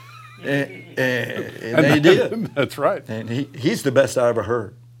 and they did. That's right. And he's the best I ever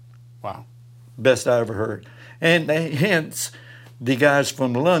heard. Wow. Best I ever heard. And hence, the guys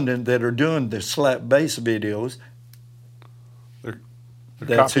from London that are doing the slap bass videos, They're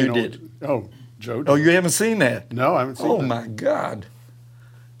that's who copying did. Oh, Joe did. Oh, you haven't seen that? No, I haven't seen Oh, that. my God.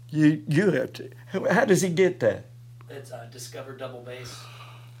 You have to. How does he get that? It's Discover Double Bass.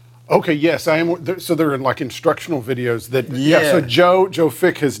 Okay, yes, I am. So they're in like instructional videos that. Yeah. So Joe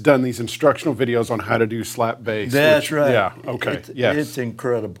Fick has done these instructional videos on how to do slap bass. That's right. Yeah. Okay. Yes. It's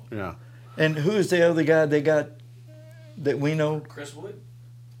incredible. Yeah. And who is the other guy they got that we know? Chris Wood.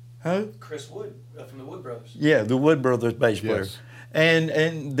 Huh? Chris Wood from the Wood Brothers. Yeah, the Wood Brothers bass player. Yes.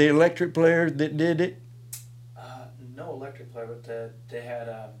 And the electric player that did it. No electric player, but they had.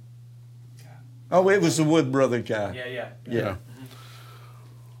 Oh, it was the Wood Brothers guy. Yeah. Yeah.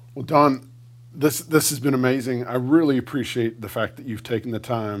 Well, Don, this has been amazing. I really appreciate the fact that you've taken the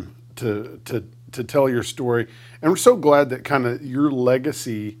time to tell your story, and we're so glad that kind of your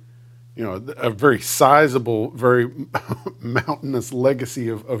legacy, you know, a very sizable, very mountainous legacy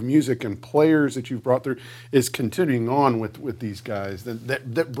of music and players that you've brought through is continuing on with these guys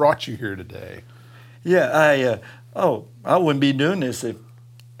that brought you here today. Yeah, I wouldn't be doing this if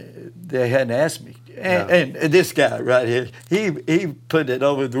they hadn't asked me. And this guy right here, he put it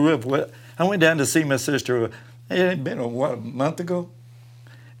over the roof. Well, I went down to see my sister. It had been a month ago,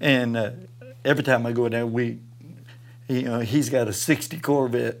 and every time I go down, he's got a '60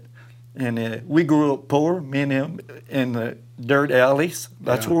 Corvette, and we grew up poor, me and him, in the dirt alleys.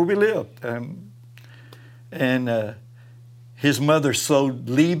 That's where we lived, and his mother sewed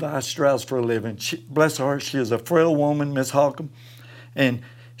Levi Strauss for a living. Bless her heart, she was a frail woman, Miss Holcomb, and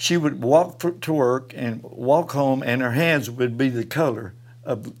she would walk to work and walk home, and her hands would be the color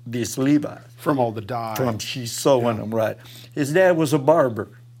of these Levi's. From all the dye. From she's sewing them, right. His dad was a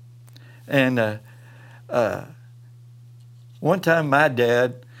barber. And one time my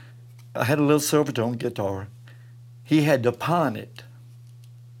dad, I had a little Silvertone guitar. He had to pawn it.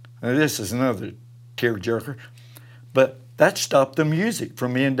 Now this is another tearjerker. But that stopped the music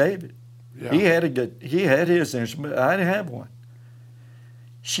from me and David. Yeah. He had his instrument. I didn't have one.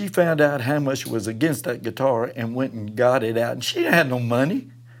 She found out how much was against that guitar and went and got it out. And she didn't have no money,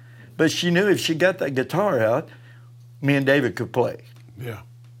 but she knew if she got that guitar out, me and David could play. Yeah.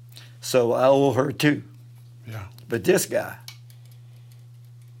 So I owe her too. Yeah. But this guy,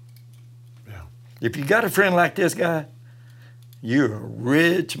 Yeah. if you got a friend like this guy, you're a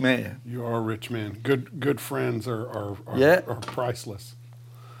rich man. You are a rich man. Good friends are priceless.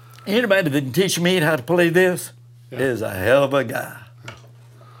 Anybody that can teach me how to play this is a hell of a guy.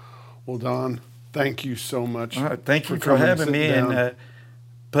 Well, Don, thank you so much. All right, thank you for coming having me sitting down. and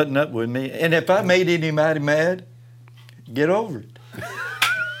putting up with me. And if I made anybody mad, get over it.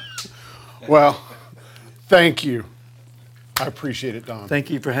 Well, thank you. I appreciate it, Don.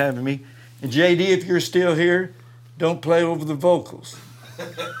 Thank you for having me. And JD, if you're still here, don't play over the vocals.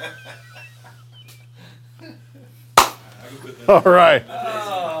 All right.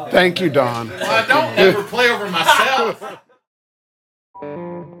 Thank you, Don. I don't ever play over myself.